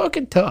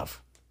fucking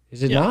tough,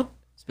 is it Yeah. not?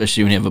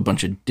 Especially when you have a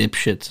bunch of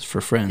dipshits for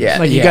friends. Yeah,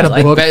 Like, you yeah, gotta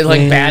like, book like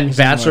things and,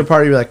 bachelor like-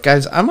 party. You're like,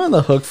 guys, I'm on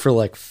the hook for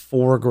like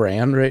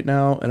 $4,000 right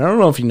now, and I don't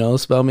know if you know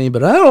this about me,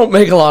 but I don't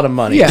make a lot of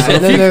money. Yeah, So and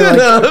if then you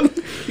they're could,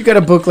 like, you got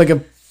to book like a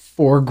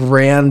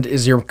 $4,000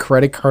 is your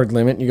credit card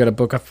limit. And you got to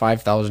book a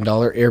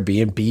 $5,000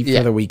 Airbnb Yeah.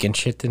 for the weekend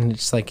shit, and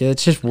it's like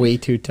it's just way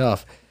too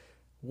tough.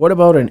 What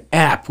about an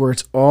app where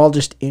it's all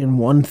just in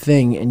one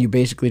thing, and you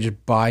basically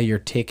just buy your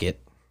ticket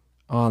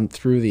on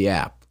through the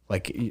app?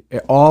 Like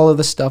all of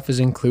the stuff is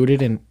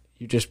included, and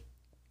you just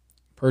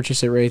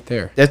purchase it right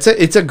there.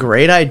 it's a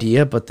great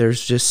idea, but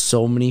there's just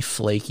so many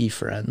flaky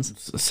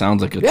friends. It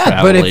sounds like a Yeah,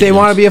 travel but if they agent.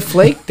 want to be a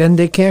flake, then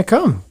they can't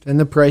come. Then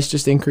the price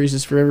just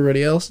increases for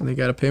everybody else, and they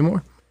got to pay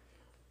more.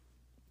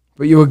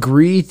 But you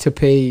agree to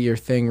pay your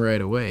thing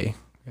right away,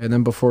 and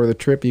then before the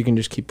trip, you can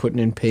just keep putting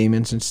in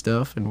payments and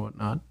stuff and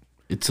whatnot.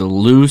 It's a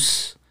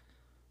loose,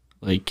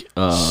 like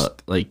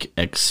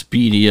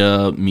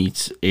Expedia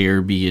meets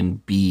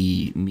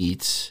Airbnb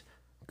meets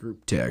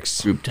Group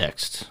text. group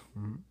text.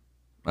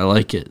 I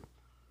like it.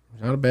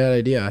 Not a bad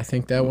idea. I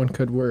think that one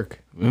could work.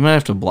 We might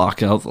have to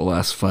block out the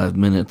last 5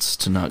 minutes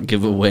to not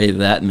give away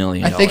that $1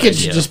 million. I think it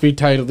should just be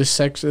titled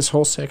this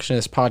whole section of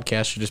this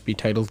podcast should just be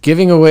titled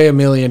 "Giving Away $1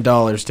 Million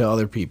to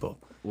Other People."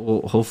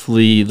 Well,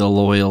 hopefully the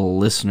loyal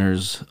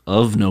listeners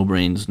of No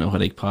Brains, No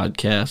Headache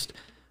podcast,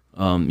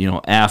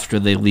 after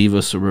they leave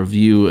us a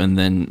review and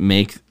then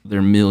make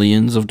their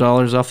millions of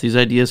dollars off these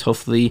ideas,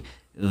 hopefully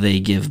they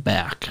give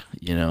back.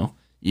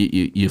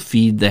 You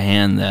feed the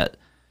hand that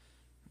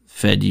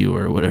fed you,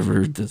 or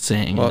whatever the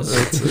saying Well,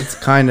 is. it's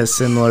kind of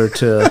similar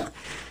to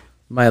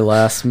my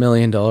last $1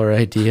 million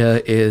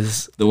idea.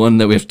 Is The one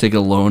that we have to take a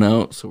loan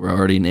out, so we're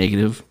already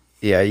negative.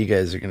 yeah, you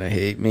guys are gonna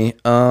hate me.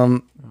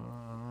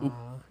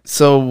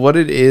 So what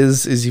it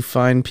is you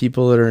find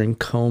people that are in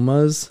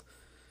comas,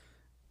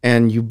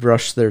 and you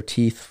brush their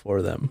teeth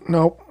for them.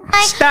 Nope.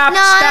 Stop.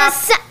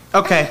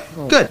 Okay,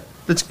 good.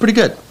 That's pretty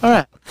good. All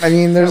right. I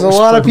mean, there's a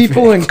lot of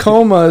people in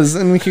comas,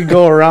 and we could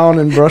go around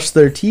and brush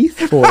their teeth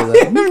for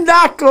them. I'm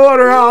not going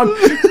around.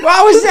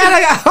 Why was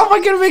that? How am I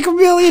going to make $1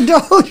 million?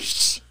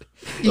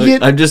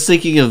 I'm just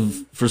thinking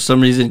of, for some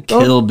reason,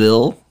 Kill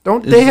Bill.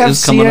 Don't they have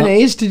is coming up.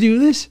 CNAs to do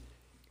this?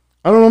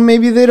 I don't know.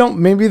 Maybe they don't.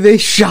 Maybe they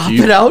shop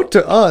it out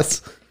to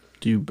us.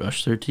 Do you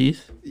brush their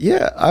teeth?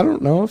 Yeah, I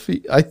don't know if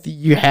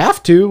you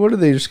have to. What are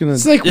they just gonna?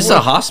 It's like, It's a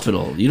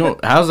hospital. You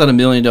don't. How's that $1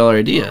 million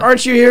idea?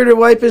 aren't you here to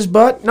wipe his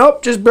butt?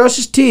 Nope, just brush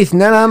his teeth,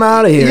 and then I'm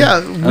out of here. Yeah,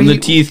 I'm the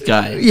teeth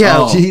guy. Yeah,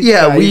 Oh.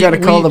 yeah. we got to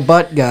call the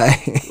butt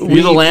guy.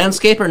 You the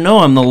landscaper? No,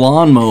 I'm the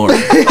lawnmower.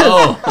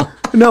 Oh,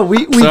 No,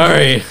 we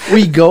sorry.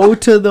 we go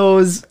to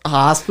those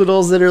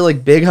hospitals that are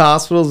like big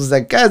hospitals. It's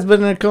like, guy's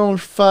been in a coma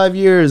for 5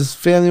 years.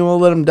 Family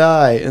won't let him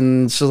die,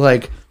 and it's just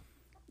like,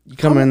 You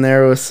come in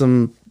there with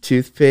some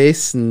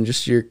toothpaste and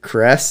just your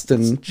crest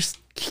and just...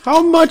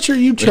 How much are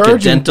you a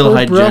charging dental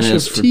per brush of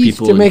hygienist for teeth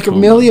people to in make $1 coma.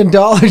 million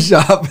off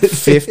it?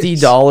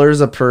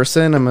 $50 a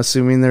person. I'm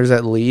assuming there's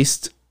at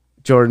least.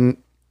 Jordan,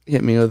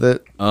 hit me with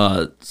it.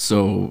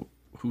 So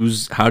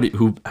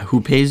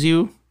who pays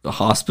you? The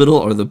hospital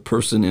or the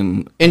person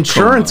in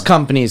Insurance coma?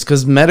 companies,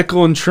 because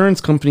medical insurance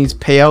companies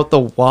pay out the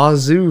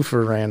wazoo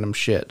for random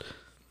shit.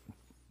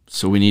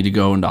 So we need to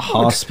go into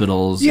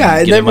hospitals. Yeah,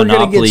 and get then a we're going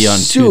to monopoly get on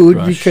sued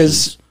toothbrushes.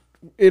 because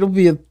it'll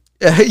be a...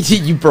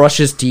 You brush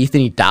his teeth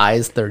and he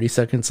dies 30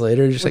 seconds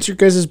later. Just What's your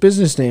guys'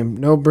 business name?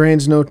 No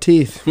brains, no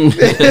teeth.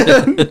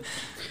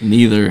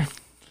 Neither.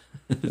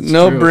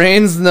 no true.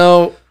 brains,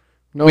 no.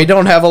 We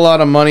don't have a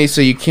lot of money,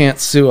 so you can't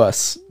sue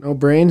us. No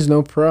brains,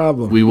 no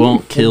problem. We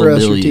won't kill brush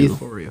Bill your you. teeth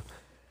for you.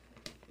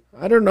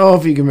 I don't know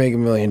if you can make $1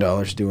 million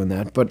doing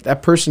that, but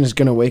that person is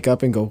going to wake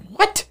up and go,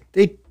 "What?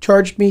 They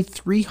charged me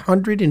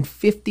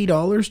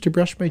 $350 to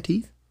brush my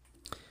teeth?"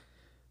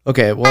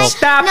 Okay, well,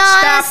 Stop.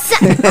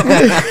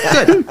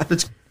 good.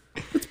 That's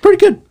pretty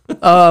good.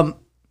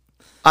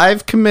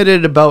 I've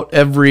committed about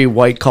every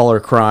white collar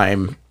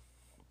crime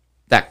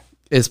that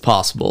is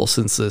possible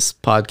since this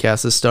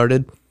podcast has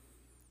started,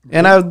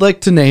 and I would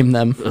like to name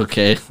them.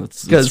 Okay,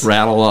 let's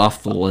rattle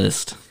off the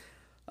list.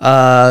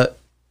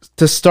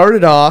 To start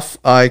it off,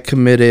 I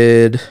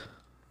committed...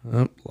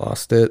 Oh,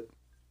 lost it.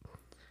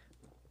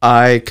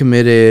 I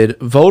committed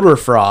voter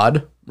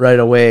fraud right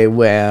away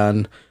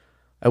when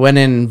I went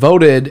in and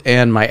voted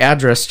and my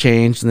address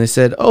changed. And they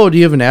said, "Oh, do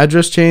you have an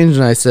address change?"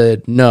 And I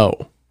said,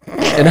 "No."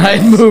 And I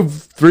had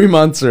moved 3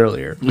 months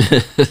earlier.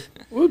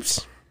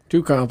 Whoops.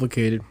 Too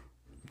complicated.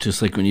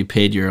 Just like when you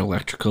paid your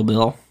electrical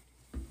bill.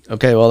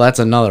 Okay, well, that's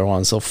another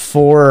one. So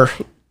 4...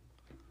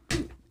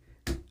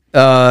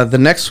 the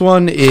next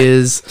one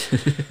is...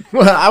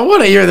 Well, I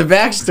want to hear the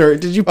backstory.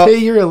 Did you pay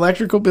your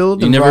electrical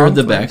bill? You never heard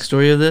the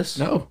backstory of this?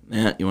 No.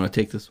 Matt, you want to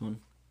take this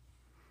one?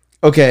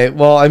 Okay,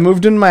 well, I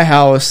moved into my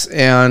house,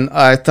 and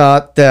I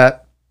thought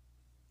that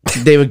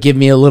they would give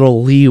me a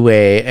little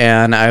leeway,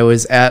 and I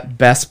was at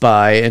Best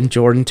Buy, and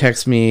Jordan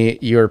texted me,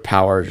 "Your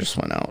power just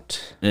went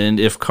out."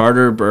 And if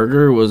Carter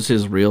Berger was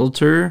his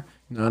realtor,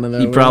 None of that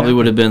he would probably happen.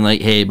 would have been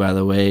like, "Hey, by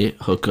the way,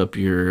 hook up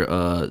your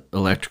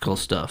electrical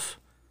stuff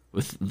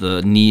with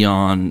the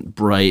neon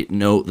bright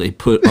note they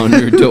put on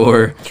your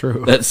door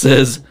that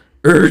says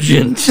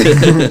urgent."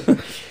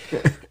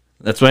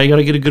 That's why you got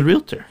to get a good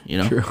realtor, you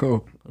know?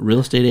 True. A real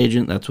estate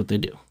agent, that's what they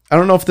do. I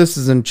don't know if this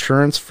is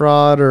insurance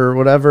fraud or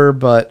whatever,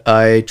 but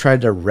I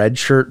tried to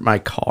redshirt my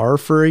car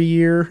for a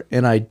year,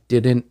 and I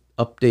didn't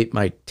update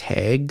my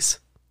tags.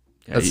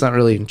 That's not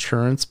really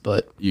insurance,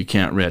 but... You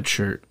can't red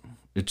shirt.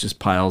 It just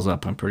piles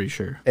up, I'm pretty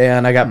sure.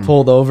 And I got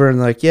pulled over and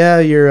like, "Yeah,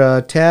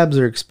 your tabs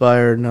are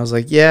expired." And I was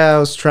like, "Yeah, I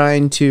was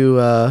trying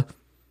to,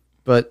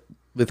 but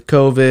with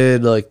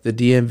COVID, like the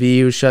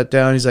DMV was shut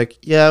down." He's like,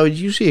 "Yeah, I would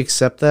usually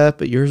accept that,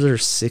 but yours are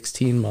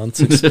 16 months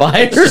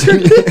expired."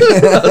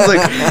 I was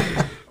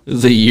like, It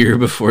was a year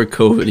before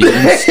COVID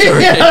even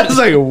started. yeah, I was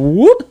like,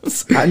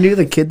 whoops. I knew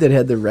the kid that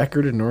had the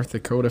record in North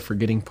Dakota for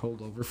getting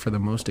pulled over for the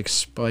most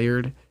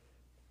expired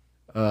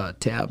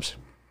tabs.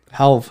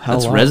 How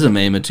That's long?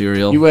 resume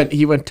material.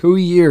 He went 2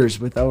 years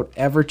without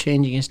ever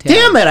changing his tabs.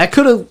 Damn it! I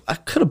could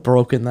have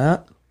broken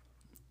that.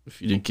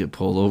 If you didn't get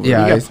pulled over.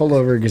 Yeah, He got pulled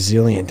over a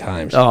gazillion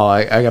times. Oh,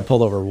 I got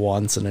pulled over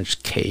once and I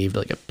just caved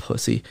like a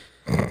pussy.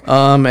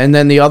 And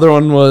then the other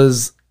one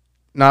was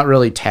not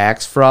really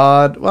tax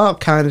fraud. Well,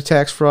 kind of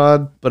tax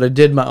fraud, but I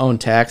did my own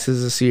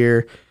taxes this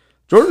year.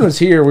 Jordan was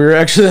here. We were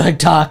actually like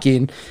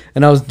talking,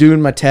 and I was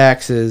doing my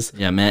taxes.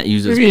 Yeah, Matt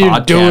uses Maybe you're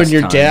podcast doing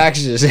your time.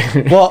 taxes.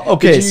 Well,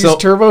 okay, Did you so use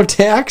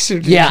TurboTax? Or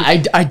did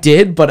yeah, I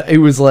did, but it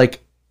was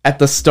like at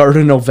the start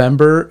of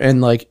November,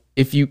 and like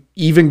if you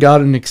even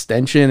got an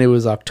extension, it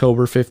was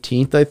October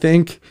 15th, I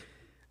think.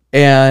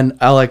 And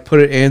I like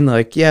put it in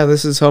like, "Yeah,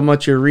 this is how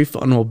much your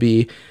refund will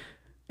be."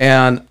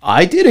 And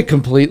I did it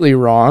completely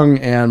wrong,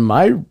 and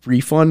my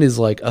refund is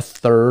like a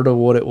third of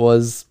what it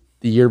was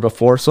the year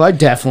before. So I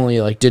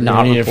definitely like did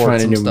not You need to report find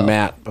a some new stuff.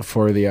 Matt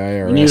before the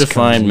IRS. You need to comes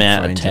find and Matt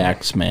a finds him.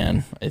 tax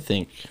man, I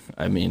think.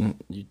 I mean,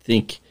 you'd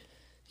think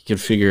he could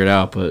figure it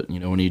out, but, you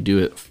know, when you do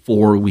it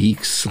 4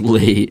 weeks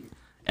late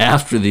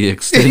after the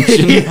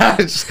extension. Yeah,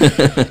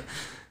 it's-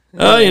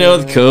 Oh, you know,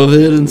 with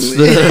COVID and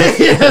stuff.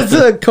 yeah, it's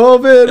a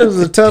COVID. It was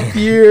a tough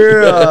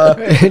year.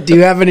 Do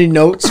you have any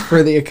notes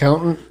for the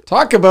accountant?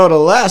 Talk about a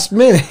last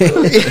minute.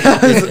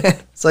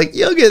 It's like,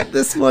 "You'll get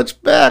this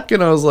much back,"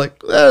 and I was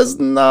like, "That is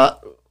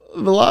not a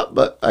lot,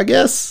 but I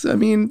guess, I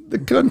mean, the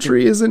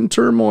country is in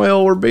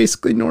turmoil. We're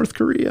basically North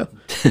Korea."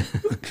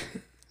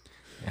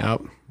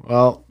 Yep.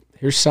 Well,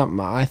 here's something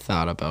I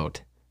thought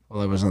about while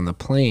I was on the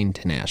plane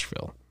to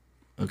Nashville.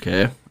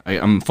 Okay.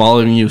 I'm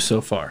following you so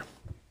far.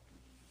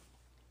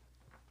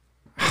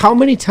 How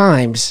many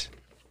times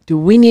do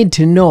we need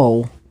to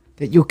know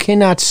that you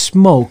cannot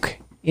smoke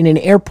in an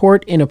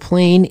airport, in a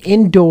plane,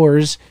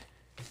 indoors?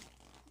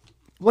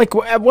 Like,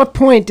 at what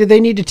point do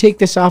they need to take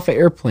this off of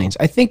airplanes?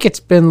 I think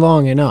it's been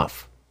long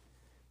enough.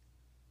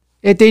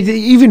 If they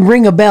even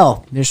ring a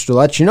bell, just to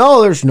let you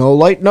know there's no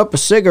lighting up a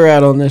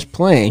cigarette on this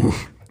plane.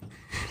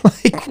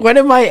 Like,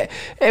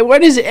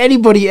 when is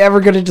anybody ever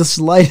going to just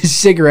light a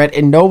cigarette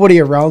and nobody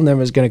around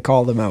them is going to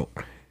call them out?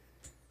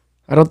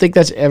 I don't think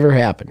that's ever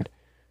happened.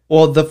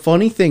 Well, the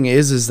funny thing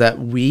is that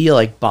we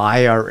like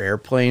buy our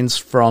airplanes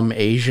from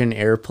Asian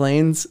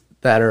airplanes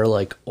that are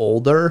like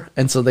older,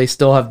 and so they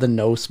still have the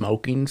no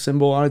smoking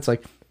symbol on it. It's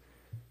like,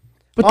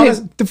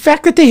 but the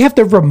fact that they have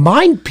to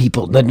remind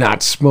people to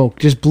not smoke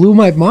just blew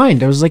my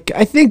mind. I was like,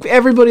 I think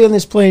everybody on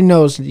this plane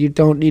knows that you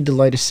don't need to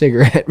light a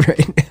cigarette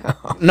right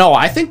now. No,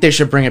 I think they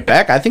should bring it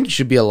back. I think you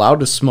should be allowed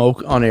to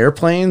smoke on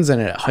airplanes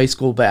and at high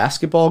school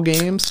basketball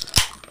games.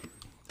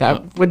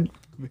 That would.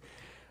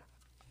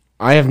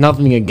 I have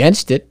nothing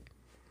against it,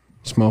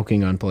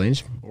 smoking on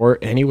planes or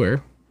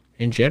anywhere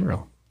in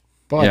general.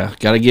 But Yeah,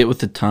 got to get with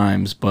the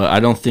times, but I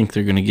don't think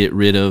they're going to get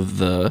rid of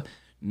the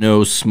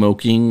no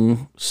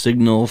smoking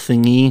signal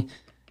thingy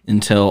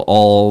until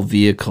all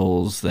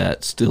vehicles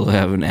that still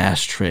have an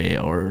ashtray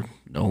are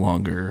no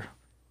longer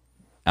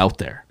out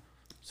there.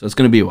 So it's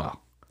going to be a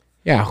while.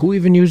 Yeah, who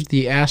even used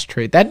the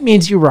ashtray? That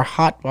means you were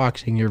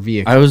hotboxing your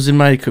vehicle. I was in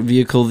my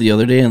vehicle the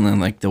other day, and then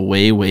like the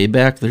way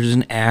back, there's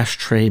an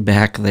ashtray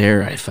back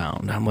there I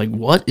found. I'm like,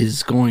 what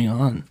is going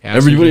on? Yeah, so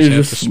Everybody's you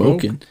just just have to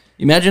smoke? smoking.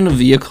 Imagine a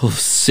vehicle of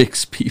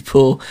 6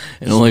 people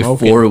and only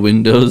Smoking. 4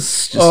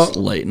 windows just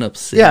lighting up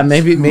cigs. Yeah,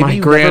 maybe My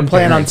you never plan on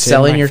grandparents and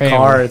selling my your family.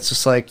 car. It's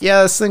just like,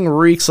 yeah, this thing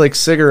reeks like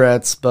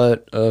cigarettes,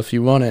 but if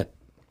you want it,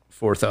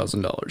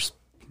 $4,000.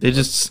 They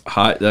just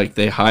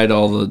hide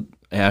all the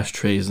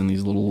ashtrays in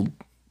these little,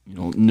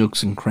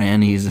 nooks and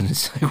crannies, and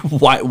it's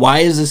like, why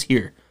is this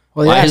here?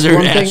 Well, why yeah, is there an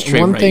one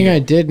ashtray right thing here? I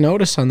did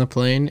notice on the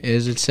plane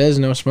is it says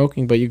no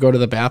smoking, but you go to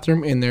the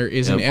bathroom and there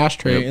is an Yep,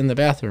 ashtray yep. in the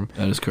bathroom.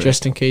 That is correct.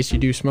 Just in case you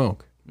do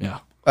smoke. Yeah.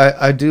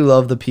 I do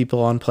love the people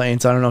on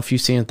planes. I don't know if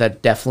you've seen it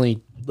that definitely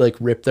like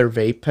rip their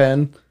vape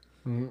pen.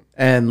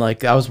 And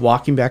like I was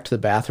walking back to the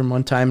bathroom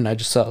one time and I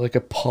just saw like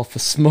a puff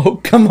of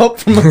smoke come up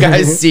from a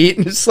guy's seat,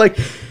 and it's like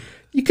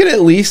you could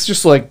at least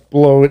just like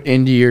blow it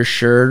into your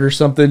shirt or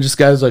something. Just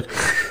guys like,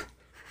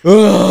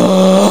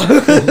 ugh.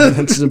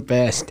 That's the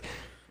best.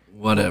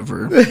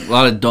 Whatever. A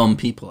lot of dumb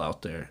people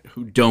out there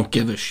who don't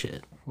give a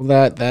shit.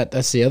 Well,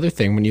 that's the other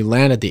thing. When you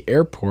land at the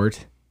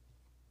airport,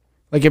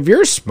 like if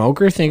you're a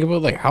smoker, think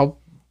about like how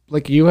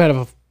like you had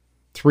a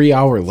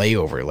 3-hour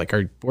layover. Like,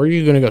 where are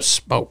you gonna go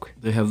smoke?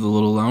 They have the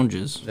little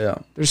lounges. Yeah.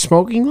 There's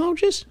smoking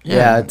lounges.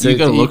 Yeah, you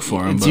gotta look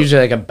for them. It's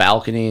usually like a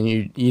balcony,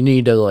 and you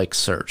need to like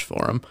search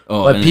for them.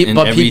 Oh, but and people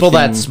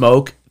that everything-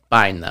 smoke,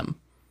 find them.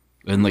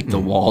 And like the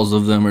walls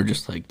of them are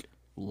just like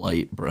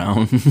light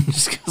brown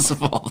just because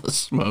of all the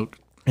smoke.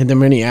 In the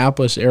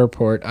Minneapolis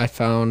airport, I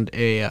found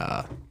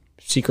a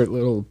secret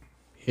little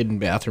hidden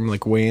bathroom,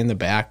 like way in the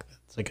back.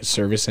 It's like a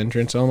service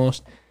entrance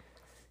almost.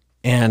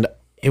 And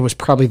it was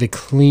probably the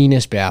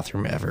cleanest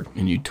bathroom ever.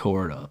 And you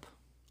tore it up.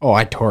 Oh,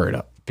 I tore it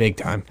up big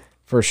time,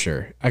 for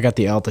sure. I got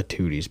the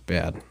altitudes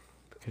bad.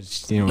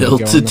 Because, when you go on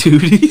the-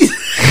 Altitudes?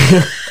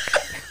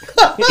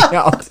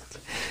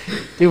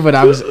 Dude, but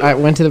I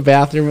went to the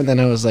bathroom and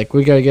then I was like,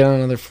 we got to get on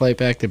another flight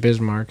back to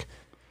Bismarck.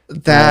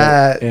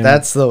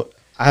 That's the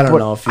I don't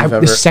know if you've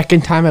ever. The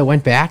second time I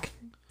went back,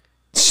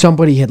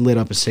 somebody had lit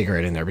up a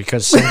cigarette in there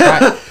because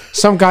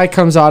some guy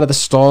comes out of the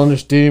stall and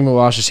just didn't even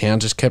wash his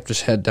hands, just kept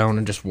his head down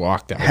and just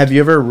walked out. Have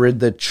you ever rid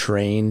the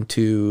train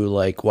to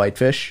like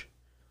Whitefish?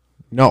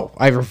 No,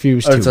 I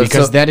refuse to so-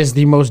 because so- that is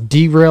the most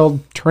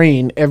derailed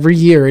train every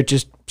year. It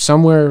just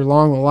somewhere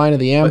along the line of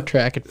the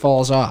Amtrak, it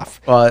falls off.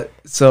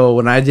 So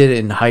when I did it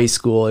in high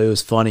school, it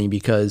was funny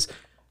because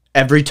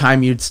every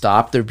time you'd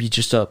stop, there'd be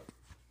just a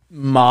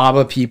mob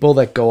of people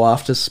that go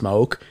off to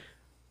smoke.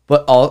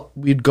 But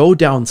we'd go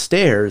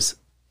downstairs,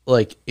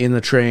 like in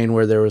the train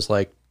where there was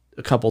like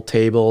a couple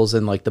tables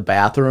and like the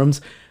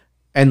bathrooms,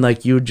 and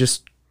like you would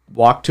just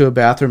walk to a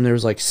bathroom. There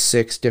was like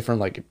 6 different,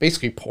 like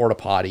basically porta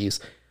potties.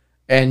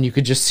 And you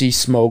could just see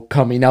smoke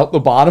coming out the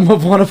bottom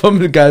of one of them.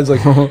 And the guy's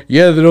like,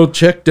 yeah, they don't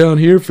check down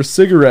here for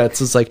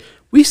cigarettes. It's like,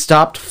 we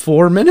stopped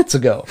 4 minutes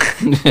ago.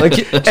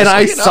 Like, and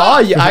I saw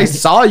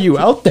you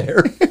out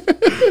there.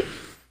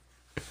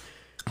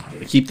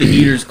 Keep the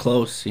heaters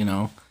close,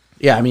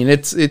 Yeah, I mean,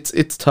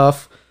 it's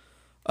tough.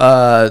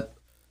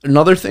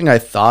 Another thing I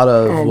thought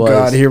of was... Oh,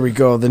 God, here we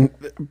go. Then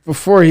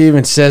before he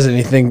even says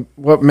anything,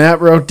 what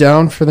Matt wrote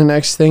down for the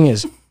next thing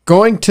is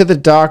going to the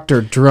doctor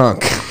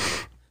drunk.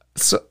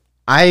 So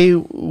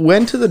I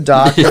went to the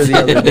doctor the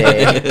other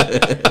day,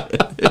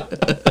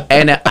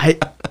 and I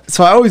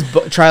always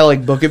try to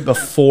like book it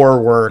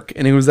before work,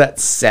 and it was at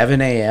 7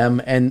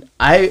 a.m. and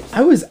I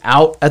was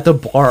out at the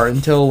bar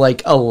until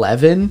like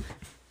 11,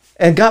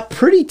 and got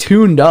pretty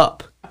tuned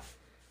up,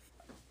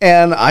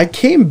 and I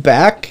came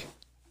back,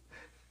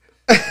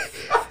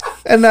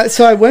 and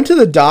so I went to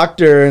the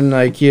doctor, and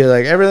like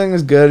everything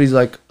is good. He's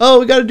like, oh,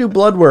 we got to do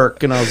blood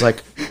work, and I was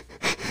like,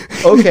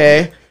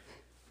 okay.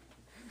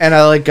 And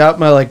I like got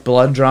my like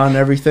blood drawn and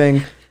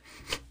everything.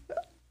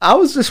 I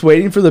was just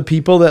waiting for the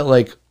people that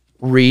like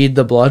read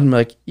the blood and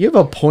like, you have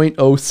a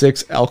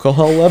 0.06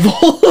 alcohol level.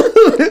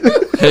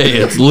 Hey,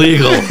 it's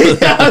legal.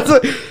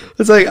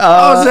 It's like,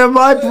 How's that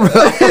my problem?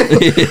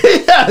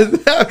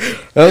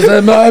 how's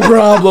that my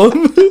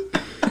problem?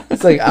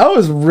 It's like I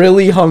was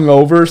really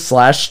hungover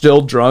 /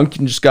 still drunk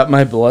and just got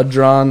my blood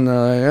drawn.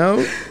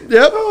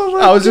 Yep.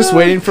 I was just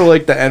waiting for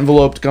like the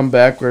envelope to come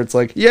back where it's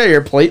like, yeah,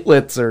 your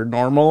platelets are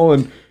normal,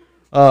 and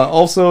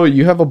also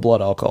you have a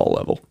blood alcohol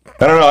level.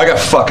 I don't know. I got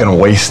fucking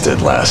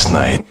wasted last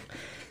night.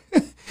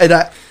 And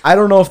I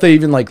don't know if they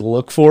even like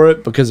look for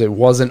it because it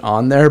wasn't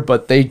on there,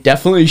 but they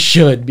definitely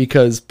should,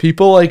 because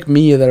people like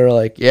me that are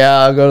like, yeah,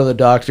 I'll go to the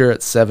doctor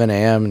at 7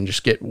 a.m. and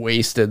just get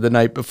wasted the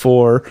night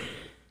before,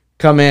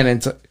 come in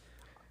and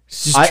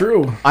It's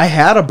true. I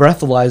had a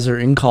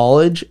breathalyzer in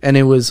college and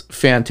it was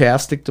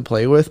fantastic to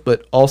play with,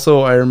 but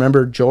also I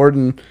remember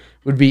Jordan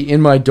would be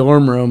in my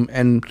dorm room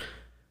and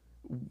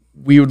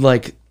we would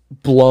like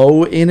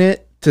blow in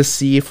it to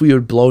see if we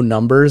would blow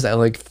numbers at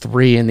like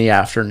 3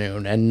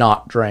 p.m. and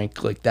not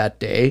drank like that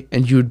day,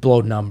 and you would blow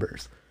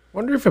numbers.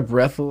 Wonder if a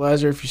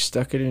breathalyzer, if you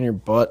stuck it in your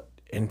butt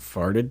and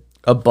farted.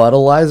 A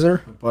buttalyzer?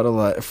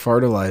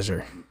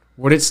 Fartalizer.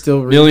 Would it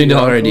still $1 million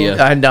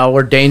idea? I know,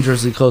 we're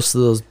dangerously close to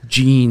those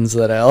genes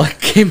that Alec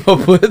came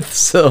up with,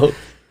 so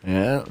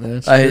yeah,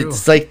 that's true.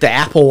 it's like the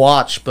Apple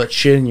Watch, but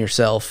shitting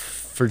yourself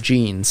for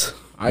genes.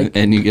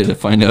 And you get to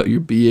find out your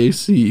BAC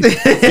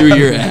through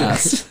your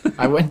ass.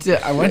 I went to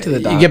the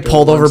doctor. You get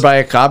pulled over by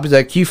a cop. He's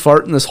like, "Can you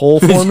fart in this hole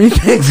for me?"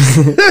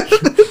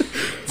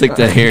 It's like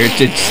the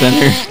Heritage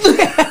Center.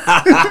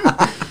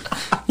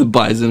 The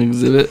bison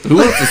exhibit. Who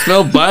wants to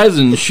smell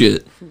bison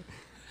shit?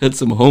 Had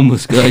some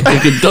homeless guy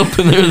take a dump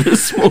in there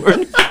this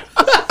morning.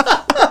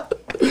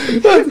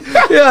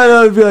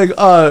 Yeah, I'd be like,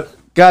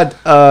 God,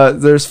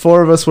 there's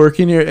 4 of us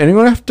working here.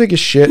 Anyone have to take a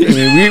shit? I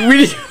mean,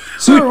 we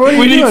Sir, what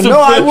are you doing? No,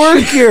 I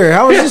work here.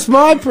 How is this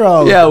my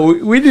problem? Yeah,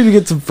 we need to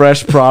get some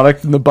fresh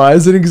product in the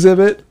bison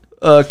exhibit.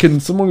 Can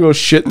someone go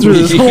shit through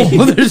this hole?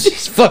 There's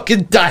just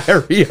fucking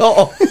diarrhea.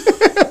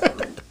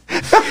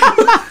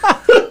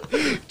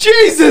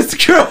 Jesus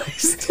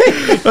Christ!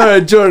 All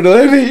right,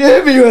 Jordan,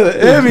 hit me with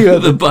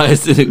it. The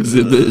bison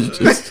exhibit is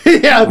just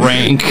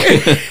rank.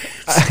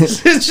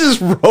 It's just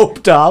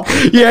roped off.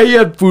 Yeah, he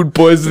had food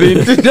poisoning.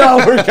 It did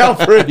not work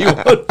out for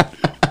anyone.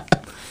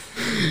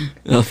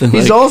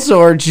 He's also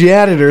our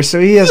janitor,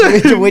 so he has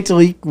to wait till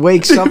he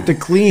wakes up to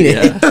clean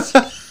it.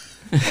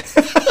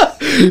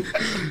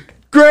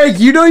 Greg,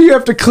 you know you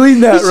have to clean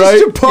that, right?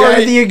 Just a part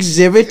of the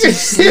exhibit.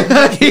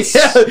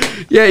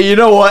 Yeah, you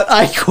know what?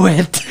 I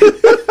quit.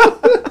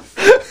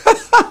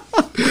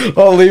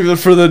 I'll leave it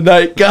for the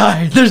night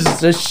guy. There's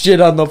just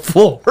shit on the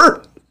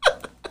floor.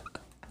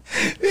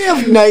 We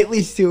have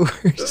nightly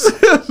sewers.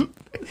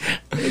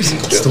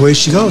 That's the way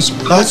she goes.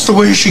 That's the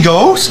way she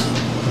goes?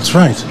 That's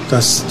right.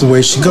 That's the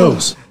way she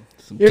goes.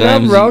 You're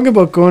not wrong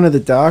about going to the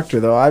doctor,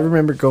 though. I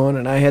remember going,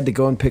 and I had to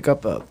go and pick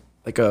up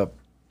I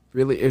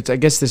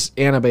guess this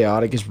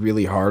antibiotic is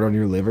really hard on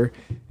your liver.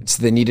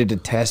 So they needed to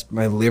test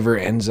my liver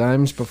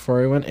enzymes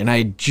before I went, and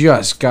I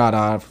just got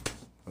off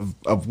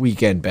of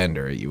weekend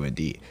bender at UND.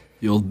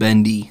 The old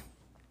bendy.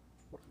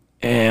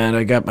 And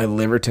I got my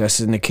liver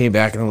tested, and it came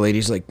back, and the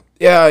lady's like,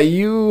 yeah,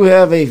 you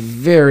have a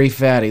very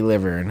fatty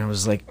liver. And I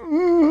was like,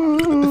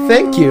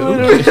 thank you.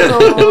 I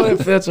don't know if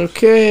that's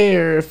okay,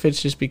 or if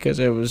it's just because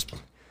I was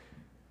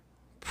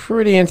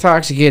pretty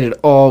intoxicated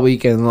all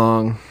weekend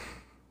long.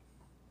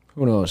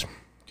 Who knows?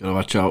 Gotta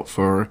watch out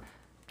for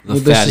the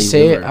Needless fatty to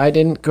say, liver. I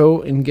didn't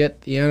go and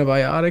get the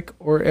antibiotic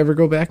or ever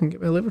go back and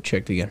get my liver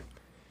checked again.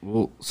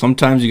 Well,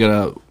 sometimes you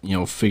gotta,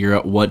 figure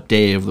out what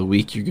day of the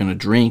week you're gonna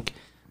drink.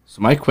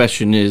 So my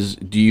question is,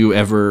 do you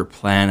ever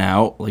plan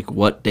out like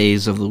what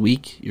days of the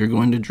week you're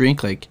going to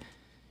drink? Like,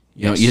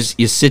 you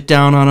sit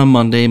down on a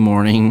Monday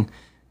morning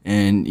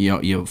and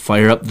you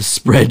fire up the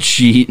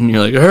spreadsheet and you're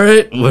like, all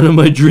right, what am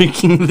I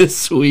drinking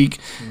this week?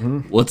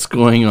 Mm-hmm. What's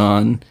going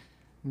on?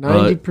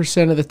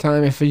 90% of the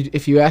time,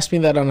 if you asked me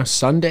that on a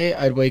Sunday,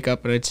 I'd wake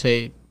up and I'd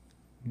say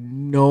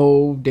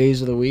no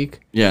days of the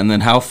week. Yeah, and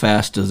then how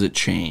fast does it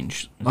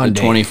change? A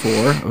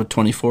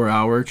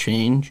 24-hour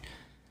change?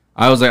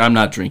 I was like, I'm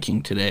not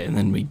drinking today. And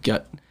then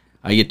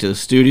I get to the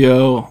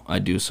studio, I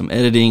do some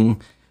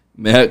editing.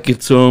 Matt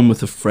gets home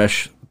with a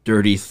fresh,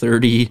 dirty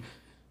 30.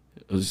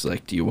 I was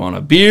like, do you want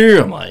a beer?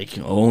 I'm like,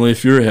 only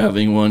if you're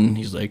having one.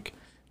 He's like,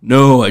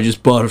 no, I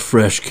just bought a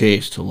fresh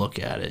case to look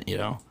at it,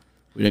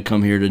 We didn't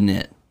come here to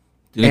knit.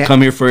 Didn't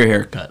come here for a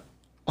haircut.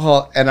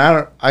 Oh, and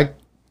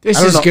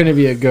This is going to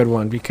be a good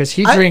one because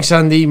he drinks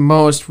on the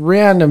most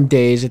random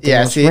days at the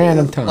most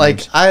random times.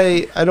 Like,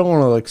 I don't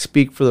want to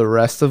speak for the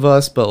rest of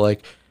us, but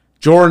like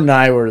Jordan and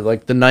I were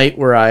like the night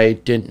where I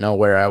didn't know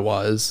where I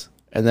was,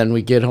 and then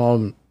we get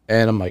home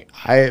and I'm like,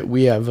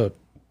 we have a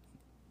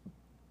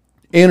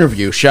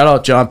interview. Shout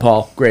out John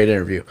Paul, great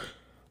interview.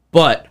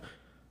 But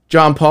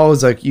John Paul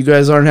was like, you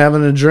guys aren't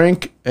having a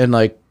drink, and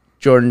like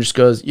Jordan just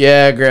goes,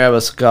 yeah, grab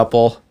us a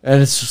couple,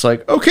 and it's just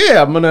like, okay,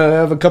 I'm gonna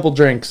have a couple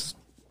drinks.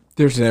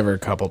 There's never a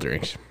couple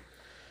drinks.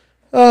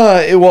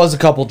 It was a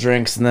couple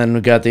drinks, and then we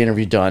got the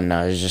interview done, and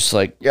I was just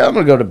like, yeah, I'm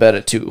gonna go to bed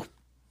at 2.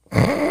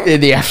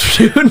 in the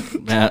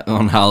afternoon. Matt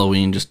on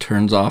Halloween just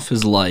turns off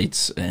his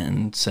lights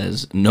and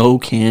says, "No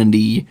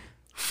candy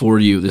for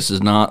you. This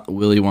is not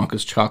Willy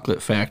Wonka's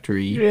chocolate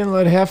factory." You didn't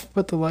let Hef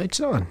put the lights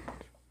on.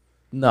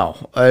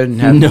 No, I didn't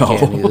have any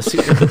candy this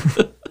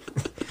year.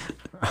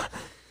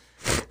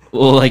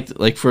 Well,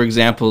 like for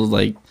example,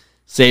 like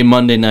say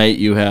Monday night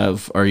you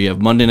have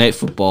Monday Night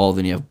Football,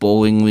 then you have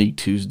Bowling League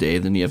Tuesday,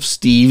 then you have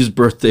Steve's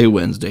birthday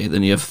Wednesday,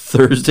 then you have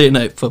Thursday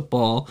Night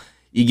Football.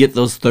 You get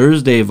those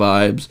Thursday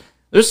vibes.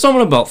 There's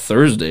something about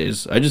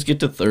Thursdays. I just get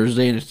to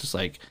Thursday and it's just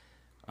like,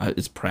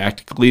 it's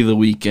practically the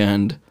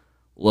weekend.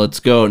 Let's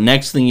go.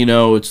 Next thing you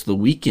know, it's the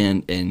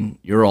weekend and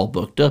you're all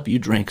booked up. You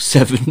drank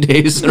 7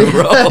 days in a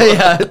row.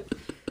 Yeah.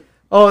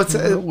 Oh, it's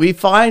we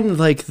find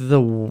like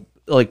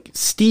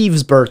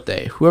Steve's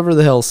birthday, whoever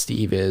the hell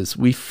Steve is.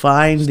 We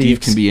find Steve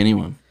can be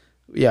anyone.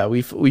 Yeah,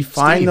 we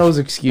find Steve. those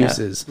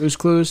excuses. Blue's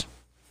Clues.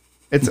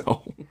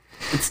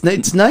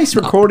 It's nice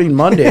recording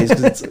Mondays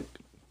because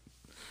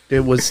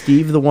it was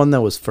Steve the one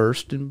that was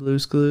first in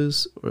Blue's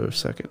Clues or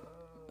second.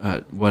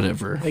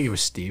 Whatever. I think it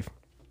was Steve.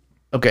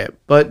 Okay,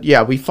 but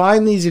yeah, we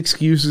find these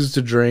excuses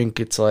to drink.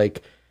 It's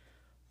like,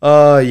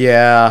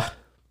 yeah,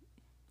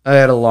 I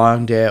had a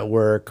long day at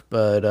work,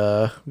 but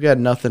we got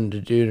nothing to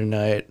do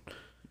tonight.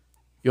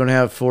 You want to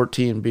have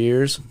 14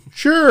 beers?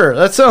 Sure,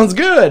 that sounds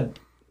good.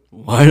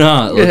 Why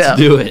not? Let's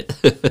do it.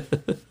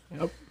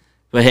 Yep.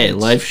 But hey,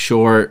 life's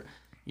short.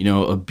 You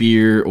know, a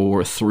beer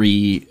or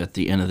 3 at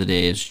the end of the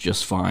day is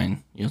just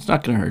fine. You know, it's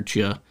not going to hurt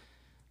you.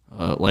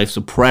 Life's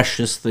a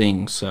precious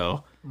thing,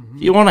 so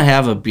if you want to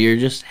have a beer,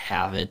 just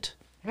have it.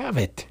 Have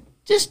it.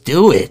 Just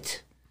do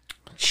it.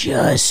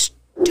 Just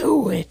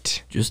do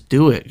it. Just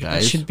do it,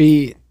 guys. That should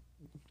be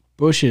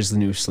Bush's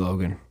new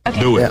slogan.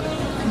 Do it.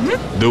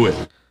 Do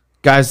it.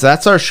 Guys,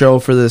 that's our show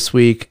for this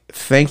week.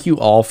 Thank you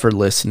all for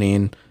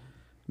listening.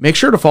 Make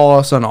sure to follow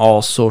us on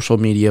all social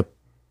media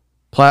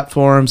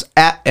platforms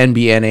at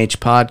NBNH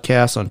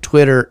Podcast on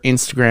Twitter,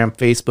 Instagram,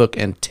 Facebook,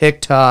 and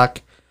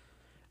TikTok.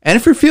 And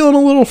if you're feeling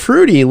a little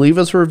fruity, leave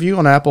us a review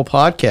on Apple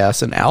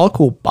Podcasts, and Alec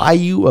will buy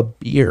you a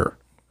beer.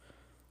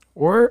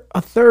 Or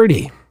a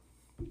 30.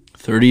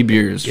 30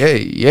 beers. Yeah,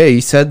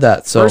 he said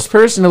that. So first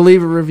person to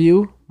leave a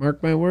review,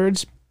 mark my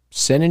words,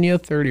 sending you a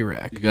 30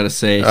 rack. You got to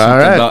say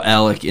something about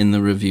Alec in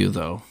the review,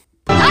 though.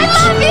 I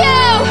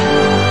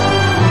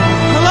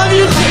love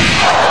you!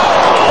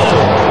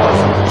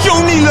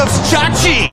 Joni loves Chachi!